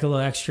have drank a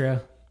little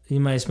extra.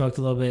 You might have smoked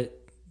a little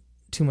bit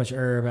too much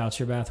herb out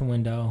your bathroom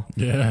window.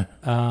 Yeah.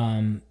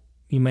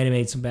 You might have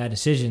made some bad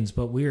decisions,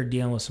 but we are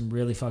dealing with some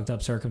really fucked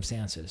up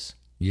circumstances.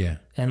 Yeah.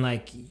 And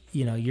like,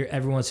 you know,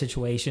 everyone's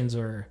situations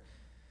are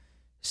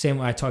same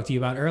way I talked to you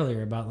about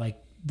earlier about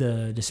like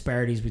the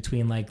disparities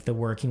between like the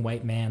working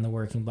white man, the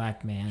working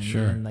black man.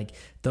 Sure. And like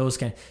those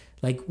kind,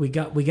 like we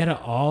got to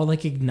all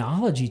like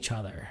acknowledge each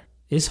other.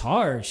 It's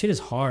hard. Shit is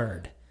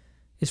hard.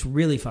 It's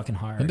really fucking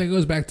hard. And that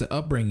goes back to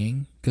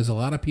upbringing, because a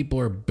lot of people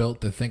are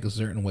built to think a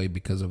certain way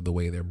because of the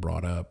way they're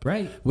brought up.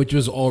 Right. Which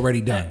was already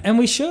done. And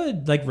we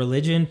should, like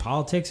religion,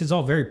 politics, it's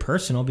all very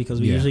personal because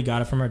we usually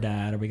got it from our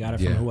dad or we got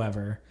it from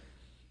whoever.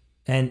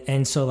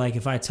 And so like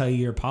if I tell you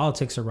your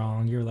politics are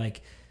wrong, you're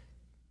like,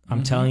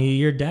 I'm telling you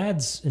your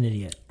dad's an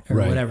idiot or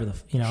whatever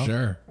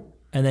Sure.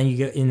 And then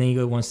you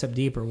go one step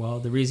deeper. Well,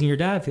 the reason your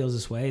dad feels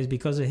this way is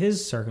because of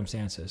his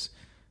circumstances.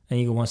 And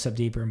you go one step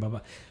deeper and blah,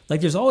 blah.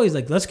 Like there's always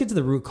like, let's get to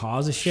the root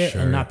cause of shit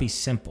and not be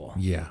simple.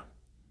 Yeah.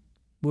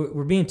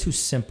 We're being too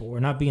simple.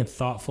 We're not being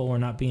thoughtful. We're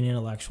not being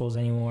intellectuals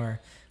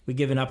anymore. We're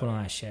giving up on all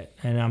that shit.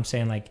 And I'm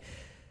saying like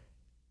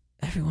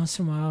every once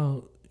in a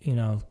while, you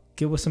know,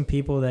 get with some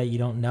people that you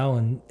don't know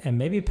and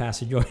maybe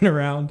pass a joint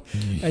around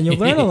and you'll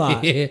learn a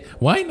lot.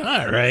 Why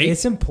not, right?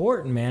 It's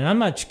important, man. I'm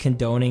not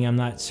condoning.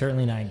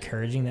 Certainly not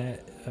encouraging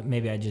that.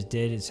 Maybe I just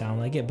did. It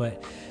sounded like it,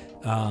 but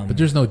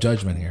there's no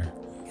judgment here.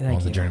 Thank on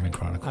you. The Journeyman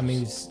Chronicles. I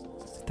mean,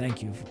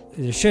 thank you.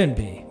 There shouldn't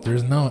be.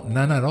 There's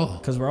none at all.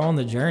 Because we're all on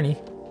the journey.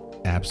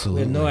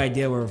 Absolutely. We have no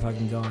idea where we're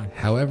fucking going.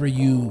 However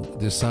you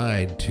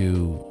decide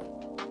to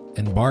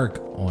embark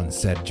on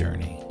said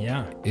journey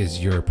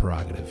is your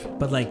prerogative.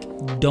 But like,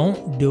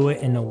 don't do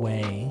it in a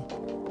way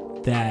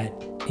that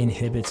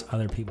inhibits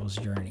other people's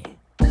journey.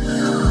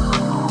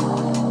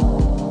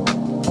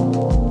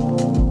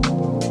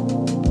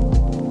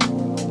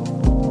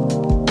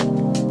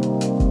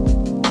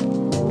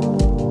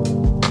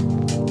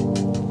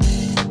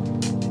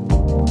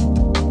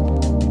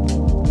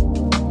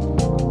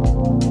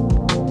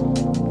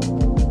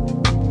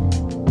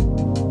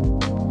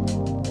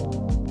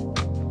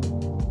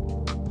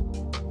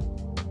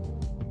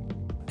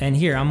 And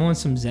here, I'm on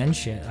some Zen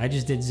shit. I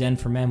just did Zen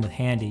for Men with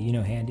Handy. You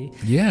know Handy?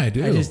 Yeah, I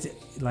do.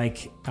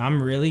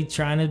 I'm really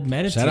trying to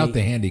meditate. Shout out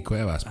to Handy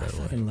Cuevas, by the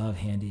way. I fucking love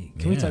Handy.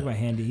 Can we talk about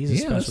Handy? He's a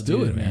special let's do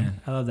dude, it,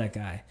 man. I love that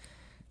guy.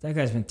 That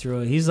guy's been through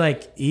it. He's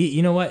like,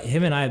 you know what?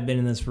 Him and I have been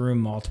in this room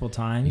multiple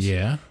times.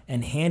 Yeah.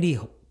 And Handy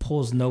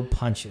pulls no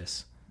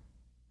punches.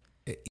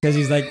 Because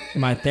he's like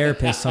my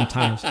therapist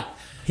sometimes.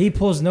 He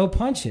pulls no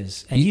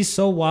punches, and he's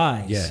so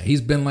wise. Yeah,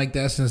 he's been like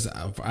that since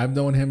I've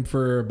known him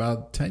for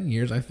about 10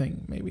 years, I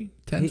think, maybe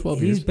 10,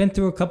 12 years. He's been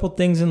through a couple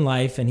things in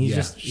life, and he's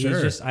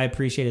just, I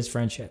appreciate his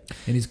friendship.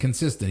 And he's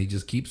consistent. He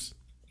just keeps,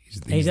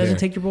 he doesn't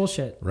take your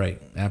bullshit.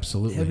 Right,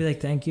 absolutely. He'll be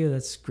like, thank you,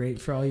 that's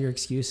great for all your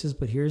excuses,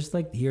 but here's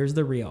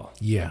the real.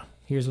 Yeah.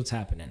 Here's what's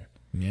happening.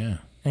 Yeah.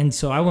 And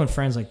so I want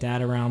friends like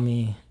that around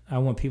me. I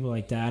want people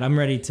like that. I'm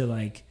ready to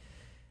like,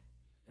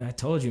 I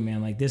told you,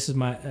 man, like this is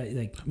my,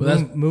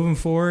 moving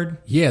forward.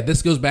 Yeah,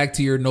 this goes back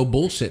to your no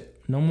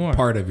bullshit. No more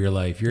part of your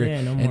life.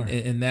 No more.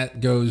 And that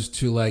goes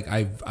to like,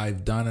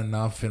 I've done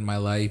enough in my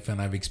life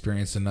and I've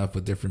experienced enough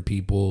with different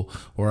people,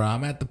 or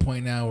I'm at the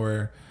point now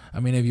where,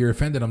 I mean, if you're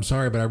offended, I'm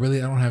sorry, but I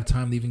don't have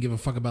time to even give a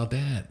fuck about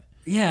that.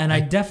 Yeah. And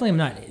I definitely am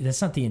not,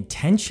 that's not the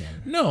intention.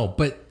 No,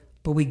 but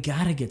we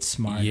got to get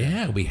smarter.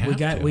 Yeah, we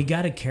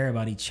got to care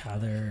about each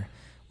other.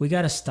 We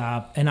got to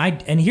stop.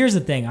 And here's the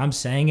thing. I'm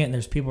saying it, and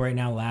there's people right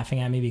now laughing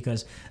at me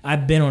because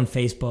I've been on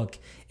Facebook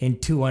in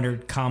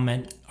 200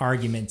 comment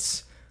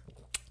arguments.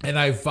 And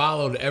I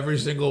followed every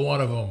single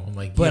one of them. I'm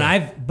like, but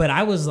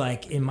I was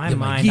like, in my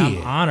mind,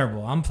 I'm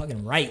honorable. I'm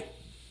fucking right.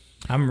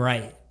 I'm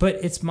right.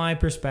 But it's my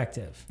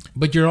perspective.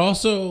 But you're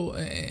also...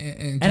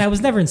 And I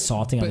was never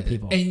insulting other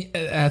people. And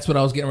that's what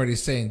I was getting ready to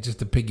say. And just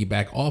to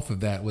piggyback off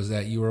of that was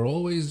that you were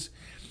always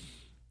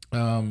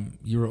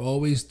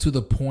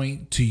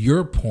to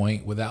your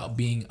point without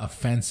being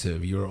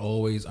offensive. You were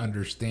always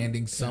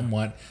understanding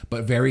somewhat,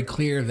 but very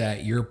clear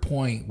that your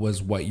point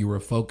was what you were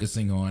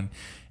focusing on.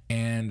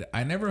 And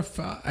I never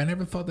thought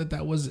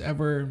that was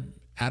ever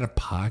out of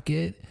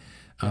pocket.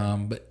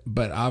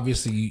 But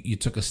obviously you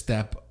took a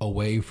step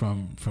away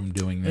from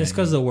doing that. It's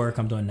because the work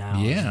I'm doing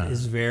now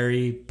is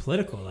very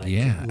political. Like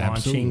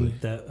launching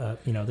absolutely.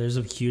 There's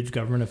a huge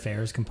government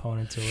affairs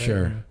component to it.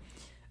 Sure.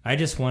 I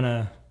just want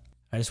to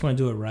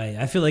do it right.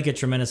 I feel like a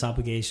tremendous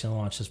obligation to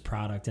launch this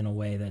product in a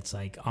way that's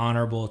like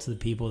honorable to the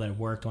people that have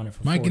worked on it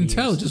for 4 years. I can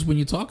tell just when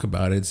you talk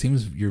about it, it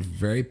seems you're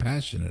very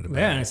passionate about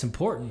it. Yeah, and it's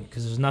important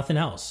because there's nothing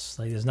else.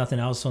 Like there's nothing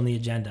else on the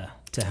agenda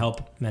to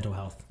help mental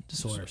health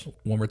disorders.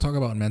 When we're talking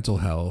about mental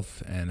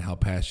health and how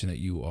passionate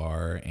you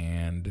are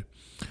and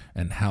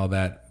how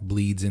that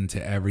bleeds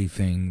into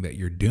everything that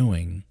you're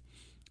doing,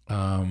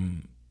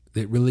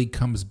 it really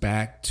comes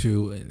back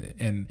to,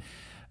 and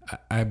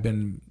I've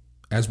been,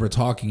 as we're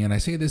talking, and I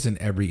say this in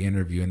every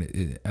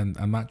interview, and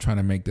I'm not trying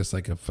to make this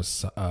like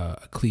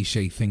a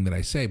cliche thing that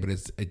I say, but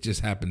it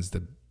just happens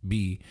to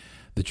be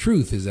the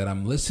truth, is that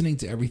I'm listening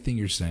to everything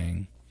you're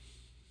saying,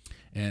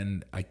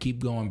 and I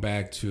keep going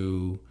back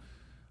to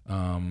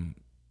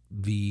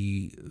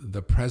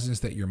the presence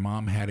that your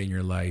mom had in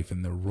your life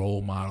and the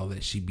role model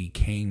that she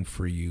became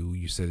for you.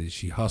 You said that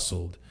she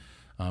hustled.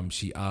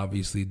 She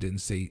obviously didn't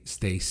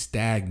stay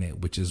stagnant,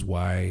 which is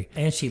why.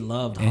 And she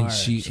loved hard.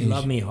 She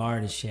loved me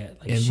hard as shit.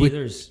 Like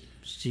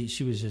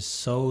she was just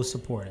so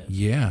supportive.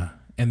 Yeah,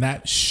 and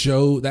that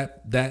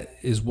that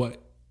is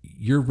what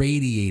you're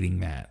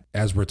radiating. That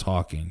as we're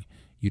talking,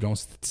 you don't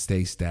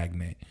stay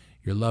stagnant.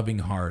 You're loving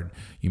hard.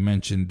 You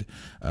mentioned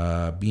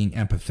being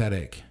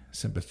empathetic,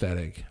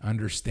 sympathetic,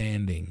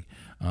 understanding,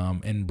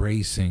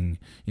 embracing.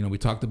 We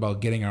talked about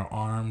getting our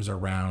arms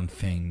around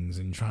things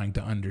and trying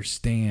to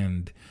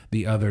understand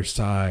the other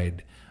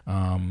side,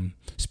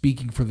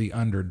 speaking for the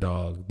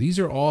underdog. These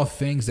are all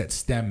things that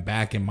stem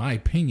back, in my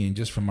opinion,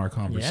 just from our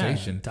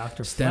conversation,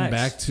 Dr. stem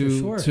Flex, back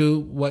to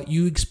what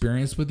you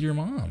experienced with your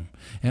mom.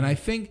 And I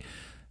think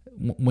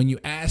when you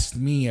asked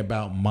me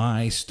about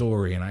my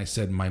story and I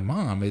said my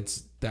mom,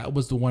 that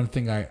was the one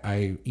thing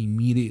I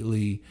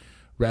immediately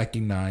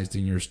recognized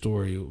in your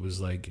story. It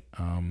was like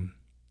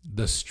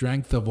the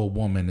strength of a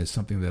woman is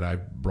something that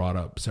I've brought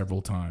up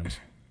several times.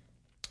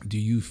 Do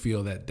you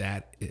feel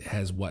that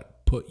has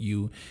what put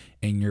you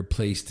in your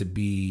place to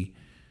be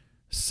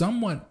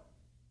somewhat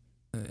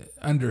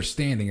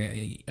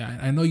understanding?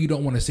 I know you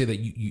don't want to say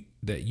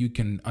that you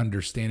can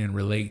understand and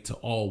relate to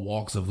all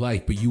walks of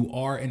life, but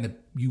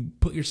you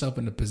put yourself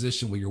in a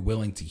position where you're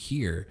willing to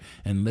hear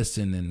and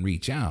listen and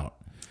reach out.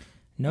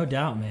 No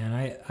doubt,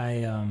 man.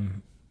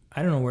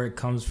 I don't know where it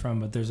comes from,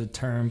 but there's a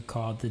term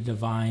called the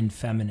divine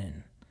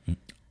feminine.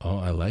 Oh,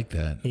 I like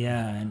that.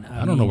 Yeah, and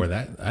I don't know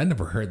where I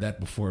never heard that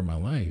before in my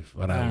life,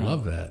 but I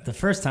love that. The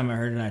first time I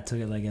heard it, I took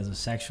it like as a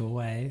sexual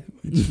way,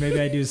 which maybe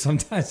I do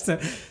sometimes.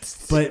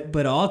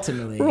 But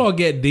ultimately, we're all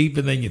getting deep,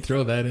 and then you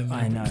throw that in there.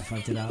 I know I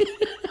fucked it up.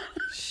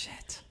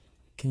 Shit,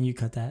 can you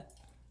cut that?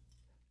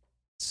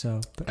 So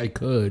I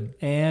could.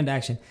 And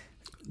action.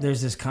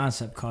 There's this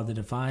concept called the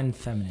divine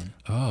feminine.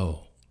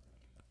 Oh.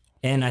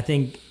 And I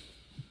think,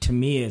 to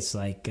me, it's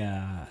like,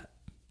 and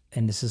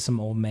this is some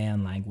old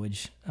man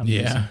language. I'm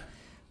using,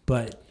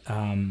 but,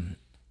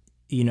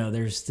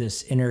 there's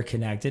this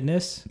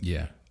interconnectedness.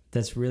 Yeah.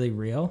 That's really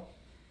real.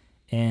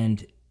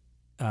 And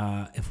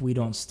if we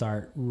don't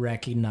start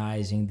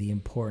recognizing the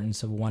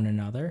importance of one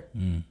another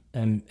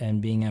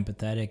and being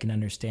empathetic and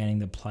understanding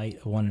the plight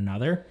of one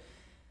another,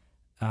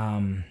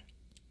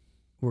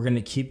 we're going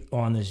to keep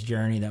on this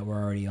journey that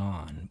we're already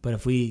on. But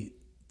if we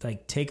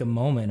take a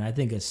moment, I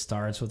think it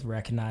starts with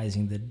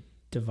recognizing the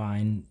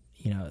divine,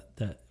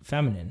 the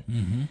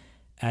feminine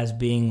as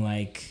being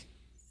like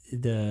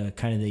the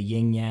kind of the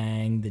yin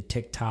yang, the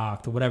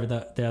TikTok, the whatever,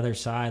 the other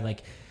side.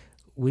 Like,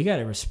 we got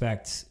to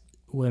respect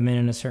women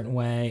in a certain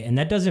way. And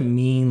that doesn't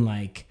mean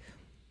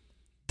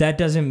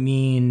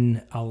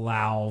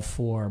allow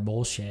for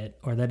bullshit,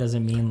 or that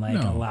doesn't mean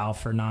allow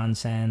for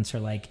nonsense, or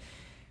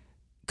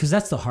because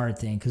that's the hard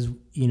thing. Because,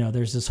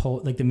 there's this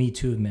whole, the Me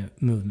Too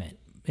movement.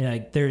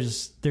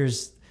 There's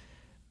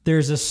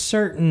a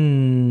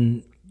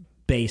certain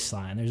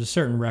baseline. There's a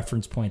certain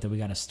reference point that we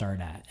got to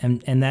start at.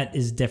 And that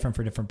is different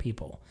for different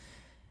people.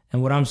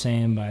 And what I'm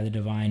saying by the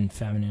divine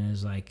feminine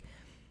is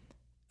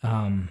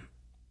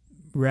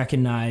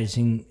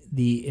recognizing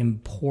the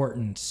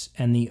importance,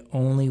 and the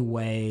only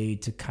way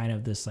to kind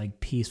of this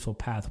peaceful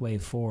pathway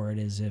forward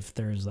is if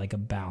there's a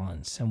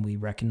balance and we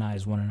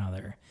recognize one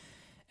another.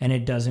 And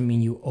it doesn't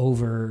mean you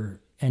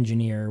over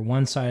engineer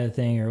one side of the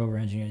thing or over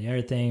engineer the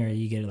other thing, or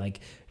you get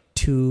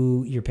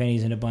your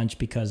panties in a bunch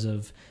because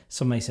of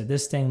somebody said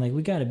this thing.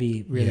 We got to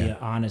be really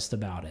honest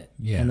about it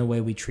and the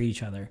way we treat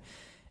each other.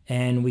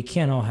 And we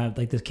can't all have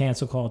this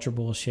cancel culture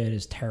bullshit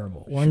is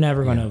terrible. We're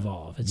never going to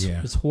evolve.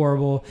 It's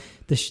horrible.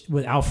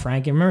 With Al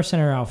Franken, remember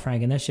Senator Al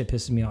Franken? That shit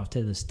pisses me off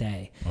to this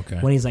day. Okay.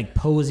 When he's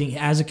posing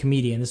as a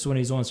comedian, this is when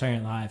he's on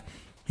Saturday Night Live.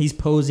 He's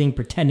posing,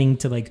 pretending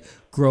to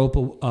grow up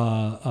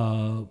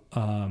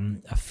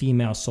a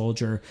female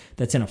soldier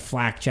that's in a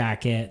flak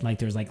jacket.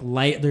 There's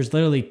there's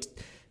literally,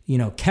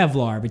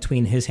 Kevlar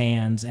between his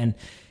hands, and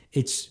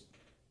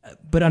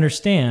but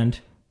understand,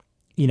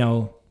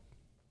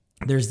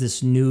 there's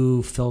this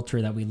new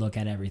filter that we look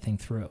at everything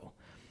through.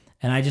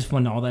 And I just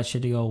want all that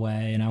shit to go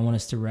away. And I want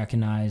us to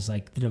recognize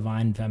the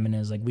divine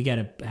feminine is we got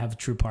to have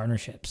true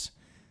partnerships.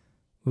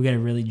 We got to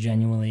really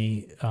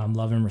genuinely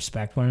love and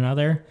respect one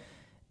another.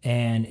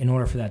 And in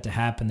order for that to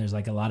happen, there's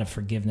a lot of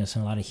forgiveness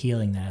and a lot of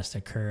healing that has to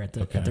occur at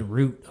the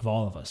root of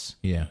all of us.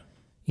 Yeah.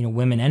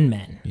 Women and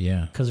men.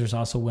 Yeah. Because there's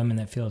also women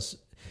that feel a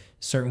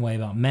certain way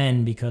about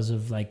men because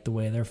of the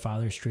way their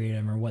fathers treated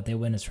them or what they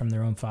witnessed from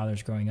their own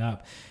fathers growing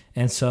up.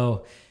 And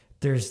so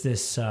there's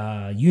this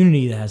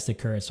unity that has to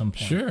occur at some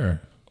point.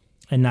 Sure.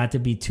 And not to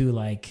be too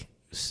I'm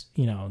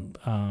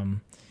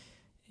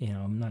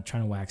not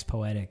trying to wax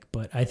poetic,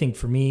 but I think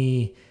for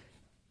me,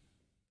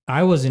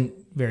 I wasn't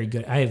very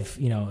good. I have,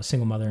 a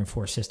single mother and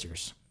 4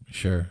 sisters.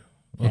 Sure.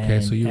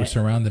 Okay, so you were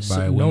surrounded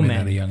by women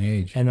at a young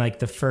age. And like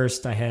the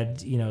first, I had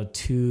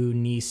 2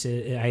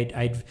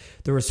 nieces.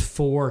 There was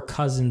 4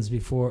 cousins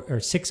before,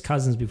 or 6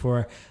 cousins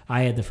before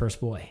I had the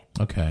first boy.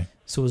 Okay.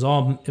 So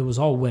it was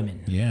all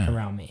women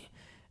around me,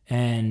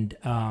 and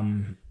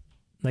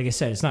like I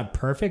said, it's not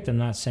perfect. I'm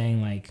not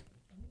saying like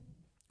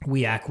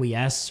we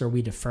acquiesce or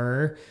we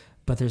defer,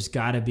 but we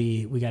got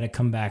to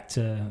come back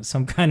to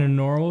some kind of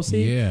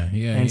normalcy.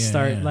 And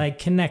start like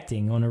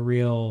connecting on a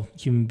real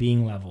human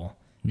being level.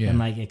 Yeah. And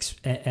like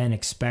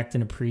expect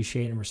and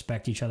appreciate and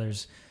respect each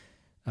other's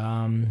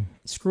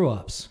screw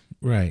ups,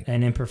 right,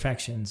 and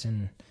imperfections.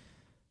 And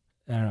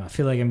I don't know. I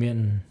feel like I'm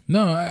getting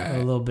a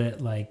little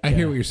bit like I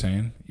hear what you're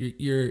saying.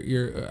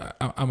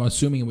 I'm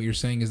assuming what you're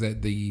saying is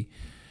that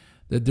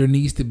that there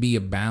needs to be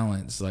a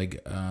balance,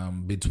 like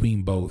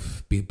between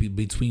both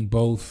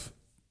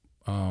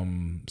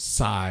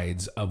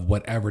sides of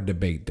whatever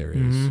debate there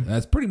is. Mm-hmm.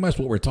 That's pretty much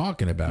what we're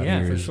talking about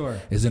here. For sure.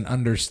 Is an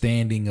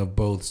understanding of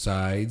both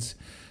sides.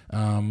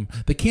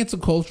 The cancel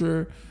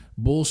culture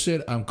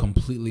bullshit I'm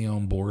completely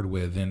on board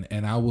with,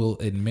 and I will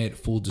admit,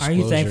 full disclosure.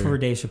 Are you thankful for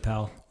Dave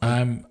Chappelle?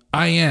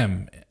 I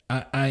am.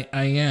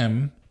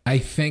 I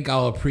think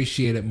I'll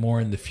appreciate it more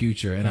in the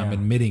future, and I'm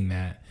admitting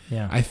that.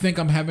 Yeah. I think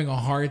I'm having a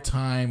hard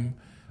time.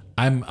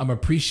 I'm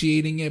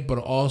appreciating it, but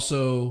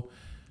also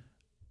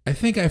I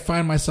think I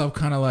find myself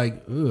kind of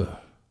like, ugh.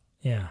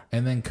 Yeah.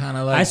 And then kind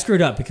of like, I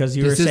screwed up because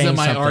you were saying something.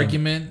 This isn't my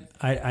argument.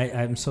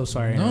 I'm so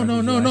sorry. No.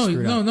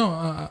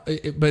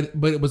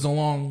 But it was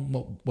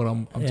along what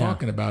I'm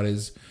talking about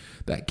is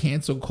that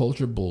cancel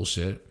culture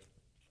bullshit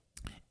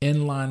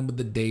in line with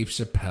the Dave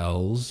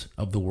Chappelle's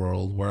of the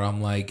world, where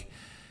I'm like,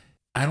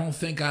 I don't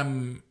think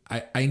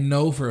I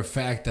know for a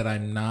fact that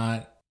I'm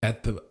not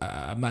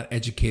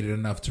educated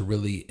enough to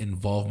really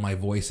involve my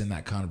voice in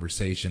that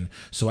conversation.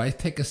 So I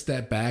take a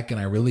step back and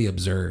I really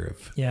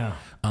observe. Yeah.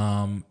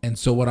 And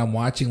so what I'm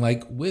watching,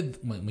 like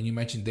when you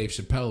mentioned Dave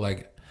Chappelle,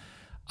 like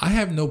I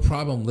have no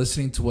problem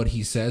listening to what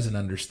he says and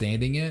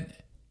understanding it.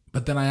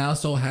 But then I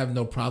also have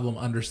no problem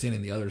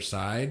understanding the other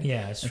side.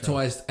 Yeah, that's true. So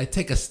I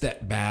take a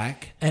step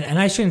back. And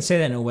I shouldn't say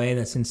that in a way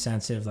that's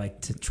insensitive,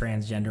 like to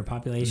transgender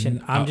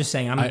population. I'm just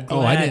saying I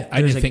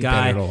didn't think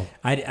that at all.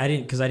 I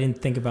didn't, because I didn't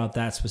think about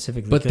that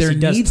specifically. But there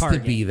needs to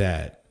be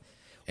that.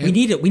 We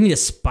need to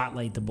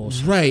spotlight the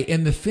bullshit. Right.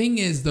 And the thing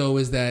is, though,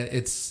 is that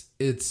it's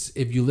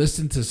if you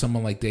listen to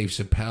someone like Dave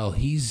Chappelle,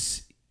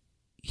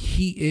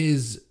 he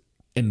is,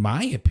 in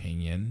my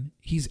opinion,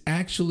 he's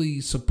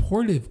actually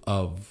supportive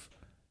of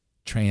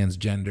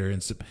transgender,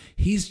 and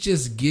he's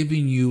just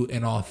giving you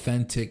an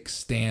authentic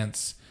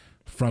stance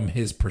from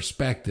his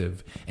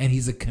perspective, and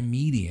he's a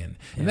comedian.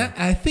 And that,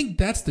 I think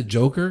that's the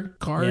Joker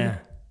card. Yeah.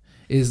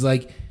 Is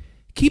like,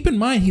 keep in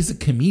mind he's a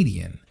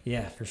comedian.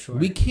 Yeah, for sure.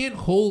 We can't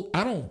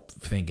I don't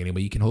think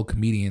anybody, you can hold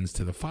comedians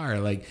to the fire.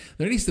 Like,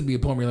 there needs to be a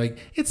point where you're like,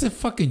 it's a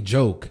fucking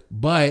joke,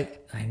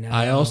 but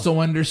I also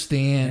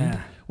understand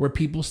where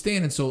people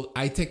stand, and so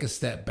I take a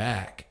step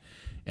back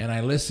and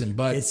I listen.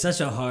 But it's such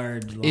a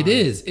hard line. It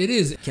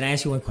is. Can I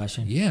ask you one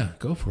question? Yeah,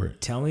 go for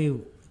it. Tell me,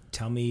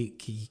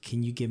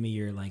 can you give me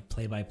your like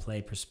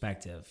play-by-play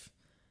perspective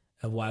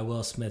of why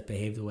Will Smith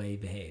behaved the way he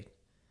behaved?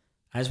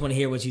 I just want to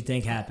hear what you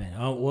think happened.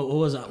 Oh, what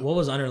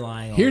was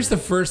underlying? Here's the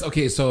first.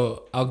 Okay,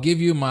 so I'll give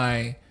you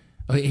my.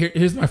 Okay,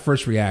 here's my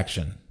first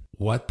reaction.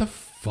 What the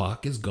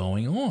fuck is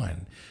going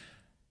on?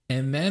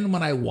 And then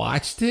when I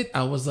watched it,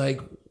 I was like,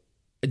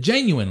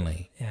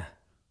 genuinely, yeah.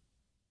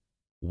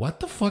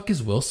 What the fuck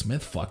is Will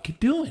Smith fucking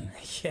doing?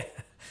 Yeah.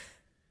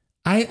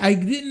 I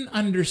didn't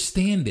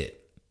understand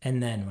it.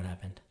 And then what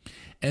happened?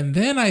 And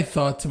then I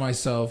thought to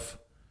myself,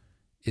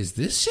 is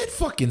this shit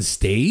fucking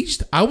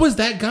staged? I was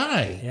that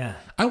guy. Yeah.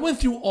 I went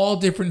through all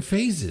different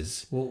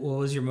phases. What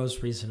was your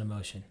most recent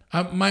emotion?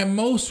 My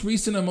most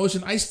recent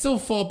emotion, I still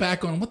fall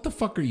back on, what the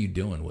fuck are you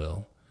doing,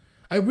 Will?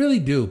 I really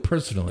do,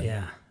 personally.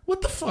 Yeah.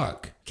 What the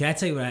fuck? Can I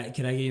tell you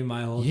can I give you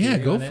my whole Yeah,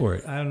 go on for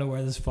it. I don't know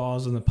where this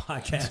falls in the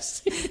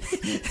podcast.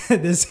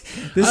 this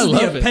is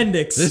the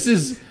appendix. This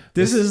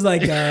is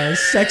like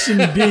section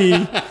B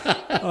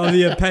of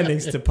the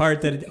appendix, the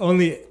part that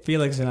only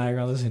Felix and I are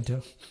going to listen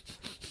to.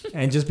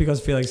 And just because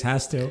Felix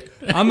has to,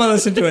 I'm going to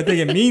listen to it. I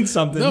think it means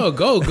something. No,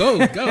 go.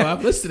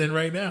 I'm listening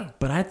right now.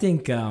 But I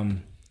think, I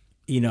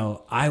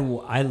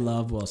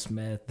love Will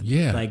Smith.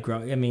 Yeah. Like,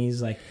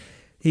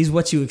 he's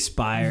what you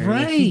aspire.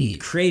 Right. Like, he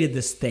created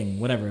this thing,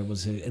 whatever it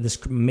was, this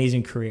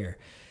amazing career.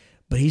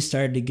 But he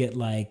started to get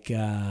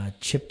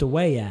chipped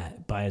away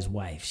at by his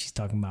wife. She's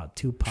talking about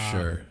Tupac.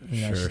 Sure.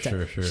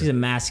 She's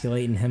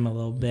emasculating him a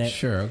little bit.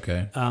 Sure,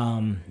 okay.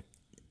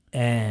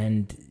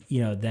 And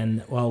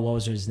then, what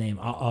was his name?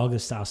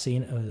 August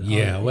Alsina.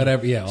 Yeah,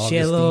 whatever. Yeah, she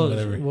had a little.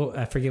 Whatever. Well,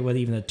 I forget what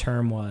even the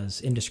term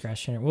was.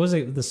 Indiscretion. What was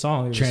it? The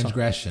song.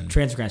 Transgression.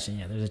 Transgression.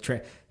 Yeah,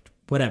 there's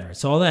whatever.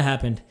 So all that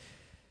happened.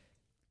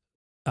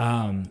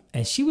 And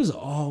she was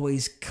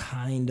always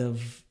kind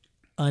of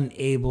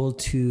unable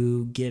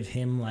to give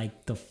him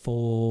like the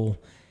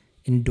full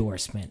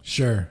endorsement.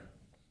 Sure.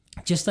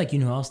 Just like, you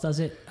know who else does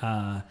it?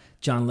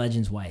 John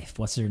Legend's wife.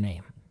 What's her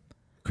name?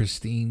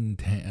 Christine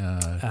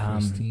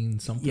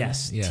something.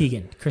 Yes, Yeah.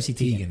 Chrissy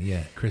Teigen.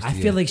 Yeah, Christy. I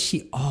feel like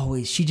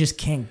she just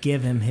can't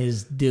give him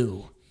his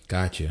due,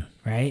 Gotcha.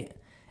 right?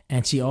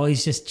 And she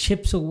always just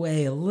chips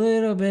away a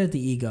little bit at the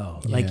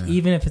ego, like Yeah.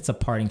 even if it's a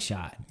parting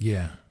shot.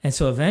 Yeah. And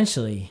so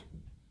eventually,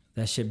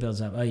 that shit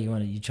builds up. Oh, you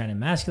trying to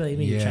emasculate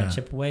me? You're trying Yeah. to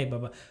chip away,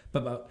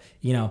 but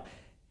you know,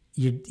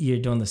 you're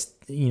doing this.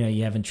 You know,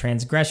 you're having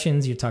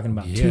transgressions. You're talking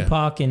about Yeah.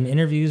 Tupac in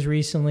interviews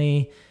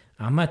recently.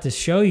 I'm about to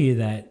show you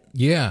that.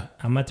 Yeah.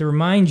 I'm about to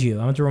remind you.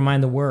 I'm about to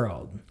remind the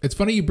world. It's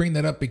funny you bring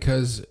that up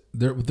because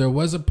there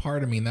was a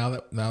part of me now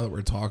that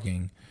we're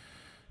talking,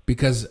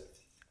 because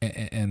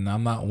and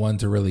I'm not one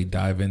to really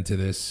dive into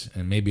this,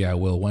 and maybe I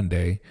will one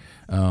day,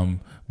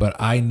 but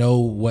I know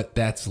what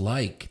that's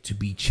like to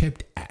be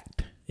chipped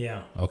at.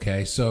 Yeah.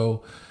 Okay,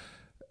 so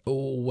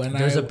when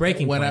There's a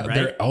breaking point,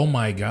 right? oh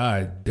my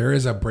God, there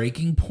is a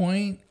breaking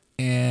point,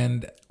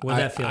 and What'd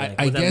that feel like?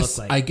 I What'd that guess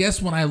look like? I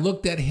guess when I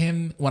looked at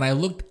him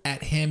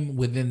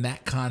within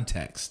that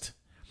context,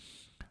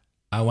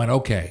 I went,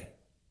 okay,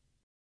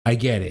 I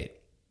get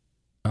it.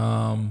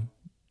 And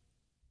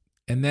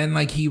then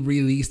like he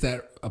released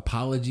that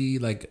apology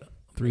like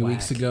 3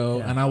 weeks ago,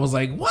 yeah. and I was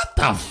like, what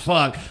the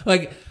fuck?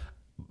 Like,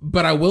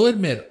 but I will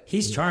admit,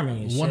 He's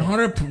charming as shit.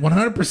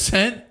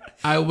 100%.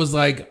 I was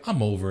like,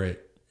 I'm over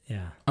it.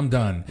 Yeah. I'm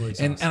done. Well, he's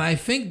and awesome. I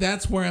think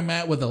that's where I'm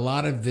at with a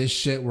lot of this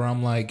shit, where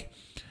I'm like,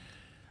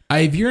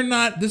 if you're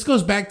not, this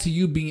goes back to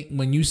you being,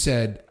 when you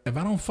said, if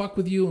I don't fuck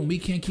with you and we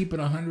can't keep it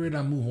 100,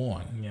 I move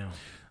on. Yeah.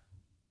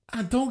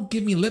 Don't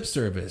give me lip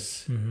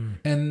service. Mm-hmm.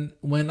 And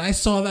when I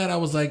saw that, I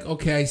was like,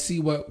 okay, I see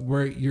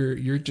where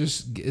you're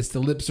just, it's the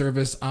lip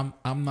service. I'm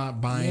not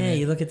buying Yeah, it.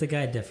 you look at the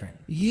guy different.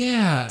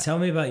 Yeah. Tell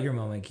me about your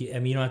moment. I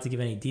mean, you don't have to give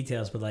any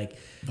details, but like,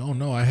 Oh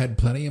no, I had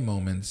plenty of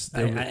moments.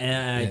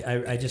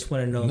 I just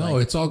want to know. No,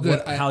 like, it's all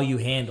good. how you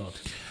handled.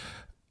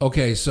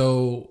 Okay,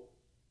 so,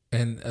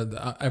 and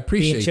I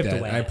appreciate chipped that.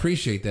 away I at.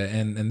 appreciate that.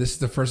 And this is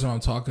the first time I'm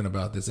talking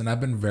about this. And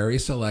I've been very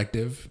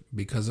selective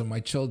because of my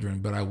children.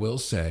 But I will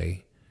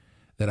say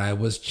that I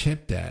was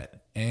chipped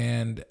at.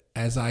 And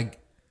as I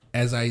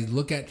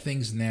look at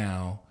things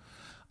now,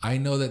 I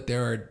know that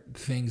there are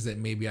things that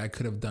maybe I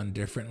could have done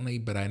differently,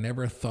 but I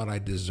never thought I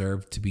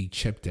deserved to be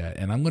chipped at.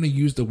 And I'm going to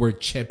use the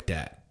word chipped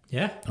at.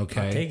 Yeah.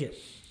 Okay. I'll take it.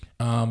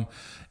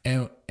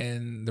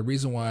 And the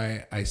reason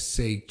why I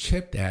say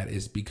chipped at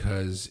is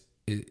because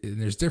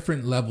there's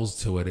different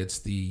levels to it. It's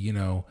the,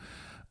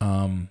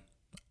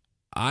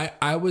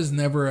 I was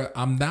never,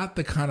 I'm not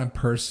the kind of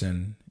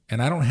person,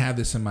 and I don't have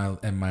this in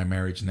my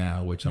marriage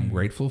now, which I'm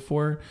grateful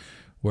for,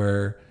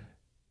 where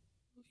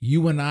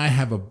you and I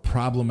have a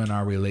problem in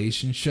our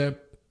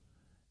relationship.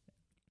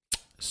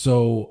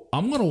 So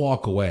I'm going to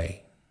walk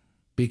away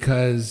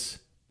because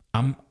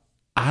I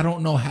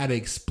don't know how to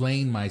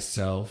explain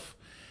myself.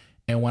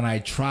 And when I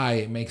try,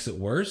 it makes it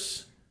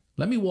worse.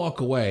 Let me walk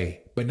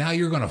away. But now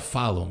you're going to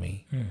follow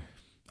me.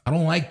 I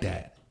don't like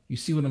that. You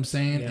see what I'm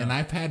saying? Yeah. And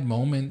I've had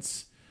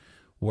moments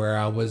where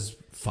I was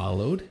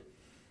followed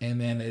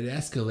and then it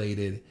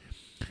escalated.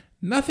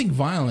 Nothing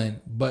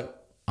violent,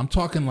 but I'm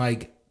talking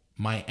like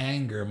my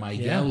anger, my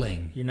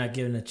yelling. You're not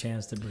given a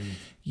chance to breathe.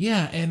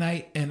 Yeah, and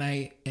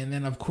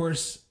then of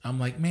course I'm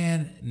like,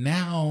 man,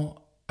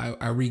 now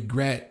I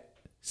regret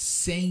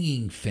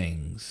saying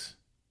things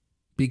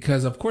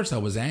because of course I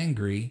was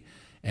angry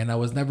and I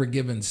was never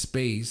given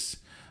space.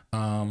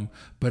 But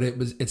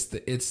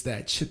it's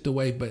that chipped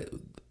away. But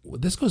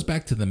this goes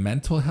back to the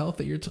mental health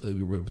that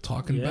we were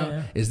talking about.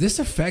 Yeah. Is this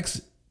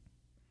affects?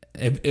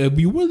 If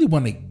you really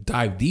want to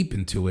dive deep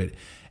into it,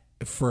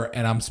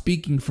 and I'm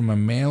speaking from a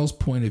male's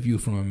point of view,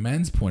 from a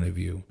men's point of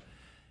view,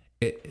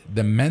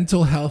 the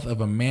mental health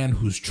of a man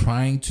who's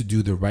trying to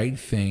do the right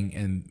thing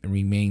and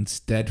remain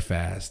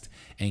steadfast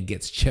and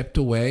gets chipped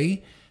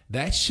away,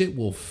 that shit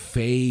will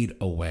fade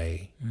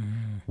away.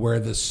 Where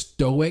the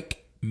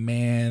stoic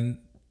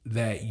man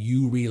that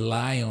you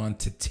rely on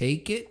to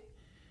take it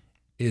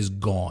is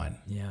gone.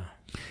 Yeah.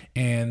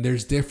 And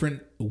there's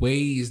different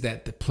ways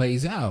that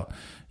plays out.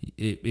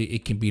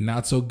 It can be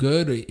not so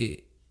good.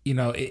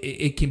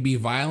 It can be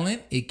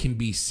violent. It can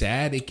be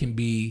sad. It can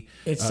be.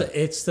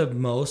 It's the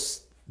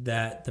most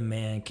that the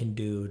man can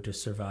do to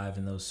survive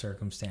in those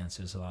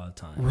circumstances a lot of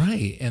times.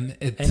 Right. And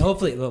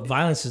hopefully,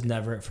 violence is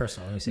never. First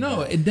of all, let me say no.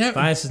 that. It never.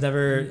 Violence is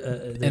never.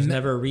 There's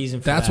never a reason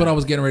for that's that. what I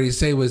was getting ready to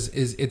say.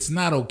 Is it's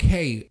not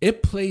okay.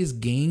 It plays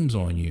games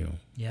on you.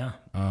 Yeah.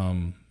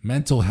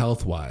 Mental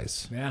health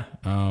wise. Yeah.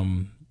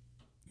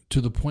 To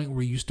the point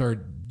where you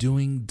start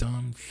doing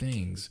dumb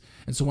things.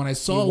 And so when I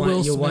saw Will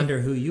you Smith, wonder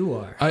who you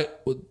are. I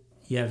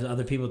You have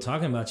other people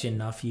talking about you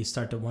enough, you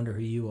start to wonder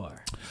who you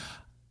are.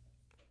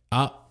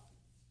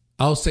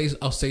 I'll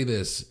say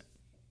this,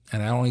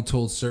 and I only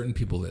told certain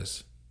people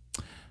this.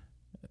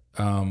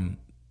 New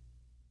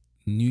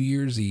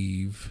Year's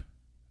Eve,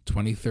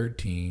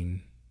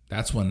 2013.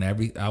 That's when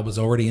I was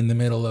already in the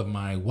middle of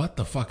my what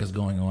the fuck is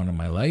going on in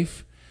my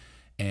life,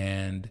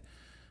 and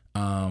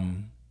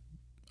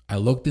I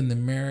looked in the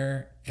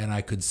mirror and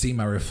I could see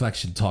my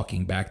reflection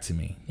talking back to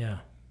me. Yeah.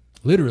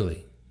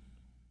 literally.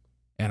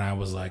 And I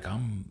was like,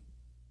 I'm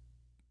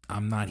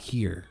not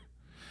here.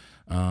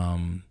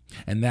 And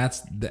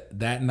that's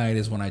that night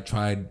is when I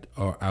tried,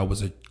 or I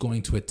was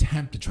going to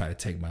attempt to try to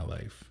take my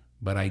life,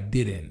 but I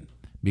didn't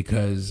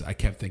because I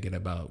kept thinking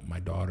about my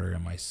daughter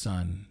and my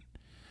son.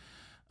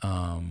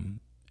 And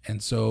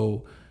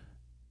so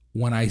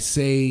when I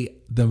say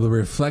the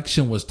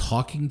reflection was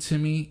talking to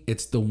me,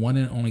 it's the one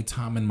and only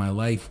time in my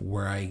life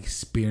where I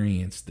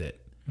experienced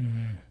it,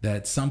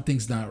 that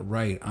something's not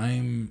right.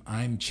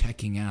 I'm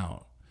checking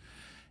out.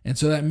 And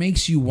so that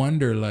makes you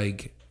wonder,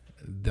 like,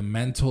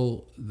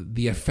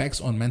 the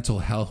effects on mental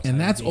health. And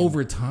that's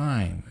over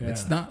time. Yeah.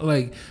 It's not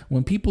like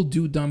when people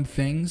do dumb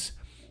things,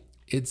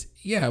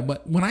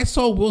 but when I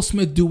saw Will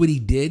Smith do what he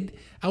did,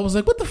 I was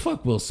like, what the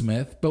fuck, Will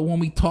Smith? But when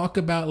we talk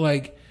about,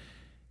 like,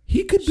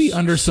 he could be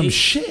under some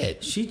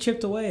shit. She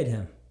chipped away at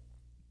him.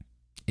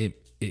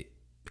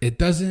 It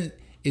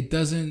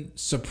doesn't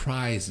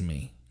surprise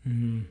me.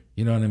 Mm-hmm.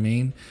 You know what I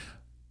mean?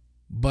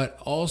 But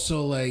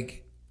also, like,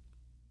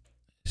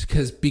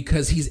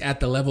 because he's at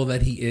the level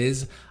that he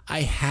is,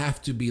 I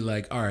have to be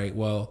like, all right,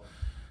 well,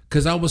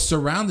 because I was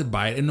surrounded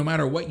by it, and no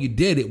matter what you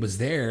did, it was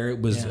there.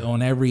 It was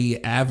on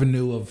every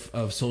avenue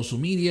of social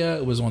media.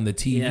 It was on the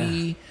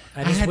TV.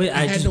 Yeah.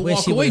 I just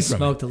wish he would have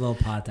smoked a little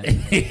pot that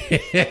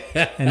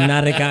night and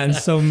not have gotten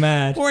so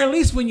mad. Or at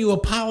least when you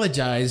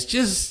apologize,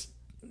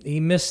 he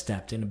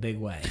misstepped in a big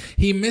way.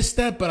 He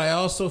misstepped, but I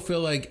also feel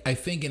like I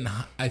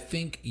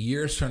think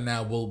years from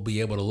now we'll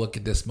be able to look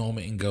at this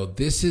moment and go,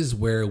 this is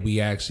where we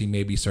actually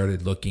maybe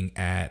started looking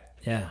at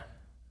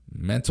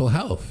mental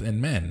health in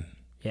men.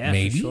 Yeah,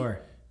 maybe. For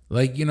sure.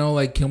 Like, you know,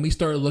 like, can we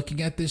start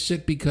looking at this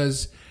shit?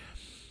 Because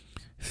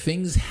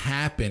things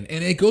happen,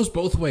 and it goes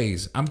both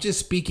ways. I'm just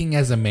speaking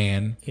as a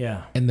man,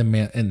 and the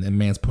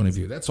man's point of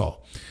view. That's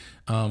all.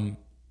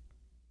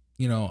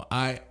 You know,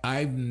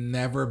 I've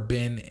never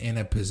been in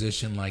a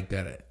position like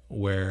that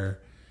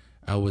where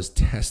I was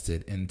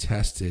tested,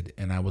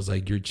 and I was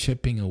like, you're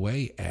chipping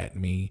away at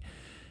me,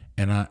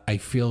 and I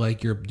feel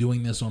like you're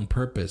doing this on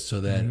purpose so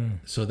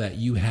that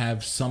you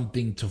have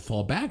something to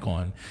fall back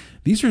on.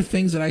 These are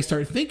things that I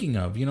start thinking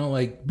of, you know,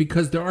 like,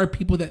 because there are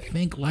people that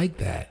think like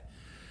that.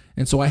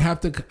 And so I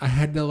had to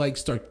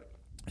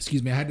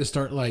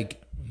start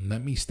like,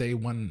 let me stay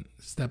one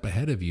step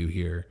ahead of you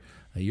here.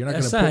 You're not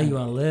That's not how you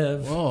want to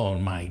live. Oh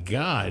my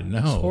God, no.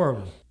 It's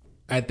horrible.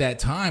 At that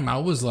time, I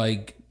was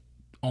like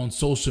on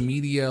social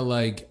media,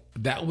 like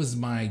that was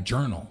my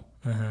journal.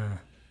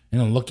 You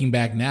know, looking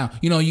back now,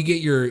 you know, you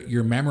get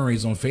your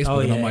memories on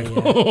Facebook, and I'm like,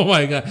 oh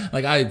my God,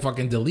 like I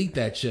fucking delete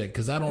that shit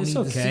because I don't need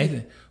to see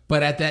it.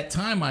 But at that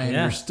time, I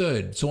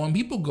understood. So when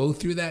people go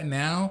through that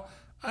now,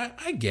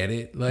 I get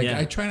it. Like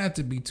I try not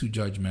to be too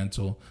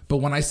judgmental. But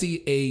when I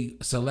see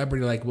a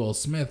celebrity like Will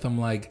Smith, I'm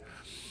like,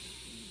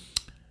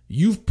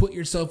 you've put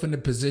yourself in a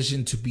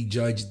position to be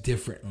judged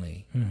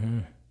differently.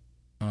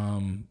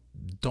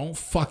 Don't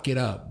fuck it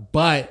up.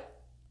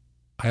 But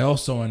I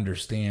also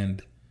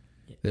understand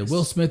that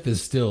Will Smith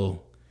is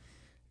still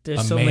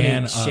There's so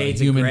many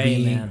shades of gray,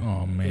 being. Man.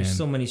 Oh, man. There's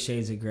so many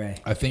shades of gray.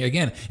 I think,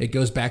 again, it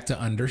goes back to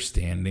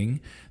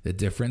understanding the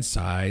different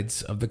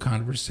sides of the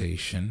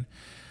conversation.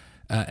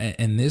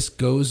 And this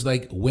goes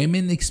like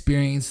women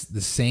experience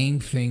the same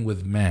thing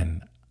with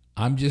men.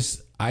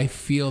 I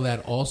feel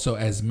that also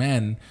as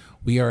men,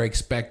 we are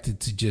expected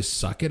to just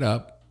suck it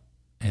up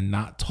and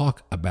not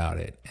talk about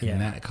it.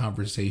 And that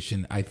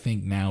conversation, I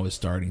think now is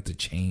starting to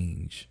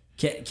change.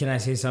 Can I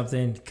say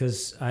something?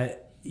 Because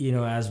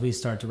as we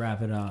start to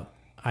wrap it up,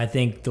 I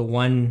think the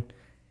one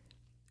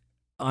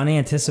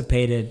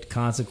unanticipated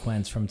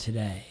consequence from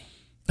today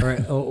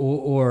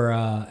or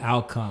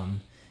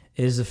outcome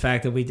is the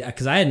fact that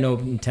because I had no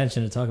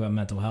intention to talk about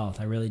mental health.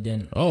 I really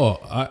didn't. Oh,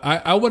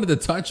 I wanted to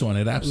touch on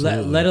it.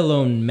 Absolutely. Let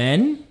alone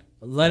men.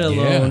 Let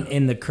alone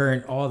in the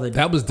current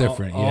that was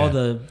different. All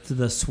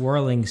the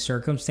swirling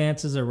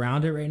circumstances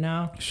around it right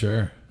now.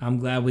 Sure. I'm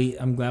glad we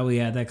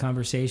had that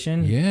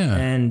conversation. Yeah.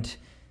 And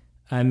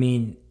I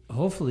mean,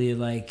 hopefully,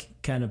 like,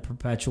 kind of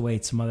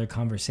perpetuate some other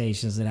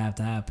conversations that have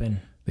to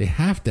happen. They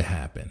have to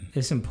happen.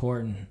 It's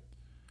important,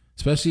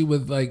 especially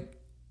with like,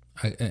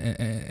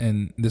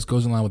 and this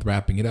goes in line with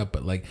wrapping it up.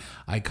 But like,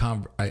 I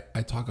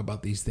talk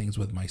about these things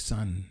with my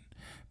son,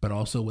 but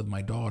also with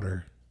my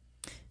daughter.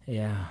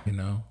 Yeah. You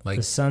know, like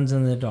the sons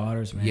and the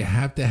daughters, man. You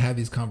have to have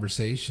these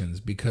conversations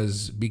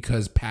because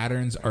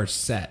patterns are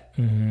set.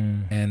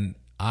 And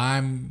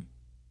I'm,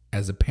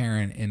 as a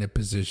parent, in a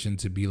position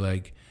to be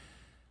like,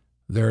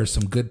 there are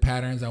some good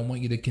patterns I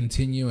want you to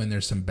continue, and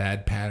there's some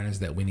bad patterns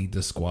that we need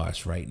to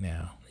squash right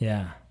now.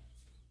 Yeah.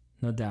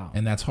 No doubt.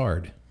 And that's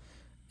hard.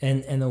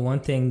 And the one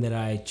thing that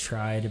I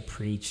try to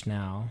preach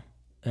now,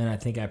 and I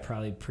think I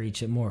probably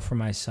preach it more for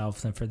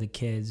myself than for the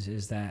kids,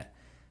 is that,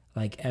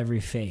 like,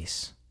 every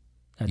face.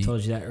 I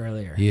told you that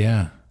earlier.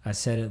 Yeah. I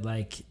said it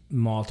like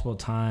multiple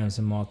times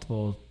in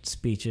multiple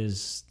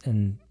speeches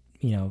and,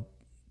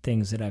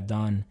 things that I've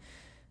done,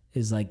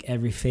 is like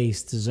every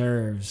face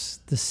deserves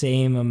the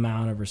same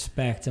amount of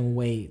respect and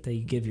weight that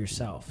you give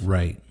yourself.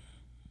 Right.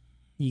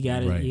 You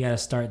gotta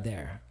start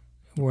there.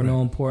 We're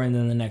no important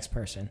than the next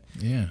person.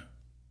 Yeah.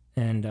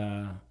 And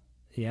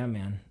yeah,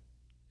 man.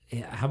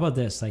 Yeah, how about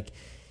this? Like,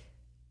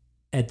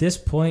 at this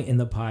point in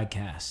the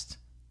podcast,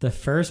 the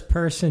first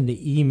person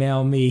to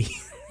email me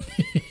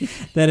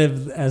that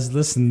has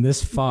listened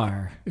this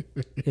far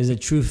is a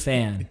true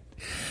fan.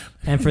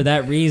 And for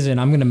that reason,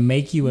 I'm going to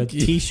make you a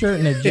t-shirt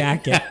and a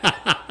jacket.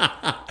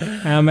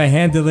 And I'm going to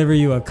hand deliver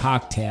you a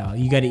cocktail.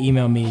 You got to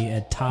email me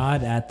at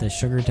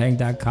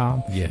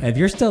todd@thesugartank.com. Yeah. If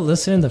you're still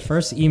listening, the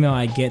first email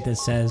I get that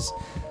says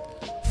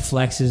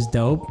Flex is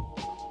dope,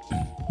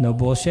 no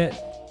bullshit,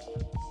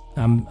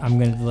 I'm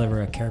going to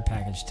deliver a care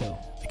package too.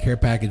 The care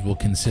package will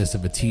consist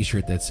of a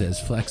t-shirt that says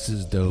Flex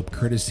is dope,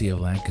 courtesy of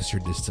Lancaster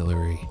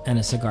Distillery. And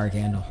a cigar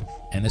candle.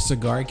 And a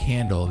cigar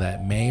candle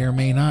that may or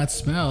may not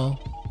smell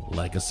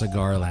like a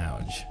cigar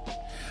lounge.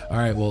 All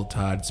right, well,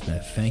 Todd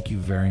Smith, thank you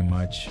very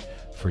much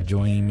for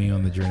joining me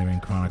on the Journeyman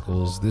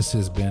Chronicles. This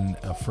has been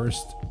a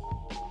first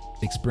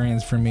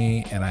experience for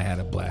me, and I had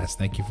a blast.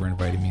 Thank you for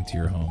inviting me to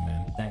your home,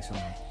 man. Thanks,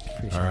 man.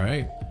 Appreciate All it.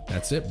 right,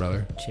 that's it,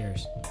 brother.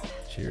 Cheers.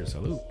 Cheers,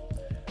 salute.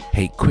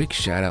 Hey, quick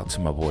shout out to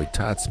my boy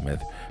Todd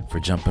Smith for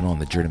jumping on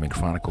the Journeyman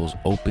Chronicles,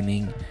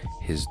 opening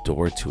his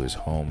door to his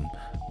home.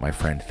 My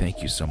friend,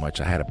 thank you so much.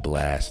 I had a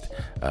blast.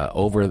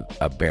 Over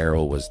a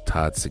Barrel was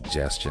Todd's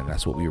suggestion.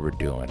 That's what we were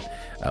doing.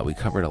 We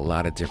covered a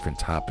lot of different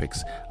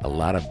topics. A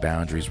lot of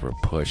boundaries were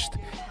pushed.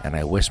 And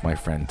I wish my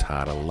friend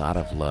Todd a lot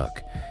of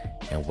luck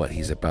in what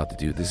he's about to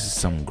do. This is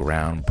some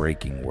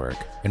groundbreaking work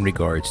in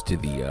regards to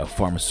the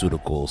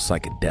pharmaceutical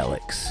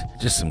psychedelics.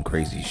 Just some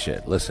crazy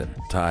shit. Listen,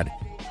 Todd,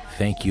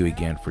 thank you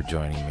again for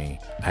joining me.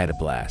 I had a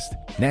blast.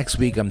 Next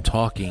week, I'm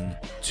talking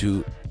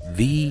to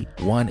the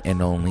one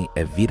and only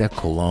Evita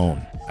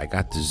Colon. I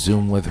got to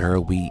Zoom with her.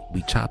 We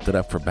chopped it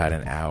up for about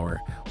an hour.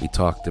 We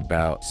talked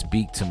about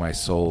Speak to My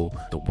Soul,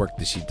 the work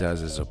that she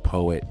does as a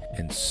poet,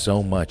 and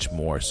so much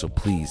more. So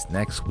please,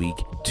 next week,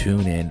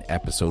 tune in,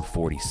 episode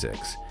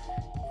 46.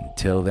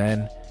 Until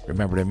then,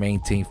 remember to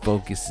maintain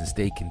focus and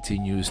stay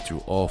continuous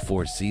through all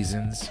 4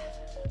 seasons.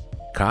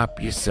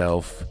 Cop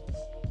yourself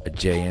a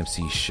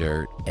JMC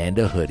shirt and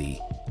a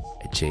hoodie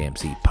at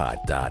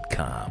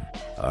jmcpod.com.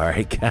 All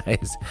right,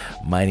 guys.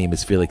 My name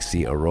is Felix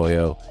C.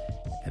 Arroyo,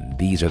 and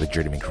these are the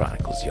Journeyman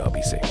Chronicles. Y'all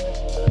be safe.